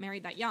can't just get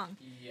married that young.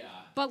 Yeah.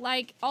 But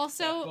like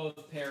also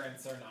both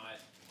parents are not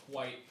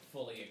quite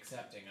fully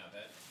accepting of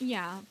it.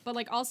 yeah, but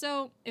like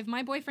also if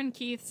my boyfriend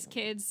Keith's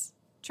kids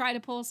try to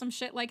pull some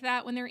shit like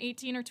that when they're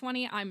 18 or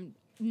 20, I'm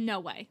no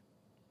way.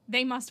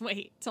 They must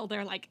wait till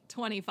they're like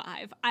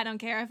 25. I don't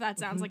care if that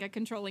sounds like a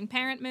controlling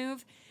parent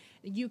move.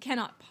 You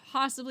cannot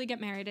possibly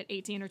get married at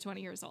 18 or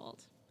 20 years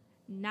old.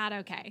 Not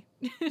okay.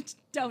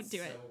 Don't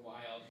do it. So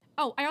wild.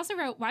 Oh, I also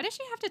wrote, why does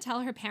she have to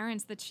tell her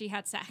parents that she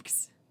had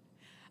sex?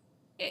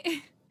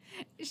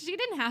 She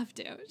didn't have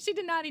to. She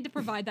did not need to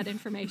provide that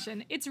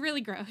information. It's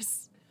really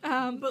gross.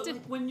 But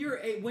like, when you're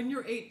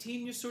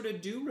 18, you sort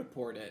of do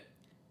report it.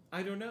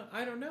 I don't know.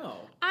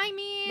 I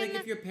mean, Like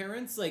if your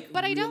parents like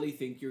but I don't- really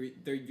think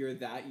you're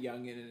that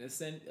young and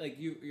innocent, like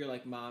you're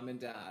like, Mom and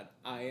Dad,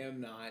 I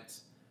am not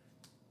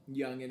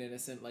young and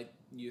innocent like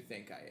you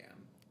think I am.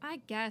 I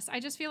guess.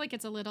 I just feel like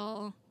it's a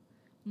little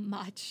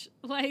much.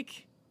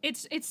 Like,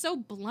 it's so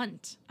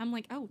blunt. I'm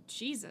like, oh,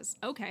 Jesus.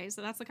 Okay,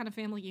 so that's the kind of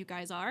family you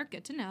guys are.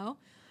 Good to know.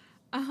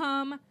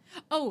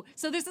 Oh,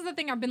 so this is the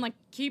thing I've been like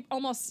keep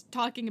almost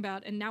talking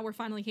about, and now we're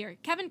finally here.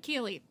 Kevin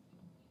Keeley.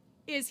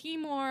 Is he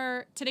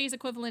more today's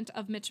equivalent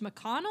of Mitch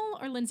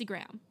McConnell or Lindsey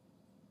Graham?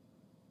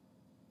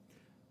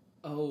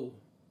 Oh,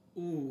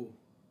 ooh.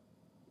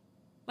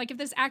 Like, if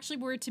this actually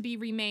were to be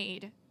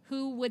remade,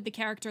 who would the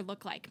character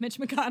look like? Mitch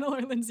McConnell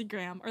or Lindsey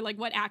Graham? Or, like,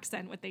 what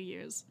accent would they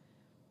use?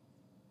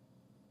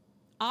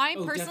 I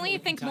Oh, personally definitely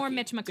think more Kentucky.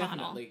 Mitch McConnell.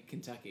 Definitely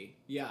Kentucky.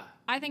 Yeah.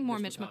 I think more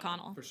Mitch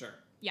McConnell. For sure.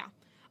 Yeah.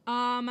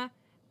 And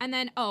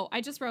then, I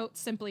just wrote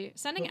simply,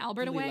 sending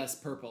Albert Hopefully away. less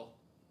purple.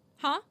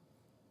 Huh?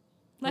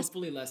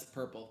 Hopefully less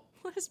purple.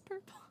 Less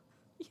purple.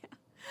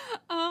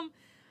 Yeah.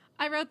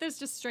 I wrote this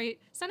just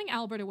straight. Sending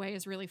Albert away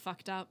is really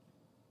fucked up.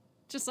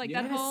 Just like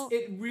that whole...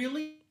 It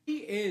really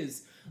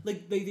is.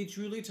 Like they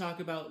truly talk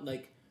about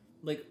like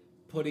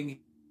putting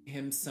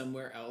him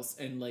somewhere else,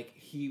 and like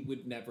he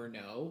would never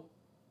know.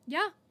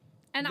 Yeah.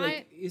 And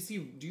like,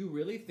 do you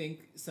really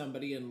think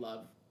somebody in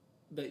love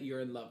that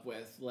you're in love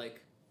with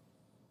like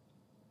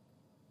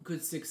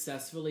could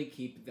successfully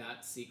keep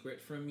that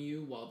secret from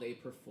you while they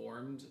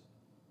performed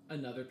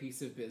another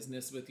piece of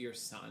business with your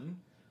son?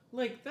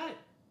 Like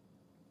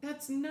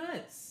that's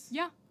nuts.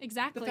 Yeah,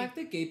 exactly. The fact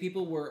that gay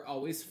people were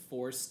always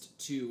forced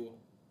to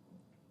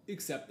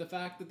accept the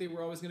fact that they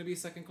were always going to be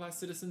second-class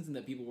citizens, and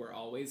that people were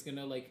always going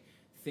to like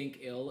think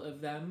ill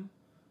of them,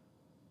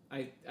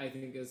 I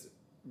think is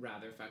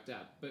rather fucked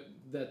up. But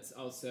that's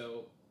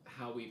also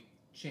how we've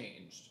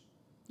changed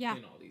in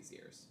all these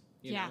years.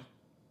 You know?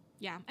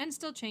 Yeah, and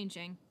still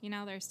changing. You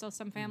know, there's still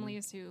some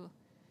families who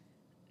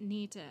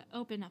need to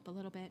open up a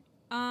little bit.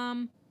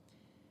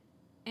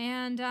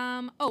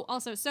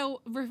 Also,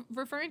 so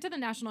referring to the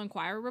National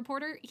Enquirer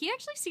reporter, he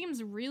actually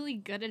seems really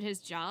good at his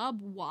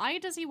job. Why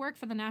does he work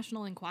for the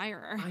National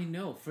Enquirer? I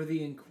know, for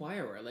the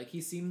Enquirer. Like,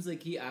 he seems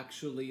like he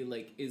actually,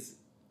 like, is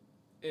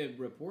a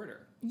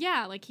reporter.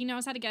 Yeah, like, he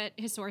knows how to get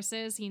his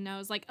sources. He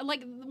knows, like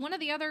one of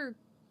the other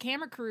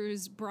camera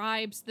crews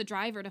bribes the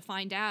driver to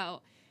find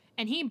out.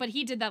 But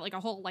he did that, like, a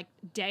whole, like,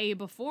 day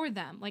before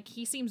them. Like,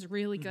 he seems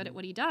really good at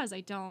what he does.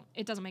 It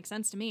doesn't make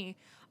sense to me.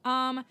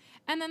 And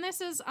then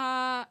this is,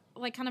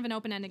 like, kind of an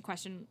open-ended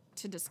question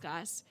to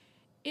discuss.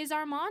 Is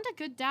Armand a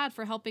good dad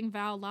for helping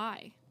Val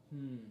lie?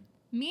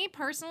 Me,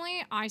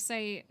 personally, I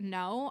say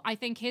no. I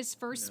think his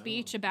first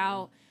speech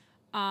about,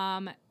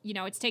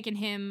 it's taken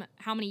him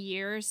how many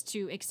years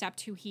to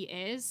accept who he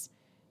is,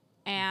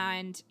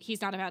 and he's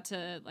not about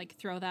to, like,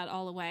 throw that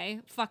all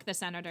away. Fuck the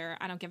senator.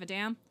 I don't give a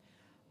damn.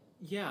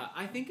 Yeah,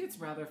 I think it's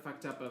rather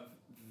fucked up of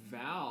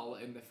Val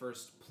in the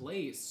first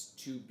place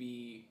to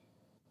be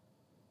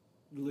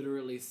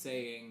literally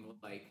saying,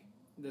 like,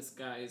 this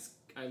guy's,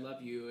 I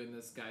love you, and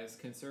this guy's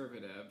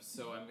conservative,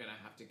 so I'm gonna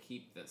have to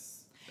keep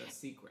this a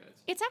secret.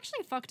 It's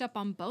actually fucked up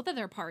on both of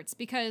their parts,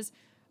 because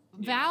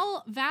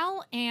Val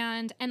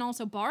and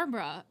also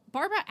Barbara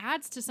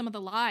adds to some of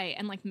the lie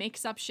and, like,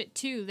 makes up shit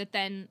too that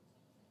then,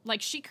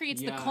 like, she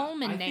creates the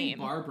Coleman name. I think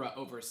Barbara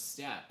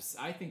oversteps.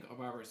 I think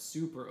Barbara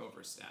super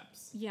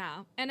oversteps.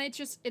 Yeah, and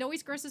it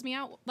always grosses me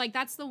out. Like,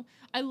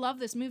 I love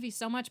this movie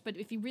so much, but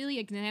if you really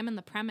examine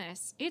the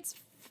premise, it's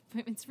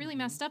really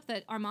messed up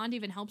that Armand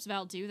even helps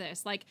Val do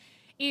this. Like,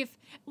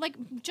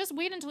 just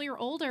wait until you're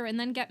older and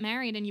then get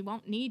married, and you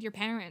won't need your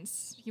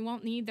parents. You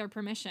won't need their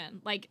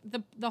permission. Like,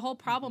 the whole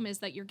problem is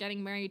that you're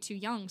getting married too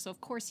young, so of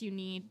course you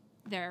need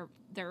their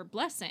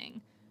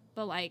blessing.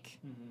 But, like...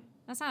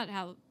 That's not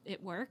how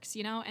it works,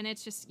 you know? And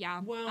it's just,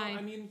 Well, I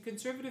mean,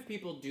 conservative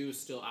people do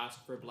still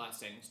ask for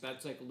blessings.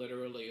 That's, like,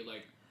 literally,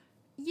 like...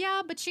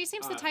 Yeah, but she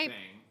seems the type...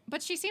 thing.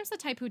 But she seems the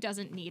type who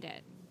doesn't need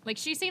it. Like,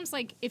 she seems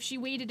like if she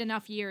waited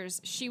enough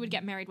years, she would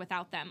get married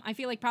without them. I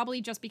feel like probably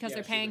just because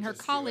they're paying her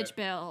college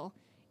bill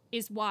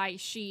is why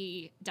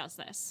she does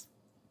this.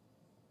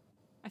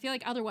 I feel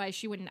like otherwise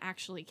she wouldn't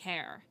actually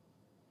care.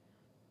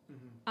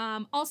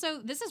 Also,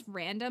 this is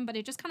random, but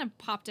it just kind of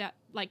popped out,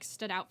 like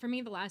stood out for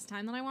me the last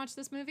time that I watched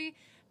this movie.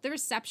 The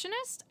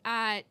receptionist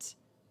at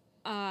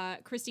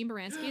Christine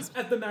Baranski's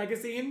At the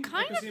magazine?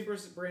 Kind At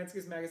Christine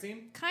Baranski's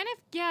magazine? kind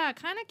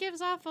of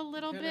gives off a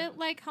little bit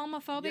like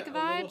homophobic Yeah,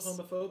 vibes. a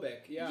little homophobic,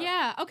 yeah.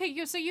 Yeah,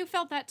 okay, so you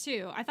felt that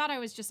too. I thought I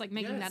was just like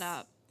making that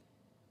up.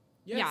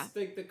 Yes,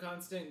 the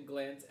constant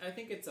glance. I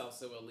think it's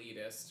also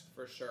elitist,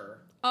 for sure.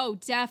 Oh,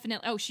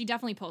 definitely. Oh, she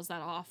definitely pulls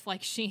that off.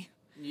 Like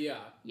Yeah.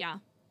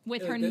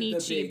 with her the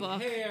Nietzsche big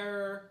book.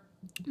 hair.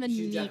 The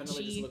She Nietzsche.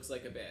 definitely just looks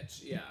like a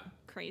bitch, yeah.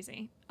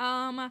 Crazy.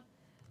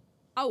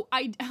 Oh,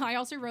 I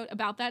also wrote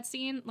about that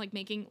scene, like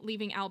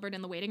leaving Albert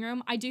in the waiting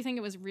room. I do think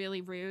it was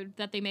really rude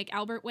that they make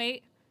Albert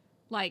wait.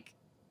 Like,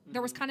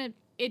 there was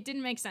it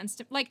didn't make sense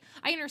to, like,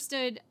 I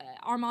understood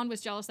Armand was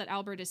jealous that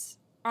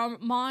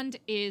Armand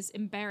is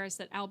embarrassed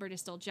that Albert is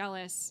still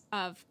jealous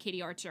of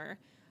Katie Archer.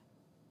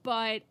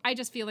 But I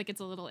just feel like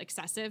it's a little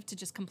excessive to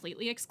just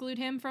completely exclude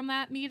him from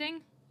that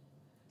meeting.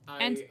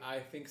 I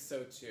think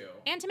so too.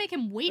 And to make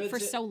him wait But for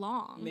to so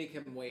long. Make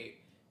him wait.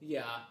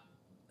 Yeah.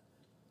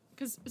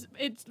 Because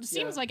it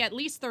seems like at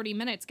least 30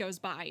 minutes goes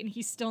by and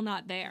he's still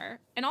not there.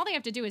 And all they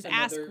have to do is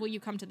ask, will you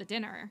come to the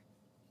dinner?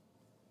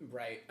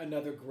 Right.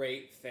 Another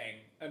great thing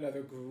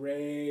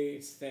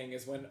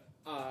is when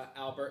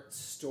Albert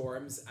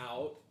storms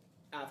out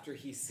after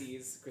he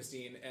sees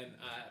Christine and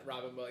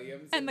Robin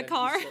Williams. And the then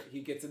car. He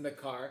gets in the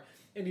car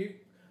and he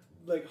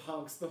like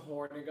honks the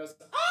horn and goes,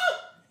 ah!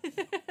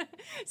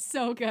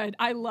 So good.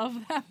 I love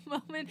that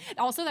moment.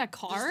 Also, that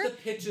car. Just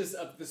the pitches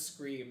of the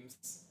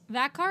screams.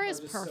 That car is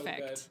just so perfect.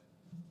 good.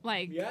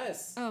 Like,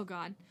 yes. Oh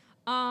God.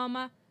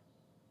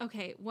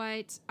 Okay,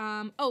 what?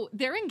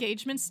 Their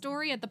engagement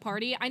story at the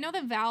party. I know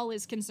that Val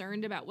is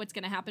concerned about what's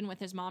going to happen with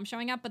his mom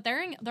showing up, but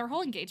their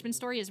whole engagement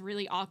story is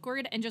really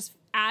awkward and just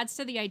adds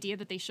to the idea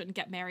that they shouldn't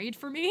get married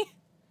for me.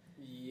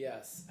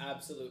 Yes,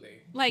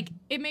 absolutely. Like,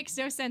 it makes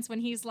no sense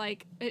when he's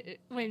like,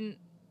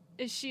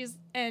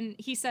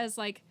 he says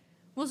like,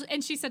 well,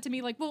 and she said to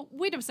me like, well,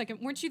 wait a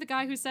second, weren't you the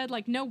guy who said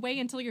like, no way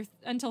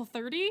until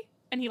 30?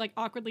 And he like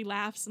awkwardly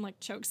laughs and like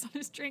chokes on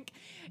his drink.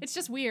 It's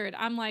just weird.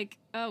 I'm like,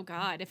 oh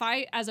God, if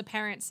I as a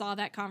parent saw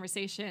that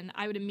conversation,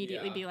 I would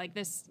immediately be like,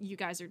 you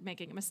guys are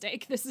making a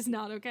mistake. This is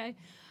not okay.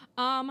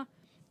 And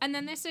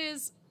then this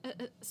is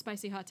another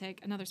spicy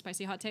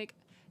hot take.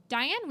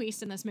 Diane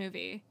Wiest in this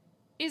movie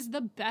is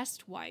the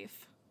best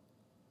wife.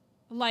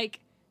 Like,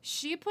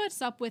 she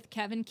puts up with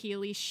Kevin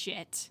Keeley's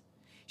shit.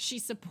 She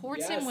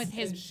supports him with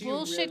his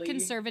bullshit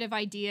conservative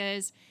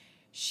ideas.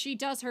 She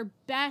does her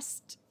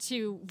best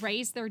to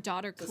raise their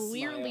daughter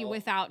clearly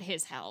without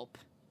his help.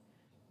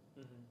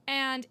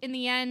 And in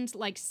the end,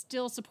 like,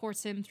 still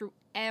supports him through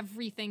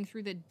everything,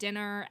 through the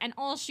dinner. And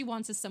all she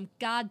wants is some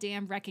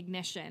goddamn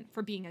recognition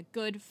for being a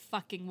good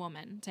fucking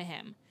woman to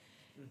him.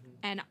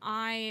 And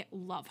I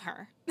love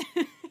her.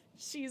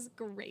 She's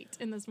great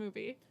in this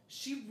movie.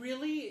 She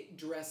really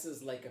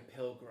dresses like a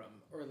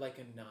pilgrim or like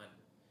a nun.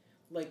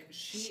 Like,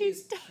 she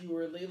is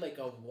purely like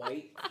a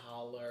white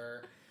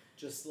collar,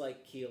 just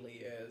like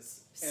Keeley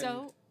is.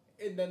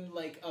 And then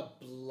like a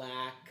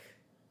black,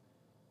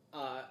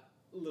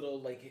 little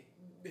like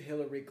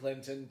Hillary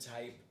Clinton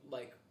type,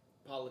 like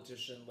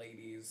politician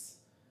ladies,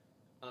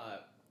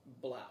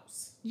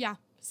 blouse. Yeah.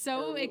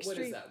 So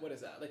extreme. What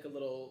is that? Like a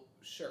little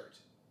shirt.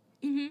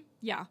 Mm-hmm.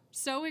 Yeah.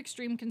 So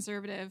extreme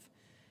conservative.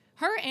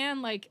 Her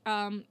and like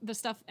the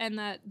stuff and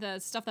the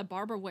stuff that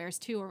Barbara wears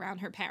too around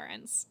her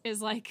parents is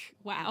like,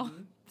 wow,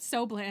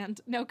 so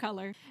bland, no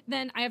color.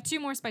 Then I have two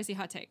more spicy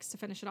hot takes to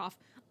finish it off.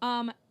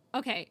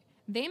 Okay,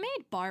 they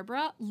made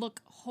Barbara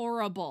look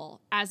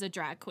horrible as a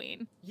drag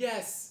queen.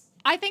 Yes.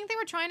 I think they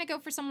were trying to go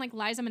for some like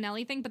Liza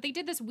Minnelli thing, but they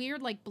did this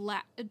weird like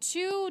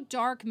too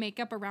dark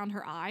makeup around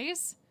her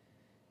eyes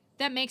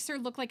that makes her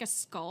look like a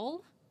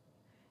skull.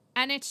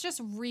 And it's just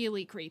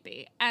really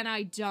creepy, and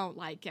I don't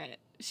like it.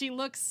 She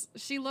looks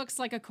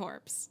like a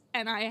corpse,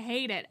 and I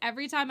hate it.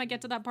 Every time I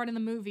get to that part in the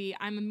movie,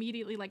 I'm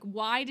immediately like,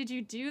 why did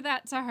you do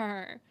that to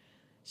her?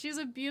 She's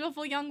a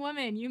beautiful young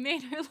woman. You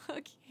made her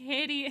look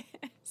hideous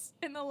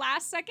in the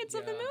last seconds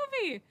of the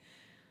movie.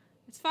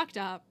 It's fucked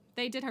up.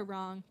 They did her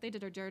wrong. They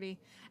did her dirty.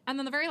 And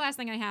then the very last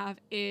thing I have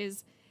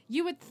is,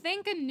 you would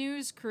think a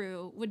news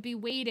crew would be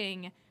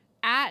waiting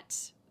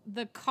at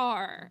the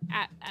car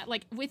at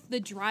like with the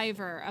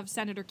driver of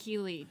Senator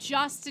Keeley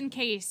just in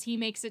case he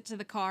makes it to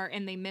the car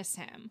and they miss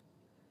him.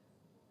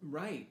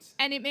 Right.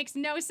 And it makes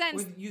no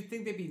sense. You'd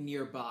think they'd be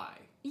nearby.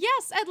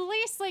 Yes, at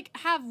least like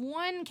have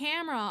one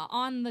camera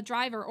on the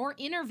driver or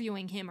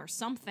interviewing him or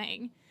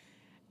something.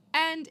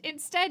 And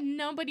instead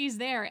nobody's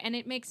there, and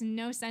it makes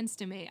no sense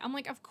to me. I'm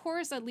like, of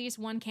course at least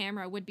one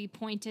camera would be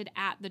pointed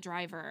at the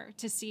driver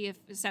to see if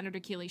Senator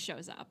Keeley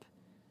shows up.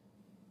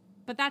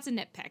 But that's a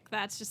nitpick.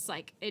 That's just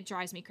like, it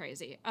drives me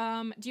crazy.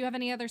 Do you have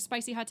any other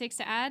spicy hot takes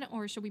to add,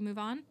 or should we move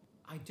on?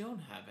 I don't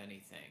have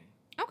anything.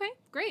 Okay,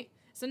 great.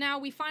 So now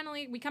we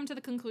come to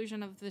the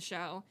conclusion of the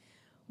show,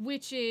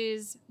 which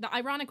is the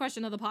ironic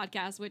question of the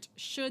podcast, which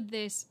should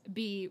this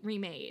be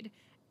remade?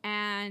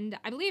 And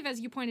I believe, as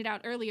you pointed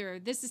out earlier,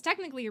 this is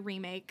technically a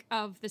remake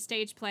of the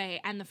stage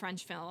play and the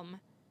French film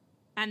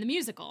and the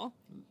musical.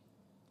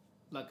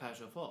 La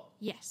Cage aux Folles.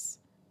 Yes.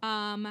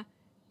 And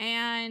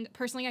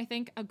personally, I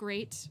think a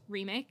great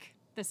remake.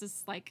 This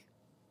is like,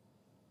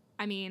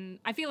 I mean,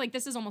 I feel like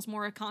this is almost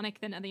more iconic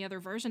than any other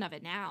version of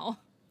it now.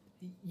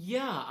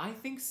 Yeah, I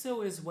think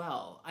so as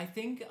well. I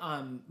think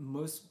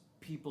most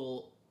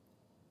people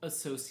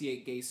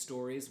associate gay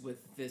stories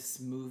with this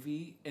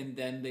movie, and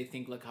then they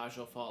think La Cage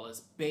aux Folles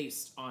is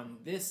based on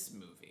this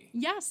movie.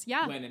 Yes,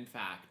 yeah. When in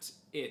fact,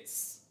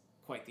 it's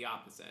quite the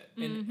opposite.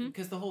 And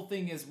because the whole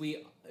thing is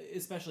we,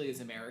 especially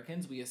as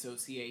Americans, we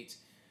associate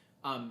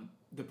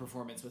the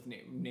performance with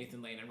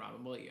Nathan Lane and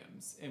Robin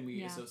Williams, and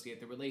we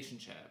associate the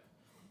relationship.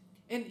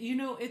 And, you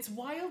know, it's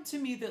wild to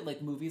me that,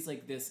 like, movies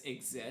like this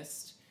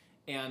exist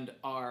and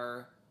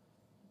are...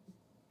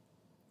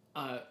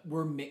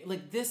 were made...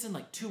 Like, this and,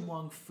 like, Tu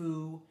Wong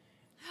Fu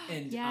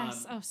and...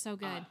 Yes, so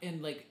good.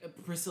 And, like,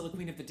 Priscilla,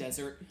 Queen of the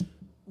Desert,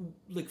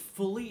 like,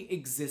 fully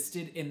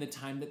existed in the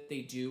time that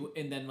they do,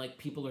 and then, like,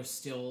 people are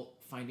still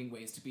finding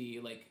ways to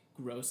be, like,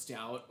 grossed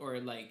out or,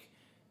 like,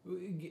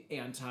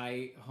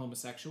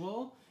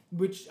 anti-homosexual,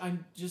 which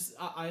I'm just...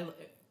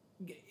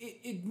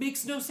 It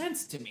makes no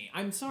sense to me.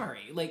 I'm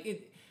sorry.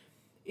 Like,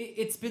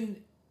 it's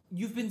been...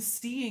 You've been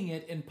seeing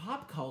it in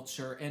pop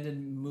culture and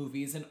in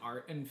movies and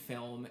art and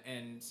film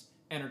and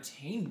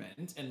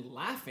entertainment and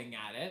laughing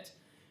at it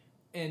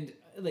and,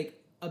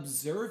 like,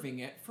 observing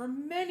it for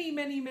many,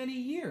 many, many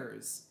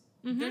years.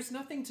 There's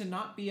nothing to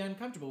not be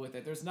uncomfortable with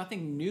it. There's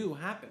nothing new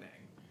happening.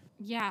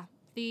 Yeah,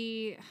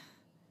 the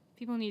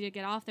people need to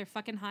get off their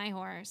fucking high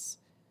horse.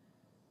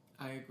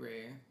 I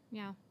agree.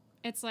 Yeah.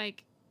 It's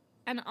like,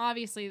 and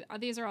obviously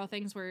these are all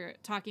things we're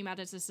talking about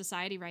as a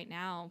society right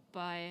now,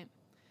 but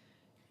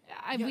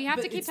we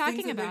have to keep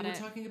talking about it.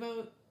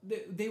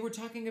 They were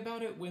talking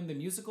about it when the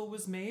musical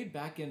was made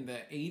back in the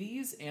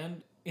 80s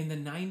and in the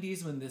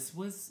 90s when this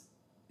was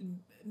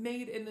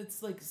made, and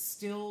it's like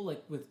still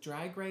like with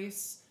Drag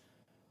Race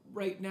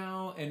right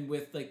now, and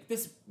with like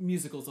this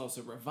musical's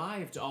also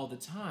revived all the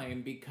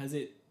time because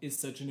it is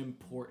such an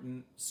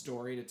important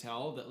story to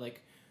tell that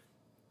like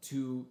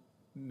two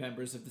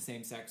members of the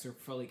same sex are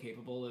fully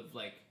capable of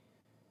like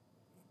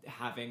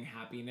having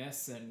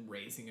happiness and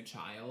raising a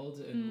child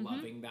and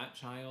loving that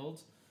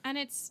child, and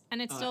it's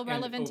still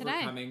relevant and today.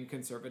 Overcoming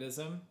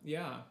conservatism,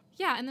 yeah,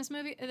 and this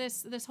movie,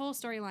 this whole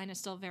storyline is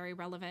still very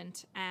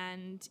relevant.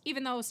 And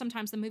even though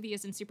sometimes the movie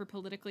isn't super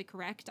politically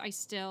correct, I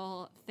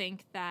still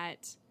think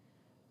that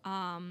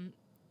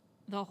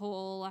the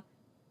whole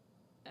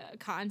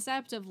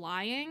concept of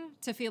lying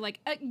to feel like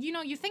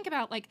you think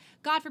about, like,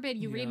 God forbid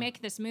you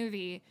remake this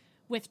movie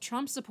with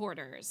Trump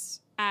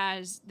supporters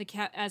as the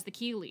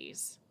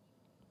Keeleys.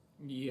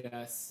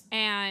 Yes.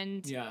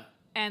 And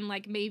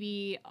like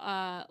maybe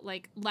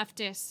like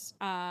leftist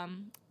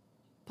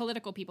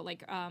political people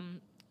like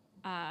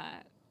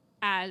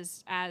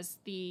as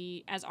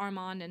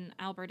Armand and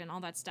Albert and all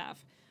that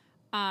stuff.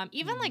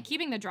 Even like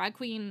keeping the drag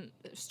queen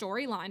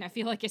storyline, I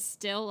feel like is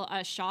still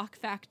a shock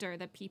factor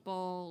that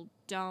people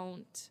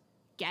don't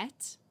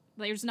get.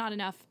 There's not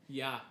enough.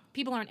 Yeah.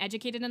 People aren't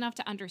educated enough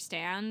to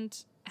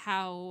understand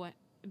how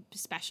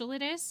special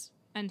it is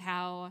and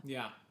how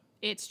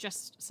it's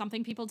just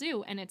something people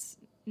do, and it's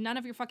none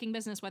of your fucking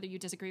business whether you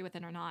disagree with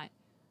it or not.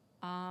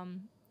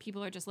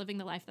 People are just living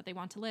the life that they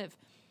want to live.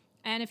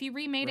 And if you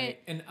remade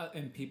it...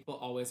 And people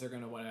always are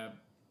going to want to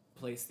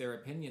place their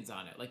opinions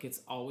on it. Like,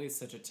 it's always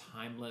such a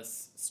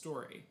timeless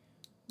story.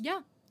 Yeah,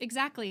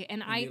 exactly.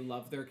 And they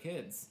love their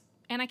kids.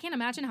 And I can't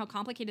imagine how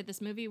complicated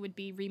this movie would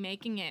be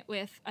remaking it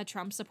with a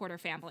Trump supporter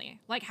family.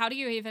 Like, how do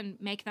you even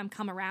make them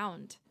come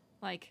around?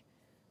 Like,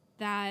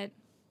 that...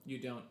 You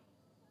don't.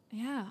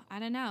 Yeah, I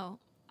don't know.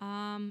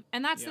 And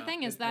that's the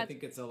thing is that... I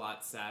think it's a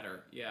lot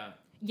sadder, yeah.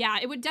 Yeah,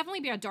 it would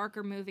definitely be a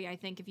darker movie, I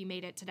think, if you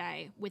made it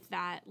today with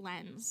that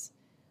lens.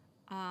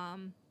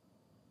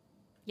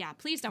 Yeah,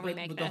 please don't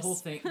remake this.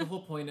 The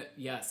whole point,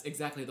 yes,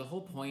 exactly. The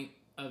whole point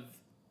of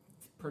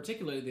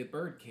particularly the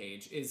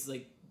Birdcage is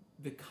like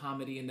the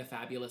comedy and the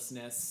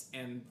fabulousness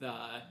and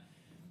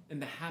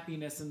the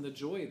happiness and the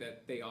joy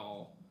that they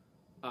all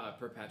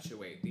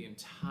perpetuate the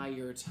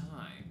entire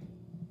time.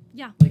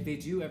 Yeah. Like, they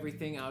do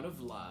everything out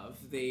of love.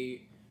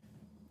 They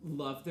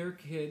love their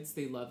kids.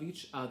 They love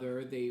each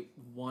other. They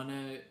want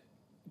to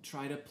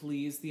try to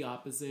please the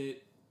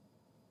opposite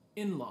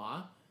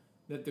in-law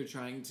that they're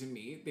trying to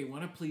meet. They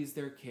want to please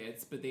their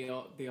kids, but they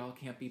all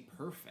can't be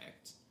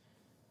perfect.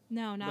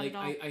 No, not at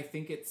all. I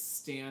think it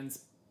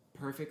stands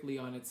perfectly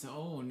on its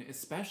own,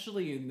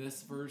 especially in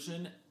this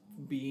version,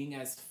 being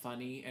as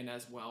funny and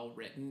as well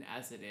written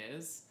as it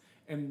is,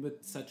 and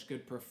with such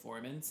good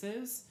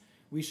performances.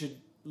 We should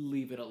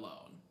leave it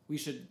alone. We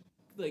should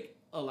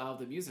allow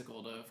the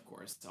musical to, of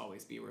course,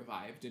 always be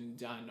revived and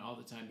done all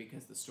the time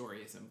because the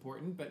story is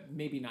important, but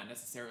maybe not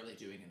necessarily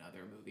doing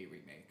another movie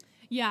remake.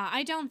 Yeah,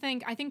 I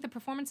think the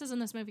performances in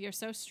this movie are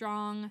so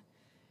strong.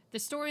 The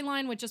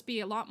storyline would just be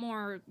a lot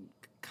more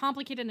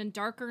complicated and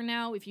darker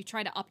now if you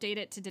try to update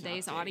it to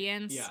today's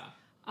audience. Yeah.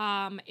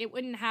 it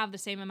wouldn't have the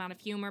same amount of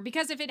humor,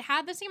 because if it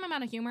had the same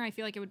amount of humor, I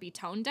feel like it would be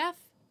tone deaf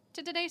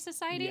to today's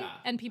society, Yeah.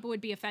 and people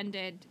would be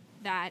offended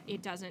that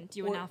it doesn't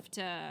do Or- enough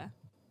to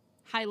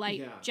highlight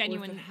Yeah, or if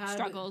genuine it had-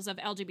 struggles of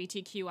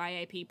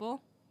LGBTQIA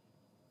people.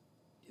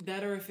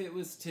 That, or if it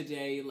was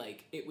today,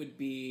 like, it would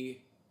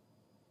be,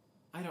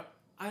 I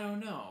don't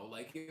know,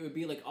 like, it would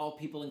be like all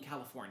people in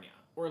California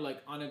or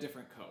like on a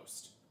different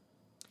coast,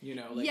 you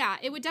know? Like, Yeah,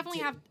 it would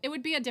definitely to- it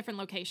would be a different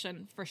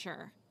location for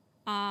sure.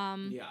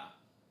 Yeah.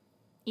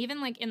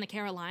 Even like in the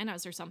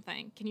Carolinas or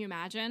something. Can you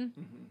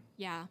imagine?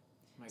 Yeah.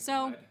 My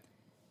So- God.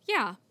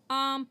 Yeah.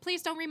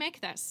 Please don't remake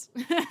this.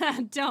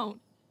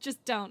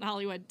 Just don't,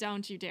 Hollywood.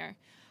 Don't you dare.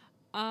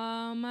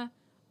 All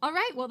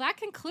right. Well, that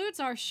concludes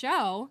our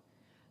show.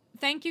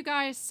 Thank you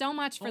guys so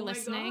much for Oh my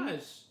listening.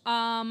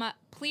 gosh.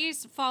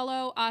 Please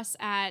follow us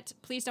at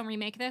Please Don't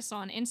Remake This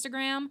on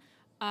Instagram.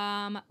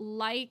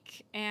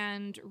 Like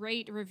and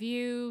rate,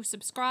 review,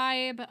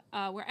 subscribe,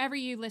 wherever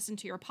you listen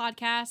to your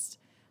podcast.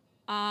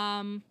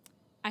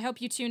 I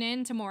hope you tune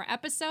in to more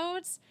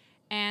episodes.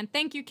 And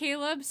thank you,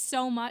 Caleb,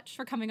 so much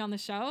for coming on the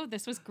show.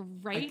 This was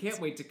great. I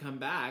can't wait to come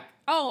back.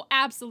 Oh,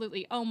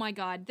 absolutely. Oh my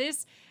God.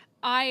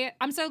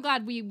 I'm so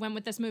glad we went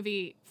with this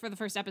movie for the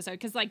first episode,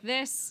 because like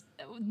this,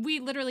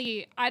 we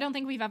literally, I don't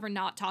think we've ever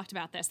not talked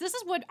about this. This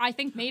is what I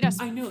think made us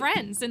I know.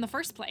 friends in the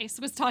first place,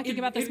 was talking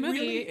about this it movie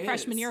really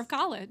freshman is. year of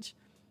college.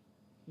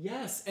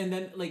 Yes, and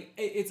then like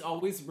it's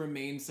always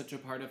remained such a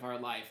part of our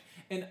life,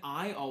 and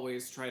I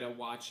always try to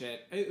watch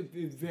it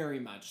very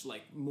much,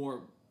 like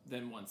more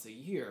than once a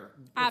year.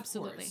 Of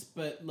Absolutely. course.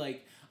 But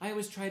like I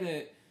always try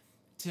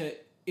to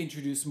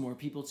introduce more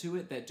people to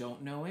it that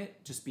don't know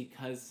it, just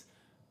because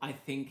I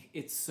think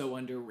it's so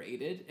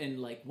underrated. And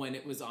like when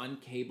it was on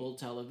cable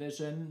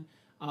television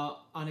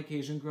on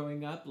occasion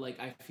growing up, like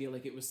I feel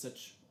like it was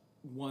such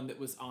one that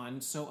was on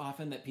so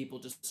often that people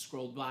just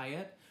scrolled by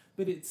it.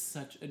 But it's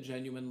such a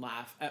genuine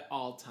laugh at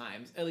all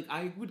times. Like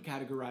I would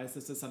categorize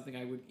this as something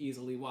I would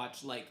easily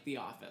watch, like The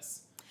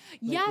Office. Like,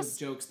 Yes. with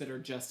jokes that are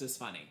just as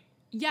funny.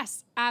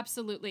 Yes,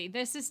 absolutely.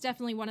 This is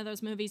definitely one of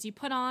those movies you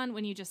put on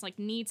when you just like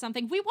need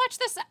something. We watched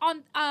this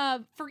on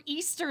for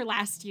Easter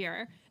last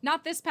year,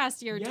 not this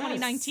past year, Yes.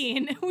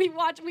 2019.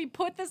 We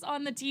put this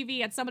on the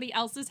TV at somebody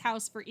else's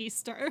house for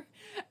Easter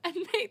and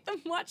made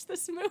them watch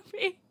this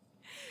movie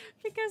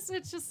because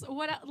it's just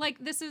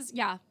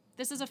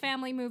this is a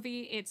family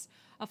movie. It's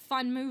a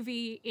fun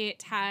movie.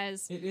 It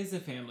It is a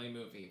family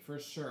movie, for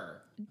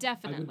sure.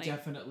 definitely. I would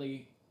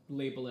definitely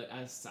label it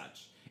as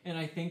such. And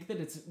I think that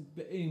it's,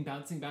 in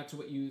bouncing back to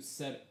what you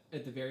said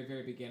at the very,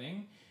 very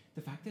beginning,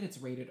 the fact that it's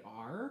rated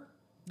R,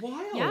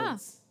 wild. Yeah.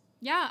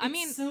 Yeah, I It's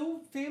mean, so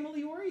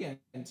family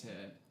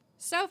oriented.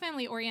 so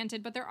family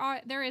oriented, but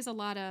there is a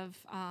lot of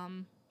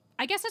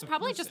I guess it's Of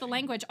probably course just the there is.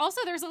 language.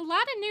 Also, there's a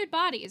lot of nude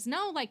bodies.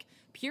 No like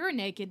pure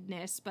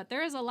nakedness, but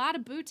there is a lot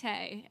of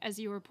bootay, as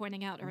you were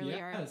pointing out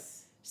earlier.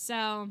 Yes.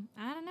 So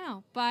I don't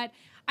know, but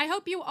I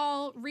hope you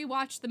all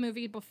rewatch the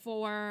movie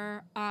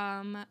before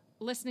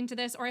listening to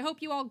this, or I hope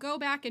you all go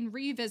back and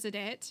revisit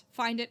it,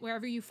 find it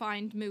wherever you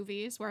find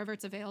movies, wherever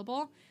it's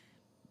available,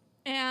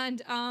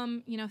 and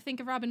think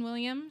of Robin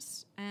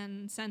Williams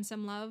and send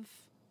some love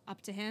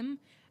up to him.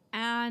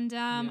 And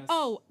Yes.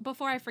 oh,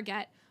 before I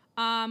forget,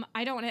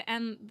 I don't want to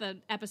end the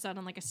episode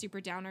on like a super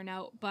downer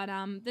note, but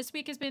this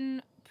week has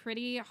been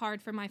pretty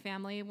hard for my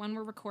family. When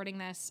we're recording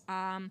this,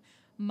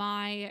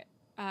 my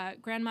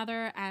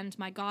grandmother and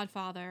my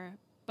godfather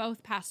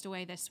both passed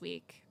away this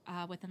week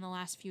within the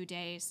last few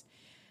days.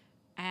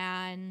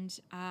 And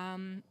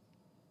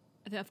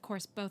of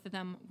course, both of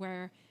them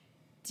were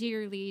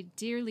dearly,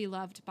 dearly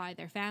loved by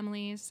their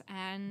families.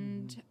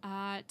 And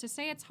to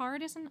say it's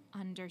hard is an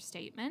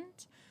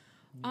understatement.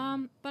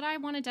 But I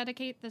want to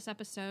dedicate this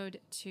episode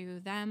to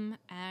them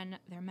and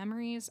their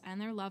memories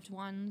and their loved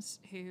ones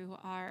who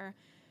are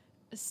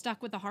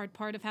stuck with the hard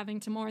part of having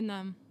to mourn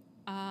them,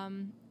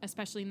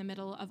 especially in the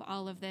middle of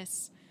all of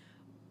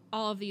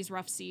these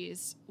rough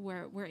seas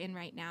we're in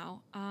right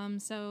now.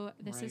 So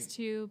this is Right.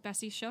 to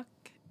Bessie Shook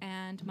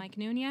and Mike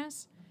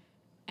Nunez.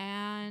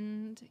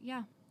 And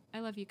yeah, I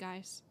love you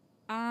guys.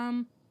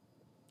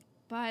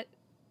 But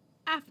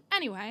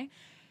anyway,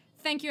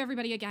 thank you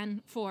everybody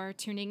again for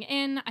tuning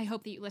in. I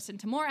hope that you listen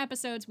to more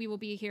episodes. We will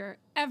be here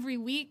every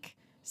week,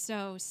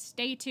 so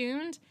stay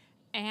tuned.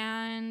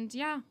 And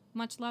yeah,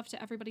 much love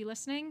to everybody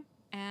listening,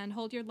 and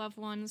hold your loved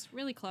ones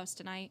really close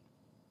tonight.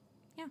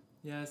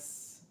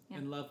 Yes. Yeah.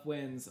 And love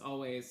wins,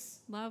 always.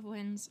 Love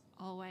wins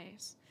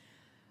always.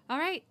 All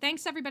right,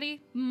 thanks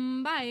everybody.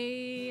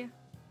 Bye.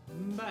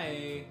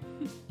 Bye.